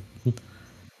blanket.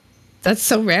 That's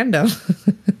so random.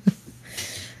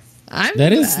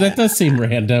 That does seem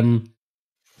random.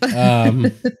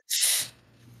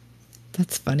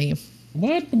 That's funny.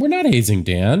 What? We're not hazing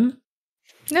Dan.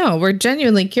 No, we're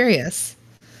genuinely curious.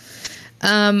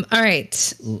 All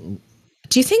right.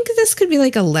 Do you think this could be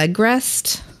like a leg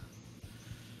rest?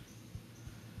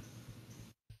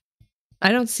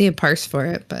 I don't see a parse for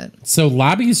it, but so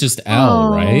lobby is just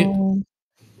L, right?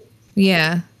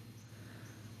 Yeah.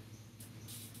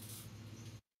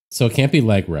 So it can't be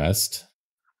leg rest.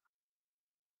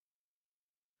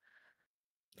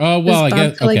 Oh well, I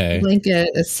guess okay. Blanket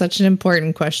is such an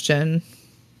important question.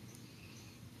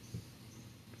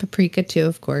 Paprika too,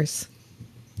 of course.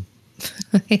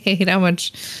 I hate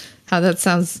how that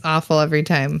sounds awful every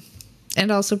time,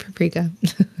 and also paprika.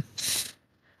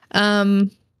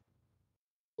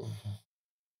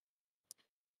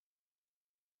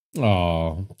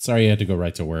 Oh, sorry you had to go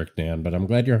right to work, Dan, but I'm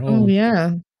glad you're home. Oh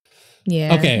yeah.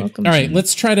 Yeah. Okay. All right. Chen.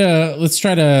 Let's try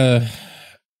to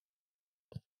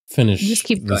finish. Just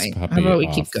keep going. How about we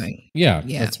keep going? Yeah,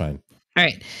 that's fine. All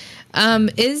right.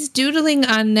 Is doodling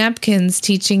on napkins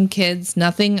teaching kids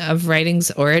nothing of writing's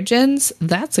origins?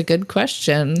 That's a good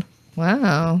question.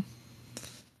 Wow.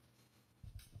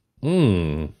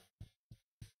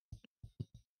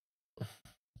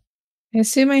 I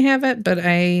assume I have it, but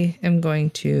I am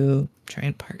going to try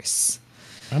and parse.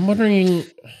 I'm wondering,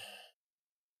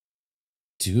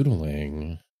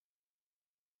 doodling.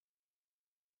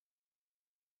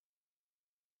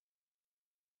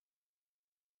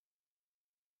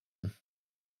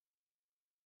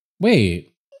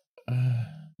 Wait.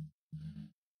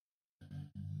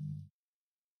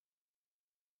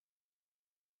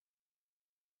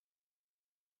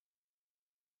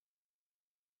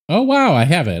 Oh wow, I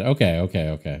have it.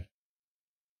 Okay.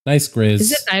 Nice, Grizz.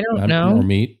 Is it? I don't know. Or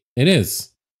meat. It is.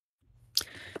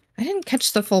 I didn't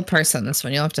catch the full parse on this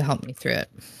one. You'll have to help me through it.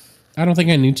 I don't think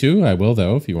I need to. I will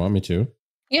though, if you want me to.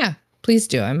 Yeah, please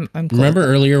do. I'm cool. Remember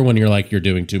earlier when you're like you're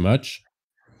doing too much?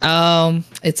 Oh,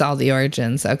 it's all the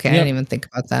origins. Okay, yep. I didn't even think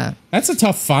about that. That's a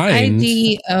tough find.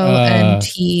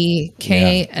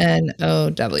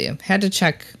 IDONTKNOW. Had to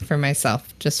check for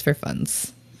myself just for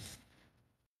funs.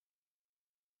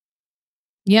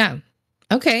 Yeah.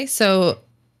 Okay, so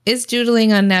is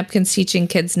doodling on napkins teaching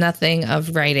kids nothing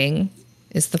of writing?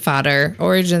 Is the fodder.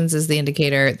 Origins is the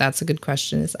indicator. That's a good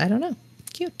question. I don't know.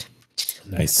 Cute.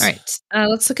 Nice. All right.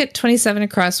 Let's look at 27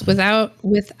 across. Without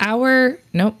our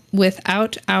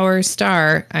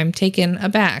star, I'm taken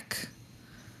aback.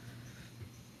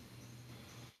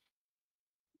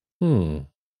 I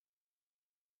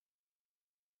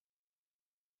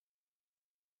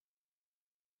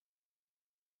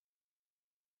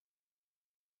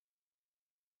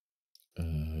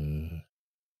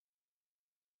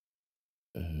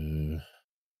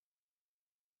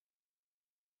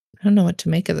don't know what to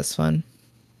make of this one.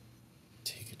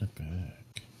 Taken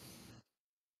aback.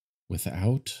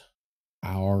 Without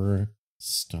our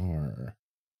star.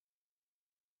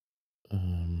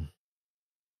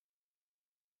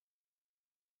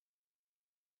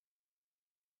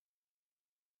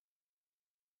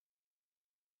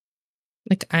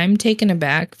 Like I'm taken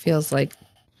aback feels like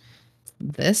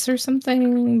this or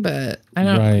something, but I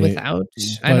don't I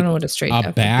don't know what a straight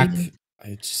up back.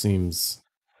 It seems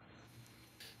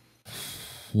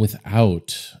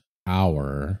without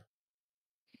our.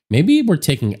 Maybe we're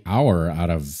taking our out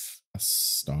of a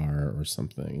star or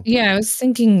something. Yeah, I was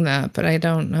thinking that, but I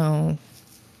don't know.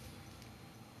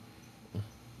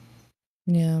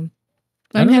 Yeah.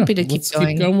 I'm happy to keep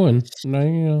going. Keep going.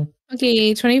 No.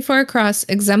 Okay, 24 across.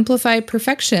 Exemplify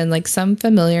perfection like some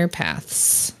familiar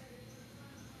paths.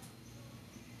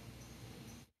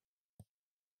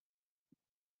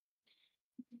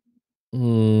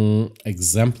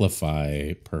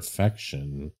 Exemplify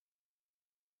perfection.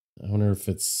 I wonder if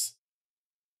it's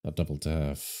a double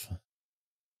def.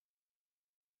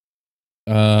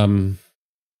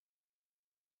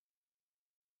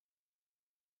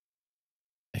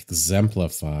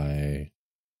 Exemplify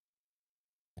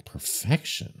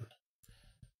perfection.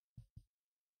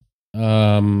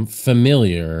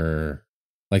 Familiar,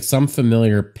 like some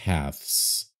familiar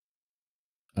paths.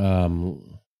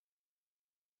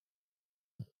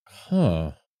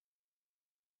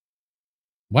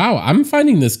 Wow, I'm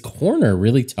finding this corner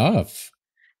really tough.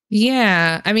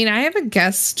 Yeah, I mean, I have a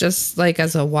guess just like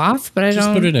as a waft, but I Just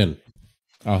don't. put it in.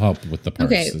 I'll help with the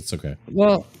parse. Okay. It's okay.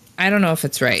 Well, I don't know if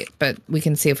it's right, but we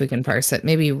can see if we can parse it.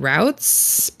 Maybe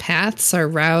routes, paths are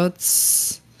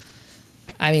routes.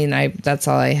 I mean, that's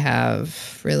all I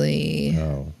have really.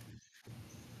 Oh.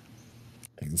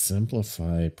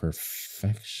 Exemplify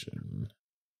perfection.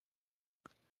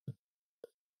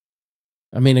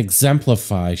 I mean,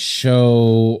 exemplify,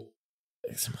 show,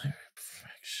 exemplify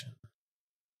perfection.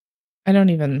 I don't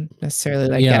even necessarily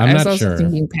like that. I'm I was not also sure.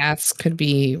 thinking paths could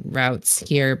be routes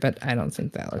here, but I don't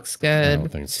think that looks good. I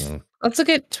don't think so. Let's look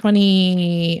at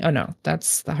 20. Oh, no,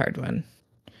 that's the hard one.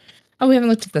 Oh, we haven't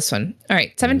looked at this one. All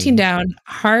right, 17 down.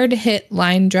 Hard hit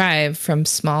line drive from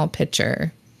small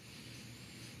pitcher.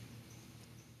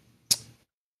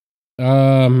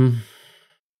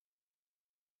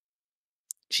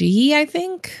 G, I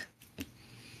think.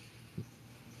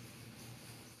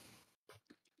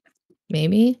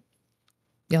 Maybe.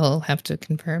 You'll have to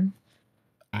confirm.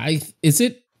 Is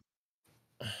it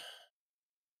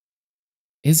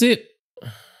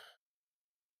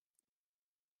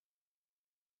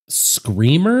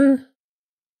Screamer?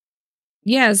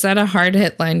 Yeah, is that a hard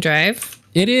hit line drive?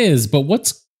 It is, but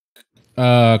what's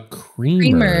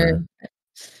Creamer?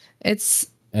 It's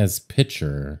as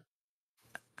pitcher.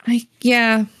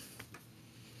 Yeah.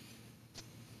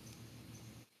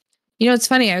 You know, it's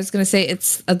funny. I was going to say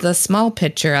it's the small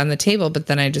pitcher on the table, but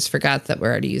then I just forgot that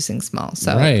we're already using small.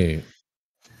 So right.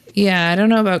 Yeah, I don't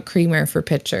know about Creamer for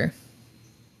pitcher.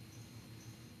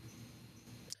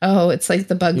 Oh, it's like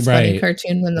the Bugs Bunny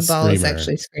cartoon when the ball is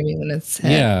actually screaming when it's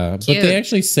hit. Yeah, cute. But they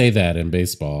actually say that in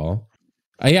baseball.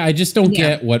 I just don't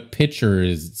get what pitcher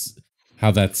is, how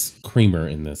that's Creamer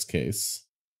in this case.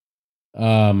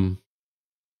 Yeah,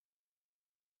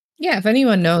 if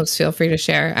anyone knows, feel free to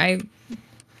share.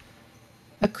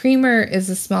 A creamer is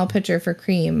a small pitcher for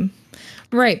cream.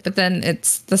 Right, but then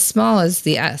it's the small is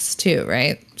the S too,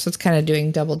 right? So it's kind of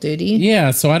doing double duty.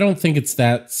 Yeah, so I don't think it's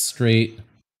that straight.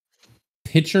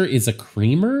 Pitcher is a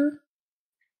creamer?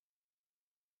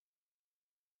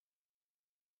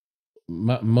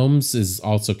 Moms is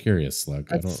also curious. Like,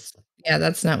 yeah,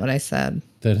 that's not what I said.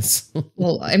 That is.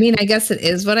 Well, I mean, I guess it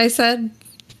is what I said.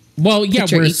 Well, yeah,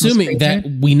 we're assuming that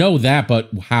we know that, but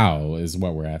how is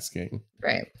what we're asking.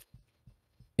 Right.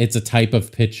 It's a type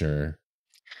of pitcher.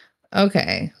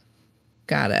 Okay.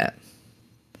 Got it.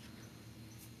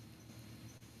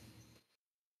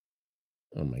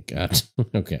 Oh my God.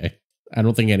 Okay. I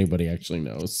don't think anybody actually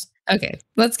knows. Okay.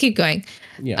 Let's keep going.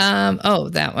 Yeah. Oh,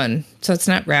 that one. So it's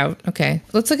not route. Okay.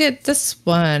 Let's look at this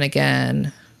one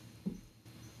again.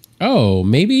 Oh,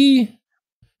 maybe.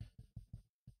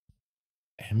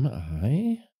 Am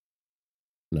I?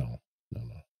 No.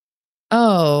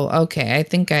 Oh, okay. I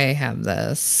think I have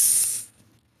this.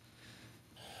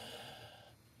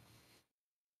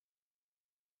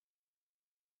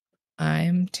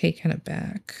 I'm taking it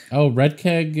back. Oh, Red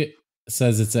Keg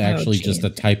says it's actually just a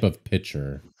type of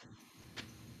pitcher.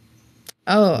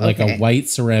 Oh, okay. Like a white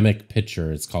ceramic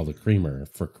pitcher. It's called a creamer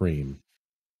for cream.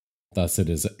 Thus, it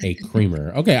is a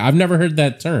creamer. Okay, I've never heard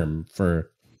that term for.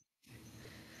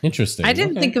 Interesting. I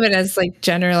didn't think of it as like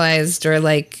generalized or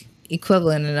like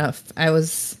equivalent enough.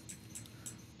 That's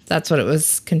what it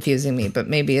was confusing me, but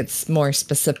maybe it's more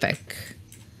specific.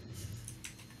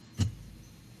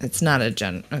 It's not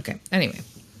a okay. Anyway.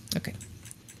 Okay.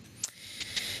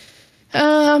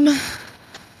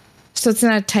 So it's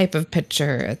not a type of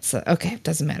pitcher. It's okay. It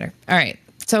doesn't matter. All right.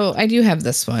 So I do have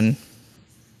this one.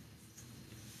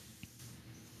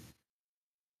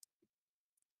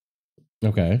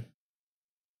 Okay.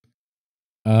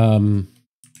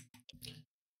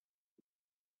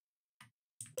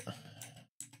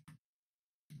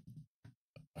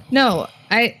 No,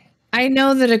 I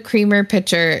know that a creamer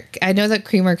pitcher, I know that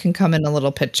creamer can come in a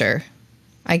little pitcher.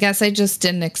 I guess I just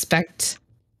didn't expect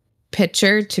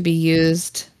pitcher to be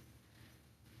used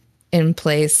in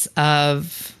place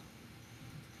of,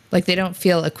 like, they don't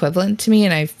feel equivalent to me.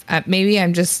 And maybe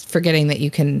I'm just forgetting that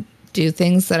you can do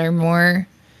things that are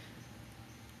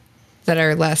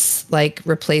less like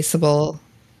replaceable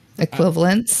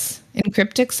equivalents in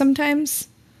Cryptic sometimes.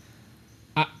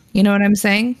 You know what I'm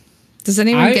saying? Does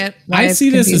anyone get why I see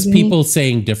this as people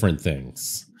saying different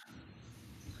things.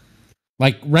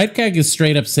 Like Red Keg is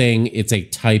straight up saying it's a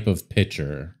type of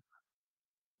pitcher.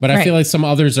 But I feel like some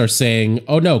others are saying,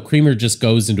 oh no, creamer just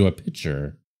goes into a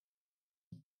pitcher.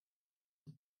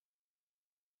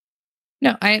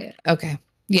 No, okay.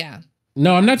 Yeah.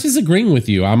 No, I'm not disagreeing with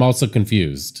you. I'm also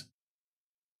confused.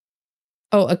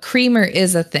 Oh, a creamer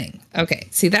is a thing. Okay.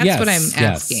 See, that's what I'm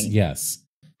asking. Yes.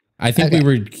 I think we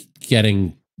were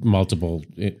getting multiple.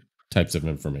 types of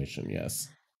information. Yes.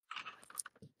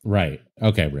 Right.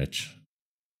 Okay, Rich.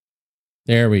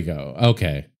 There we go.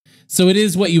 Okay. So it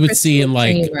is what you would see in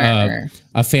like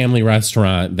a family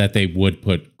restaurant that they would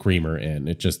put creamer in.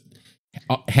 It just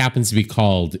happens to be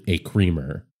called a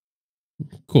creamer.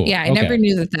 Cool. Yeah, I never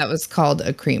knew that was called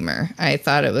a creamer. I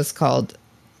thought it was called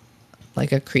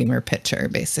like a creamer pitcher,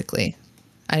 basically.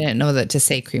 I didn't know that to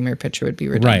say creamer pitcher would be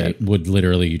redundant. Right. Would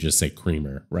literally you just say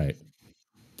creamer. Right.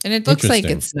 And it looks like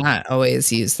it's not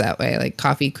always used that way, like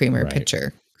coffee creamer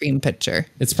pitcher, cream pitcher.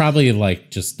 It's probably like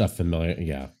just a familiar.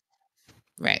 Yeah.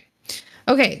 Right.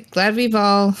 Okay. Glad we've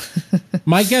all.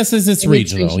 My guess is it's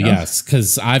regional. Yes.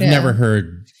 Because I've never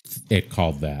heard it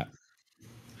called that.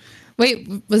 Wait,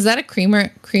 was that a creamer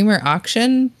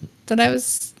auction that I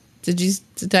was?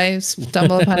 Did I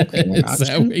stumble upon a creamer auction? Is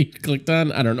that what you clicked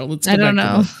on? I don't know. I don't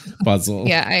know. Puzzle.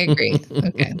 Yeah, I agree.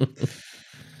 Okay.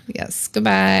 Yes.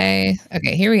 Goodbye.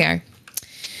 Okay, here we are.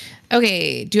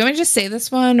 Okay. Do you want me to just say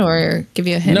this one or give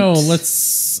you a hint? No,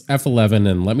 let's F11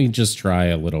 and let me just try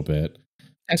a little bit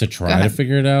to try to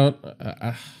figure it out.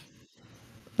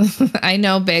 I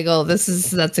know, Bagel.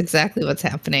 That's exactly what's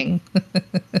happening.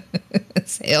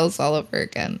 Sales all over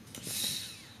again.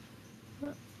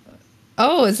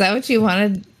 Oh, is that what you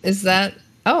wanted? Is that?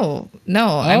 Oh,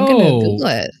 no. I'm going to Google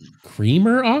it.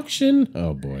 Creamer auction?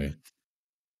 Oh, boy.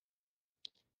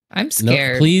 I'm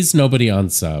scared. No, please, nobody on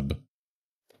sub.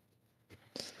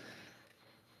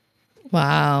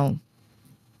 Wow.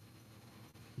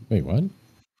 Wait, what?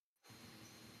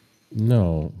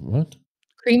 No, what?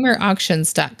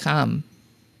 Creamerauctions.com.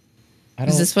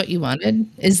 Is this what you wanted?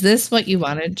 Is this what you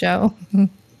wanted, Joe?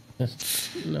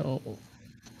 No.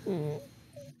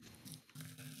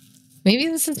 Maybe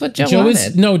this is what Joe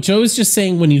wanted. Joe is just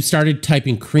saying when you started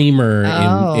typing creamer,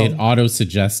 it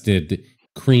auto-suggested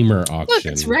creamer auction. Look,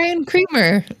 it's Ryan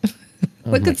Creamer.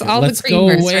 Look, it's all the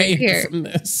creamers right here. From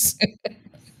this.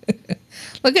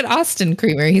 Look at Austin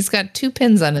Creamer. He's got 2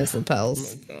 pins on his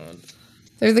lapels. Oh, my God.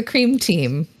 They're the cream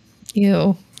team.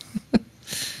 Ew.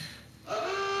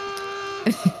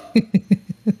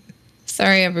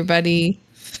 Sorry, everybody.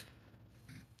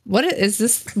 What is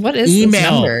this? What is this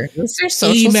number? Is their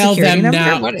social security number?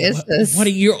 Now. What is this? What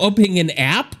are you opening an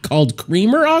app called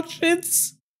Creamer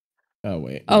Auctions? Oh,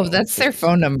 wait. Oh, that's their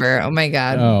phone number. Oh, my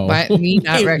God. Oh. Why, me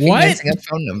not recognizing a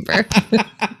phone number.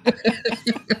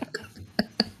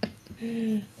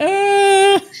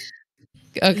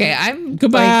 Okay, I'm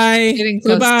getting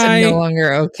close to no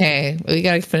longer okay. We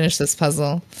got to finish this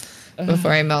puzzle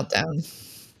before I melt down.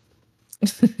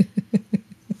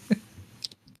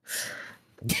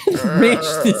 Rich,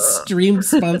 this stream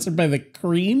sponsored by the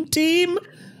Cream Team?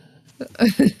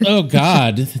 Oh,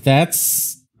 God.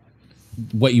 That's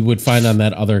what you would find on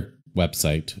that other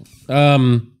website.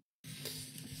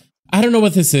 I don't know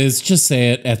what this is. Just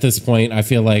say it at this point. I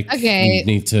feel like we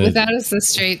need to. Without us, the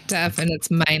straight def, and it's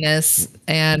minus.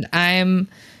 And I'm.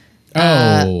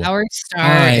 Our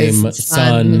star is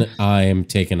sun. I'm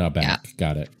taken aback. Yeah.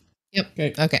 Got it. Yep.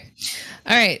 Okay.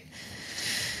 All right.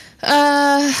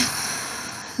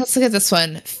 Let's look at this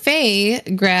one. Faye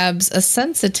grabs a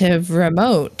sensitive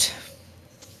remote.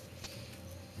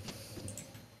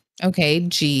 Okay,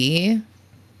 G.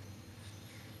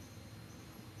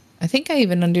 I think I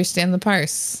even understand the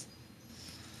parse.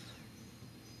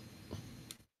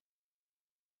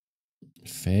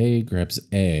 Faye grabs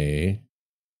a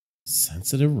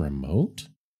sensitive remote.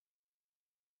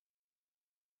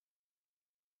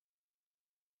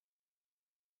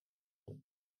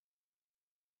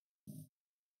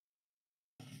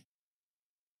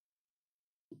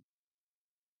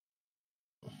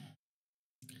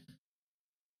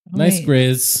 Nice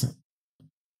Grizz.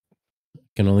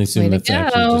 Can only assume that's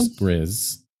actually just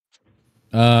Grizz.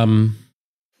 Why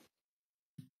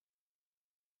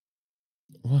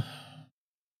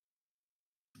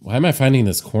am I finding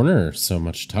this corner so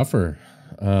much tougher?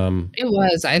 It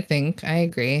was, I think. I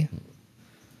agree.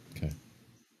 Okay.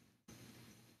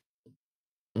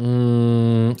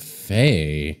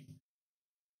 Faye.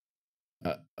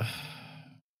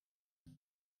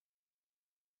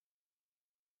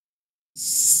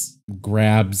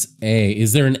 Grabs A.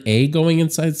 Is there an A going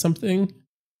inside something?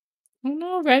 Oh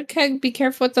no, Red Keg, be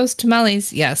careful with those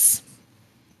tamales. Yes.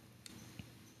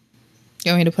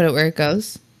 You want me to put it where it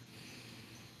goes?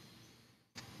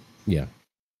 Yeah.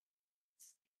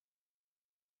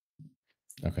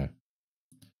 Okay.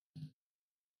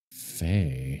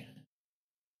 Faye.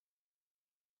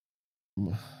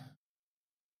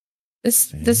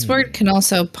 This word can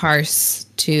also parse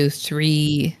to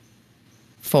 3,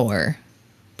 4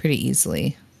 pretty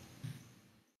easily.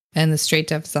 And the straight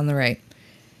def is on the right.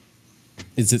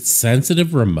 Is it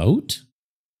sensitive remote?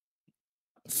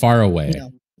 Far away.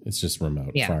 No. It's just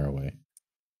remote. Yeah. Far away.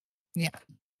 Yeah.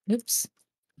 Oops.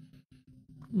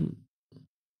 Hmm.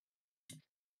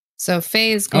 So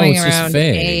Faye is going it's just around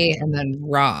Faye. A and then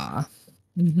Raw.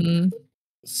 Mm-hmm.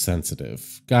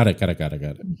 Sensitive. Got it.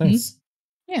 Mm-hmm. Nice.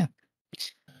 Yeah.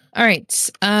 All right.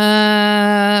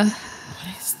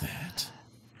 What is that?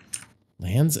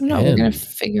 Land's No, End. we're gonna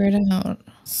figure it out.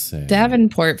 Say.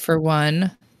 Davenport for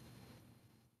one.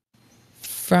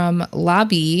 From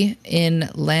lobby in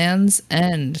Land's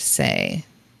End, say.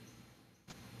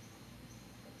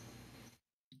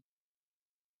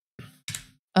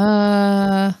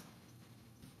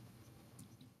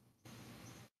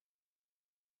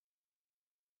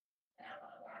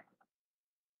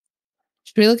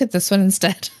 Should we look at this one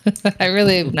instead? I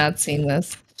really have not seen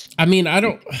this. I mean, I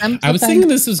was thinking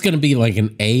this was going to be like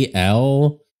an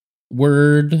AL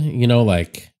word, you know,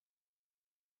 like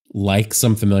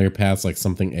some familiar paths, like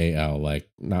something AL, like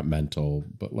not mental,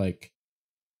 but like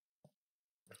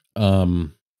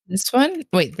this one?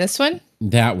 Wait, this one?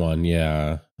 That one,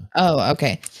 yeah. Oh,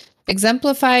 okay.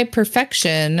 Exemplify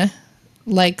perfection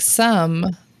like some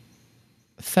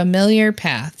familiar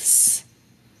paths.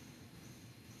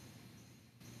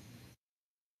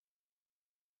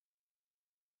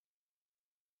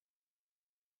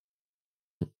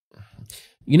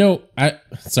 You know,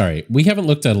 sorry, we haven't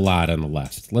looked at a lot on the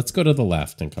left. Let's go to the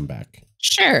left and come back.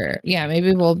 Sure. Yeah,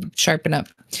 maybe we'll sharpen up.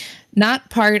 Not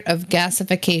part of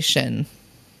gasification.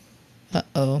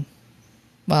 Uh-oh.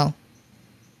 Well,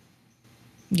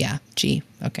 yeah, G.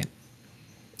 Okay.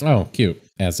 Oh, cute.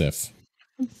 As if.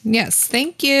 Yes,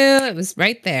 thank you. It was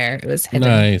right there. It was hidden.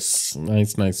 Nice.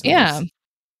 Yeah.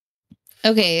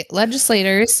 Okay,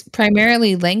 legislators,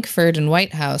 primarily Lankford and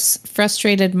Whitehouse,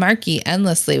 frustrated Markey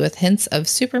endlessly with hints of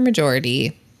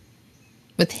supermajority.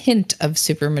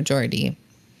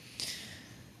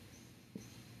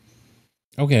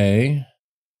 Okay.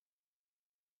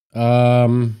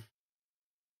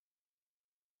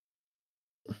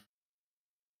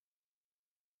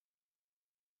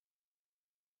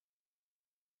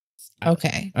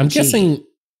 Okay. I'm guessing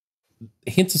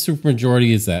hints of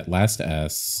supermajority is that last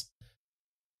S.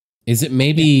 Is it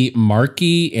maybe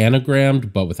Markey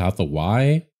anagrammed but without the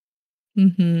Y?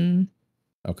 Mm-hmm.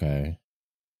 Okay.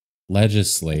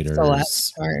 Legislators. That's the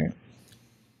last part.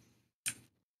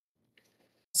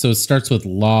 So it starts with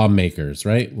lawmakers,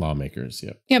 right? Lawmakers,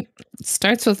 yep. Yep.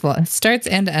 Starts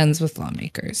and ends with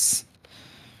lawmakers.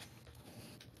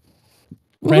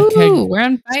 Red Keg, we're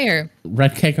on fire.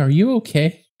 Red Keg, are you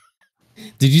okay?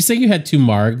 Did you say you had 2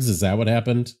 margs? Is that what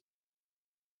happened?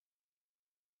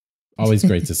 Always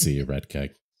great to see you, Red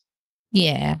Keg.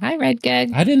 Yeah. Hi, Red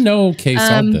Keg. I didn't know Kay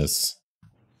solved this.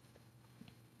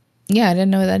 Yeah, I didn't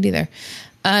know that either.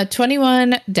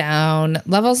 21 down.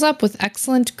 Levels up with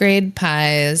excellent grade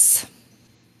pies.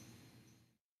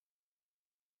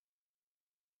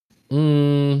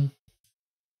 Oh,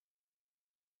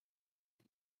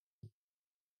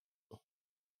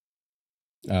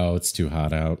 it's too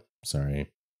hot out. Sorry.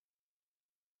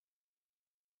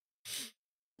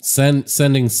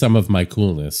 Sending some of my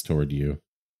coolness toward you,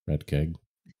 Red Keg.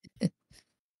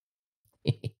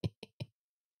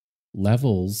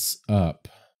 Levels up.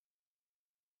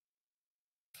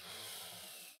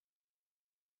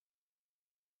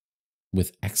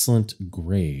 With excellent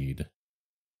grade.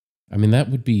 I mean, that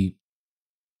would be...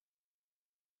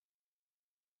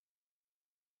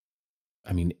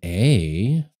 I mean,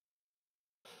 A...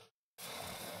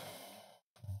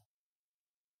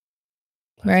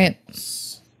 Right.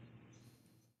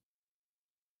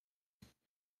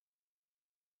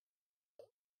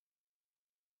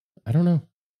 I don't know.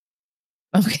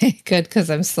 Okay, good, because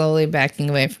I'm slowly backing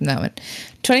away from that one.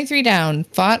 23 down.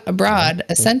 Fought abroad,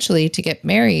 essentially to get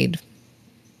married.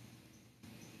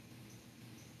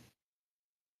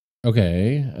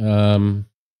 Okay.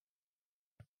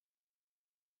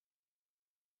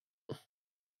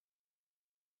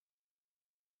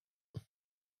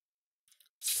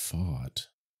 Fought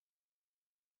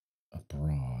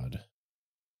abroad.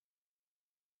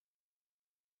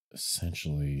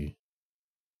 Essentially.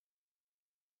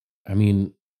 I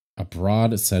mean,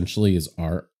 abroad essentially is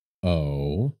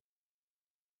RO.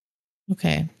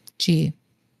 Okay. G.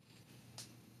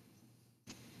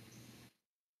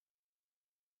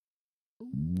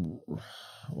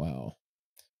 Wow.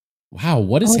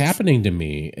 What is happening to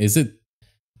me? Is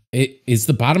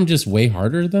the bottom just way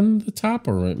harder than the top,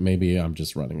 or maybe I'm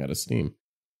just running out of steam?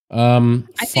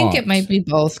 I think it might be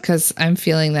both, because I'm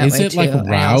feeling that way too. Is it like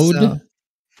rowed?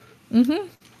 Mm-hmm.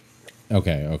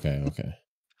 Okay.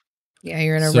 Yeah,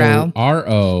 you're in a row.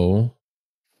 RO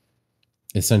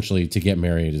essentially to get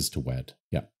married is to wed.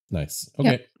 Yeah, nice.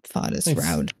 Okay. Yep. Thought is Nice.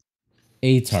 round.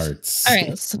 A-tarts. All right,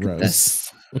 let's look at Rose.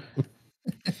 this.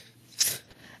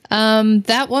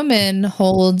 That woman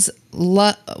holds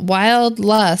wild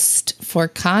lust for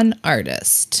con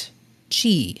artist.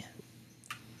 G.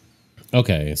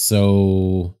 Okay,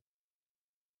 so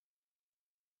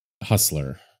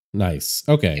hustler. Nice.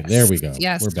 Okay, Yes. there we go.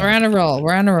 Yes, We're we're on back. a roll.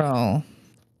 We're on a roll.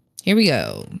 Here we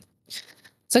go.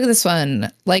 Let's look at this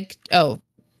one.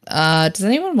 Does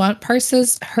anyone want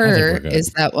parses? Her we're good.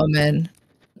 is that woman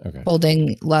Okay.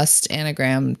 holding lust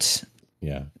anagrammed.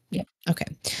 Yeah. Yeah. Okay.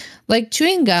 Like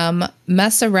chewing gum,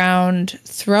 mess around,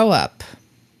 throw up.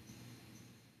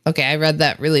 Okay, I read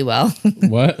that really well.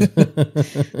 What?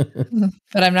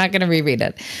 But I'm not going to reread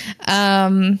it.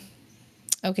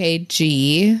 Okay,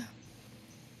 G.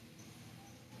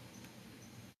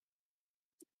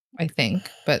 I think,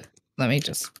 but let me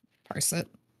just parse it.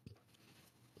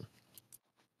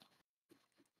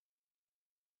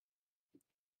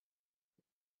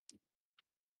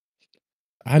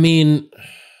 I mean,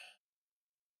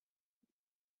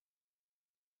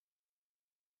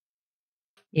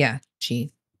 Yeah,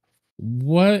 G.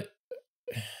 what?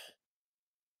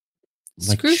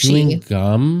 Like Screw chewing she.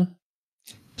 gum?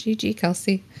 GG,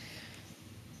 Kelsey.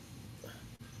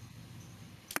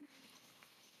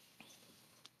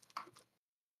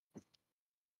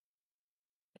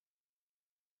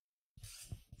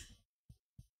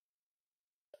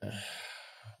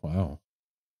 Wow.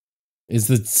 Is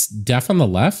the deaf on the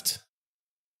left?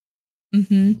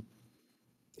 Mm-hmm.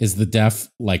 Is the deaf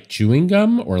like chewing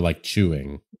gum or like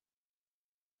chewing?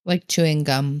 Like chewing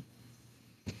gum.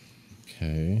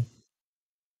 Okay.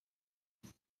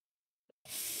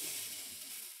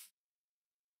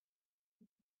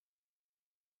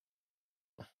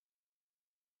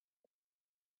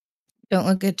 Don't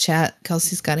look at chat.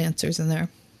 Kelsey's got answers in there.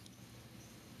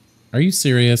 Are you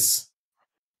serious?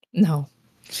 No.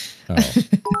 Oh.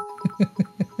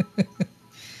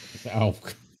 Oh.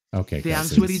 Okay. The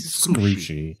Kelsey. answer is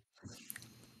scrooshy.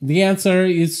 The answer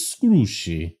is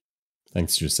scrooshy.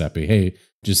 Thanks, Giuseppe. Hey,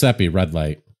 Giuseppe, red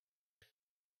light.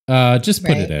 Just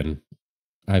put it in.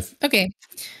 Okay.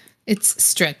 It's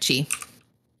stretchy.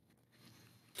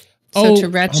 Oh, So to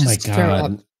retch oh my is to throw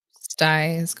up. God. Sty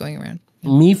is going around.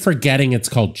 Me forgetting it's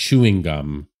called chewing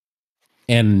gum,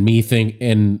 and me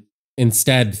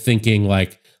instead thinking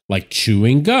like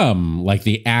chewing gum, like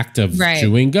the act of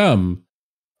chewing gum.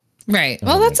 Right. Oh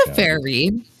Well, my that's a God. fair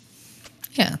read.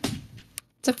 Yeah.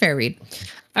 It's a fair read.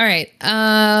 All right.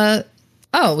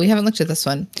 We haven't looked at this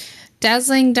one.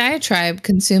 Dazzling diatribe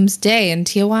consumes day in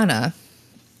Tijuana.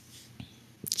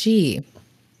 Gee.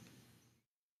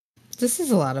 This is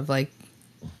a lot of like.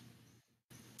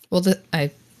 Well,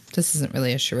 this isn't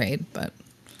really a charade, but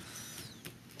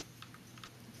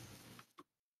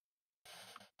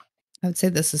I would say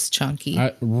this is chunky.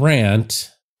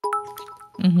 Rant.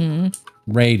 Mm-hmm.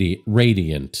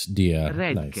 Radiant, Dia.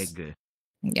 Red Nice. keg.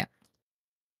 Yeah.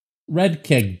 Red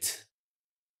kegged.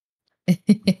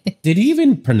 Did he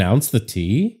even pronounce the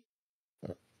T?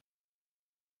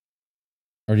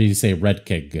 Or did he say red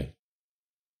keg?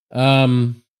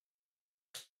 Oh,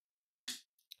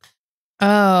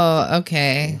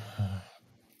 okay.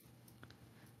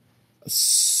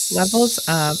 Levels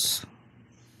up.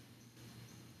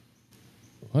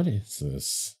 What is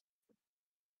this?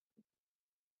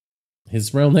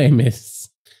 His real name is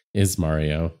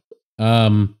Mario.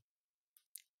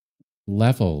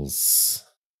 Levels.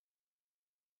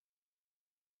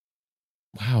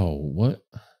 Wow, what?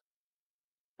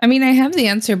 I mean, I have the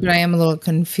answer, but I am a little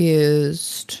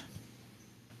confused.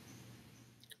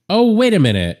 Oh, wait a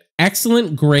minute.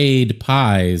 Excellent grade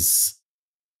pies.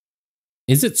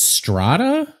 Is it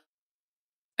strata?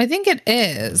 I think it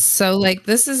is. So, like,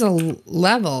 this is a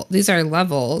level. These are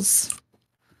levels.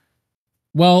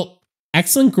 Well,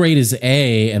 excellent grade is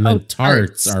A, and then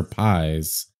tarts tarts are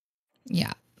pies.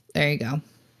 Yeah, there you go.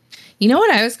 You know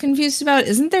what I was confused about?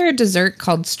 Isn't there a dessert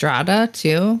called strata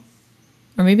too?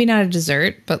 Or maybe not a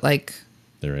dessert, but like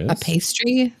There is a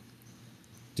pastry.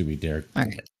 Do we dare? All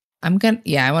right.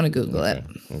 I want to Google it.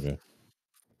 Okay.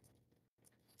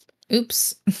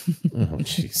 Oops. Oh,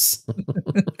 jeez.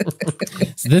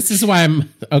 So this is why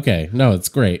I'm okay. No, it's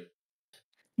great.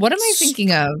 What am I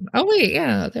thinking of? Oh, wait.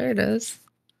 Yeah, there it is.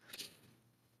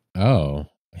 Oh,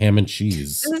 ham and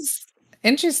cheese. This is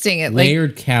interesting. It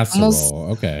Layered casserole. almost,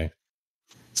 Okay.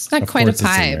 it's not Of quite a course it's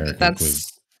pie, American but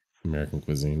that's. American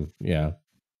cuisine. Yeah.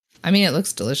 I mean, it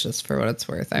looks delicious for what it's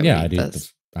worth. I'd eat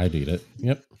it.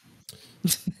 Yep.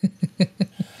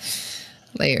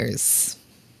 Layers.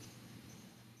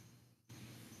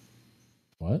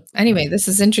 What? Anyway, this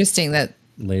is interesting that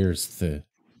Layers the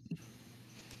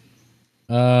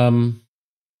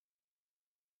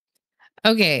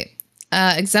Okay.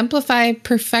 Exemplify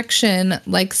perfection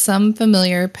like some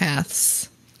familiar paths.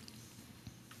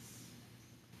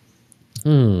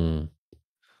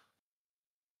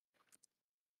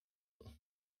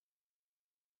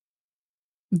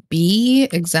 B,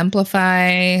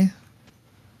 exemplify.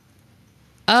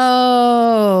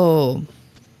 Oh.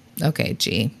 Okay,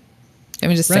 G. Let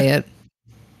me just say it.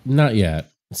 Not yet.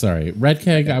 Sorry. Red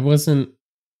Keg, Okay. I wasn't.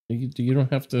 You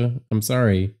don't have to. I'm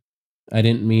sorry. I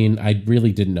didn't mean. I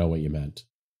really didn't know what you meant.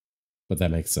 But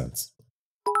that makes sense.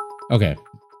 Okay.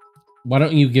 Why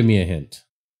don't you give me a hint?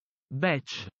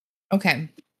 Batch. Okay.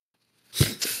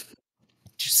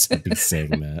 Giuseppe saying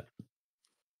that.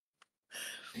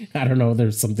 I don't know.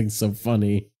 There's something so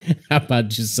funny about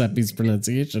Giuseppe's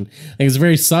pronunciation. Like, it's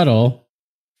very subtle.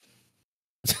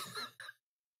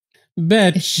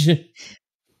 Bitch.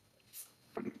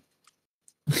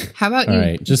 How about All you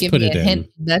right, just give put me it a in. hint,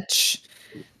 bitch?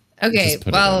 Okay, Just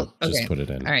put well, it in. Just okay. put it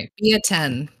in. All right, be a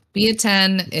 10. Be a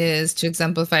 10 is to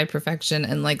exemplify perfection,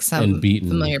 and like some And beaten.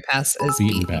 familiar paths is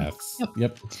Beaten beaten. paths.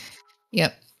 Yep.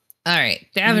 Yep. All right,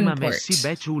 Ima Davenport Messi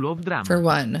Batch of Drama. for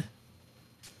 1.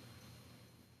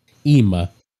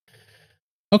 Ema.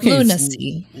 Okay,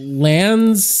 Lunacy.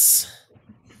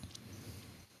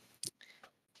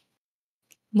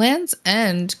 Land's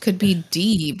End could be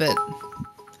D, but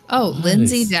What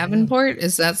Lindsay is Davenport,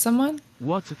 is that someone?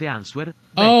 What's the answer? Batch.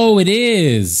 Oh, it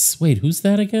is. Wait, who's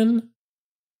that again?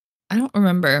 I don't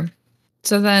remember.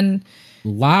 So then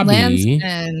Land's Lobby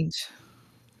End.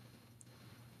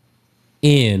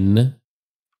 in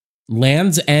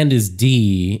Land's End is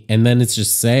D, and then it's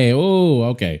just say, oh,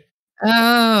 okay.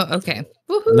 Oh, okay.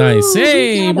 Woohoo, Nice.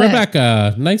 Hey, we got it.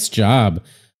 Rebecca. Nice job.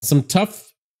 Some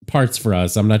tough parts for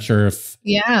us. I'm not sure if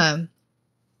Yeah.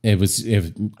 it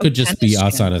could just be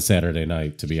tennis us jam. on a Saturday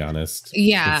night, to be honest.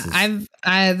 Yeah,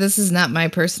 this is not my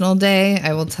personal day,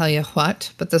 I will tell you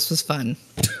what, but this was fun.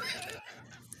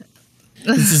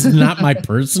 This is not my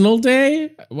personal day.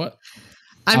 What?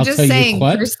 I'm I'll just tell you saying,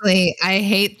 what. personally, I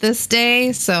hate this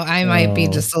day, so I might be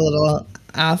Oh. just a little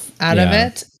off out of Yeah.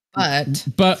 it.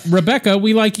 But Rebecca,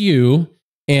 we like you,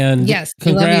 and yes,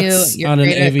 we love congrats you. You're on an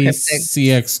great at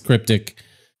AVCX Cryptic.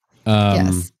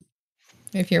 Yes,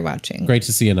 if you're watching. Great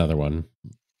to see another one.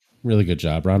 Really good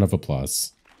job. Round of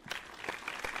applause.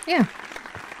 Yeah,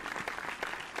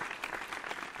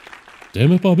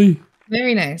 Damn it, Bobby.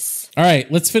 very nice. All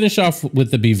right, let's finish off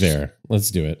with the Beever.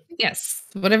 Let's do it. Yes,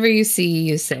 whatever you see,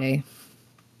 you say.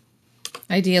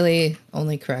 Ideally,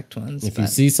 only correct ones. If you but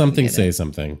see something, we get say it.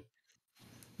 something.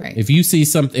 Right. If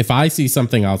I see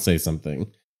something, I'll say something.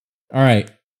 All right,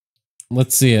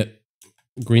 let's see it.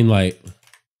 Green light.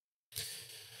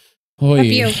 Oy.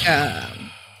 Tapioca,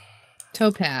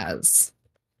 topaz,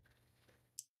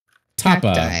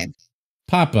 Tapa. cacti,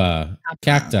 Papa. Tapa.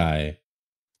 Cacti.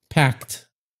 Packed.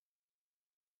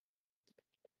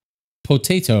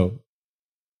 Potato.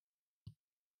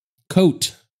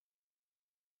 Coat.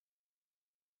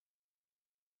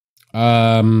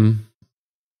 patio,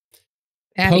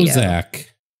 Prozac.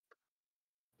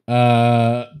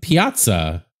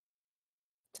 Piazza.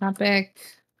 topic,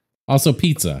 Also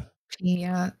pizza.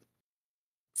 piazza.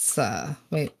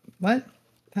 Wait, what?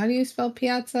 How do you spell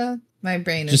piazza? My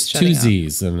brain is Just shutting two off.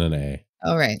 Z's and an A.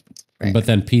 Oh, right. But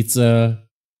then pizza.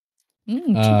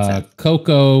 Pizza.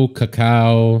 Cocoa,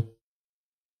 cacao.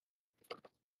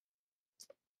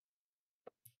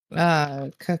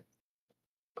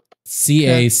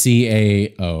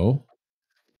 CACAO.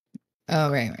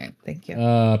 Oh, right. Thank you.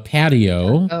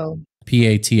 Patio. Oh,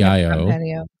 PATIO.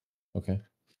 patio. Okay.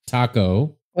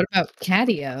 Taco. What about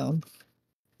catio?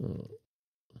 Oh,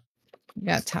 We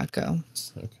got taco.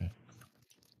 okay.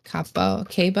 Cabo.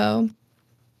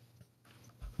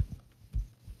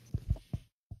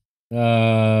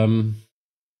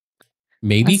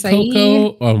 Maybe Acai.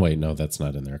 cocoa. Oh wait, no, that's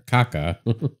not in there. Caca.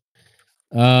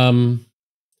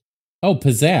 Oh,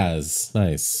 pizzazz.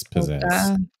 Nice. Pizzazz.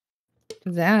 Coca.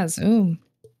 Pizzazz. Ooh.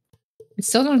 We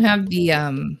still don't have the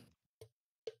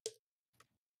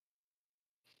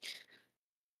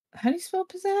how do you spell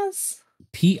pizzazz?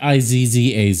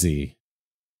 PIZZAZ.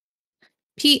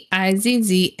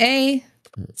 PIZZAZ.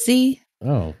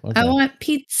 Oh, okay. I want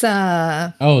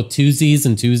pizza. Oh, two Z's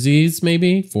and two Z's,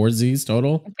 maybe? 4 Z's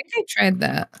total? I think I tried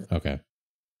that. Okay.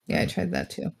 Yeah, I tried that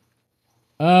too.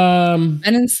 Ben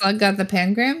and Slug got the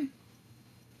pangram.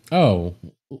 Oh.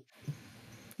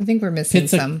 I think we're missing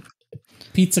some.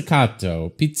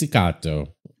 Pizzicato.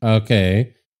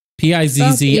 Okay.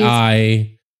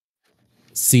 PIZZICATO.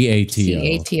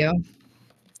 CATO.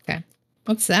 Okay.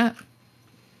 What's that?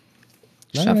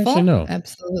 I don't Shuffle? actually know.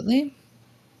 Absolutely.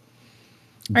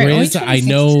 All right, Grizz, only I 26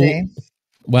 know. today.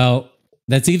 Well,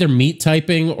 That's either meat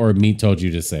typing or meat told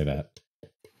you to say that.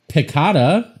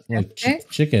 Picata, like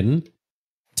chicken.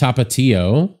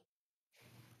 Tapatio.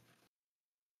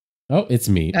 Oh, it's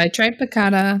meat. I tried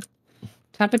piccata.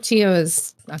 Tapatio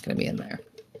is not going to be in there.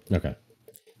 Okay.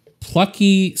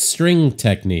 Plucky string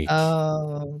technique.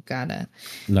 Oh, got it.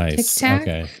 Nice. Tic-tac.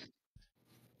 Okay.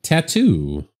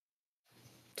 Tattoo.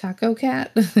 Taco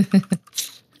cat.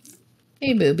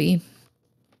 Hey, booby.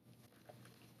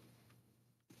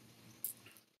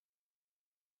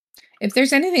 If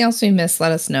there's anything else we missed,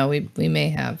 let us know. We may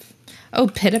have. Oh,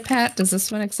 Pitapat. Does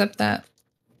this one accept that?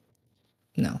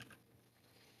 No.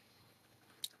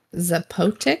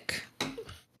 Zapotic?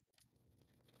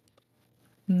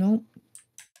 Nope.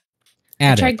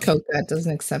 Attic. I tried Coca. It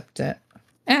doesn't accept it.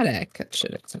 Attic. It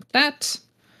should accept that.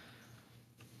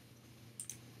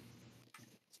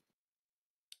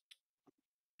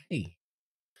 Hey.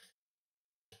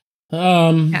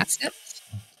 Casket.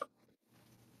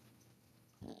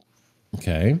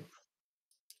 Okay.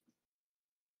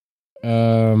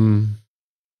 Oh,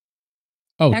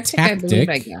 tactic. I believe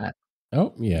I got.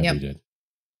 Oh, yeah, Yep. we did.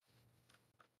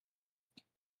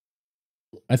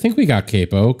 I think we got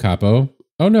capo.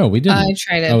 Oh no, we didn't. I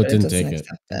tried it. Oh, but it didn't doesn't take it.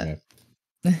 accept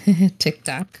Okay.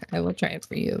 TikTok. I will try it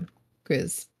for you,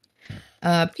 Grizz.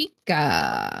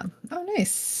 Pika. Oh,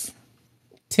 nice.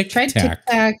 Tried Tic-tac.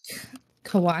 Tic-tac.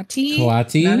 Kawati.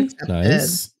 Kawati.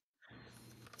 Nice.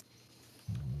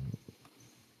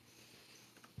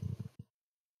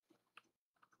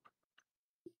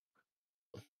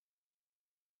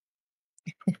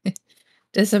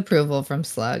 Disapproval from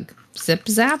Slug. Zip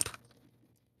Zap.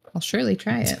 I'll surely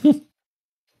try it.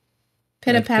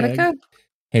 Pitapatica.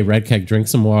 Hey, Red Keg, drink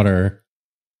some water.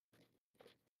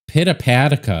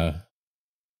 Pitapatica.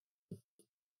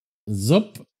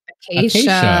 Zup.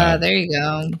 Acacia. There you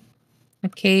go.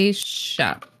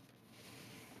 Acacia.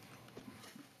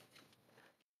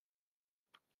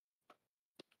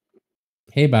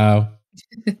 Hey, Bow.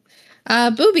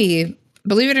 Booby.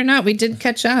 Believe it or not, we did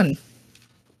catch on.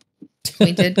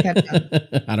 We did catch on.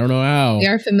 I don't know how. We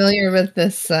are familiar with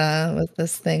this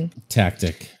thing.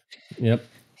 Tactic. Yep.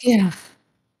 Yeah.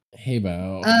 Hey,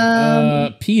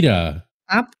 Bow. PETA.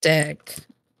 Optic.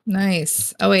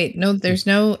 Nice. Oh, wait. No, there's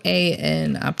no A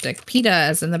in optic. PETA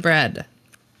as in the bread.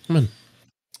 Come on.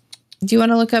 Do you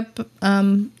want to look up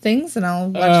things and I'll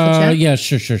watch the chat? Yeah,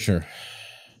 sure.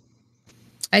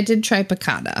 I did try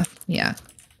piccata. Yeah.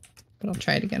 But I'll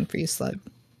try it again for you, Slug.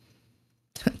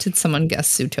 Did someone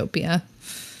guess Zootopia?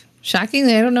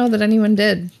 Shockingly, I don't know that anyone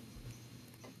did.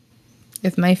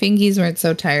 If my fingies weren't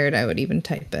so tired, I would even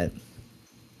type it.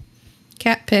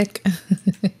 Cat pick.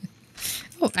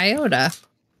 Oh, Iota.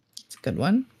 It's a good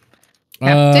one.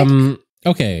 Haptic?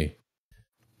 Okay.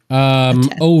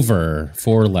 Over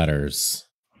 4 letters.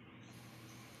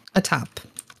 A top.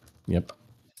 Yep.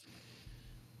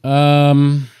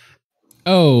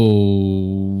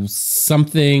 Oh,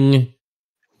 something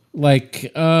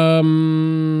like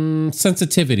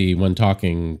sensitivity when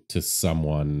talking to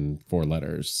someone, 4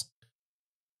 letters.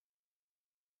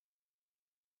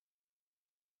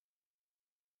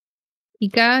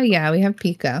 Pika? Yeah, we have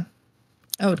Pika.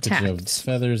 Oh, tact.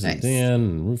 Feathers Nice. and Dan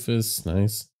and Rufus.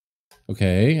 Nice.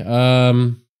 Okay.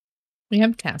 We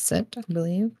have tacit, I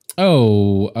believe.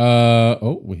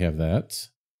 We have that.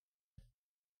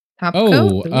 Top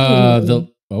coat?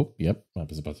 Yep. I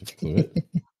was about to clue it.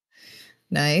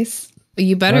 Nice. But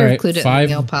you better Right, include it 5. in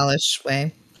the nail polish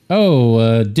way.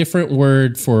 Oh, different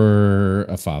word for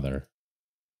a father.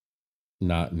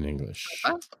 Not in English.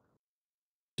 Papa?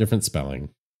 Different spelling.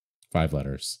 5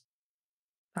 letters.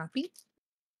 Poppy?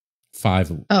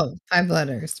 5. Oh, 5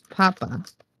 letters. Papa.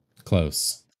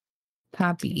 Close.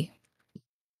 Poppy.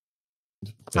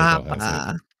 Fable has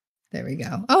Papa. There we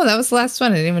go. Oh, that was the last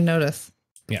one. I didn't even notice.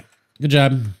 Yeah. Good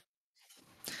job.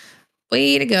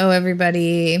 Way to go,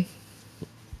 everybody.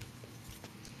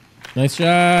 Nice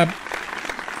job.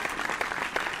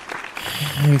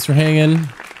 Thanks for hanging.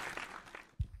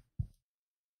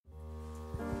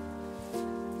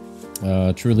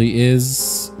 Truly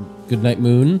is good night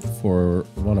moon for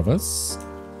one of us.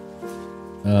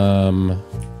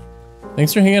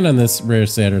 Thanks for hanging on this rare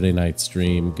Saturday night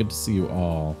stream. Good to see you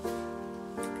all.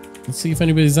 Let's see if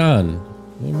anybody's on.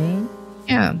 Hey, man.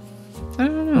 Yeah. I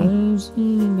don't know.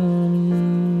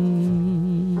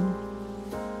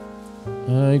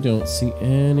 I don't see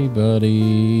anybody.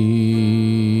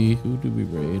 Who do we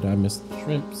raid? I missed the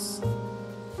shrimps.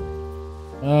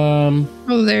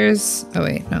 Oh, there's... Oh,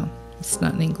 wait. No. It's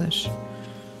not in English.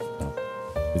 Oh.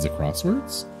 Is it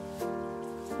crosswords?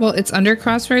 Well, it's under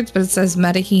crosswords, but it says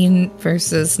Medellin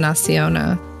versus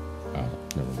Naciona. Oh,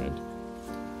 never mind.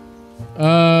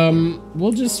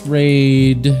 we'll just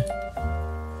raid.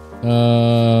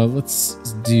 Let's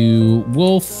do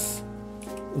wolf.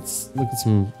 Let's look at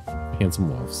some handsome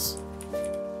wolves.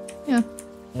 Yeah.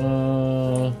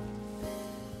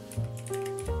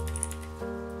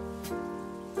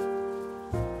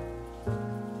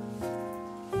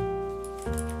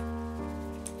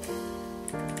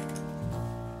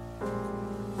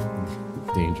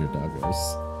 Danger doggos.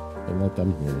 Don't let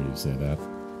them hear you say that.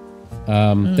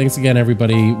 Thanks again,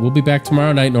 everybody. We'll be back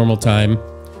tomorrow night, normal time.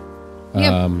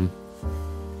 Yep.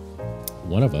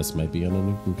 One of us might be on a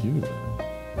new computer.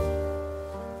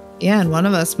 Yeah, and one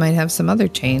of us might have some other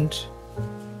change.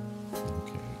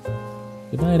 Okay.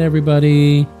 Good night,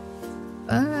 everybody.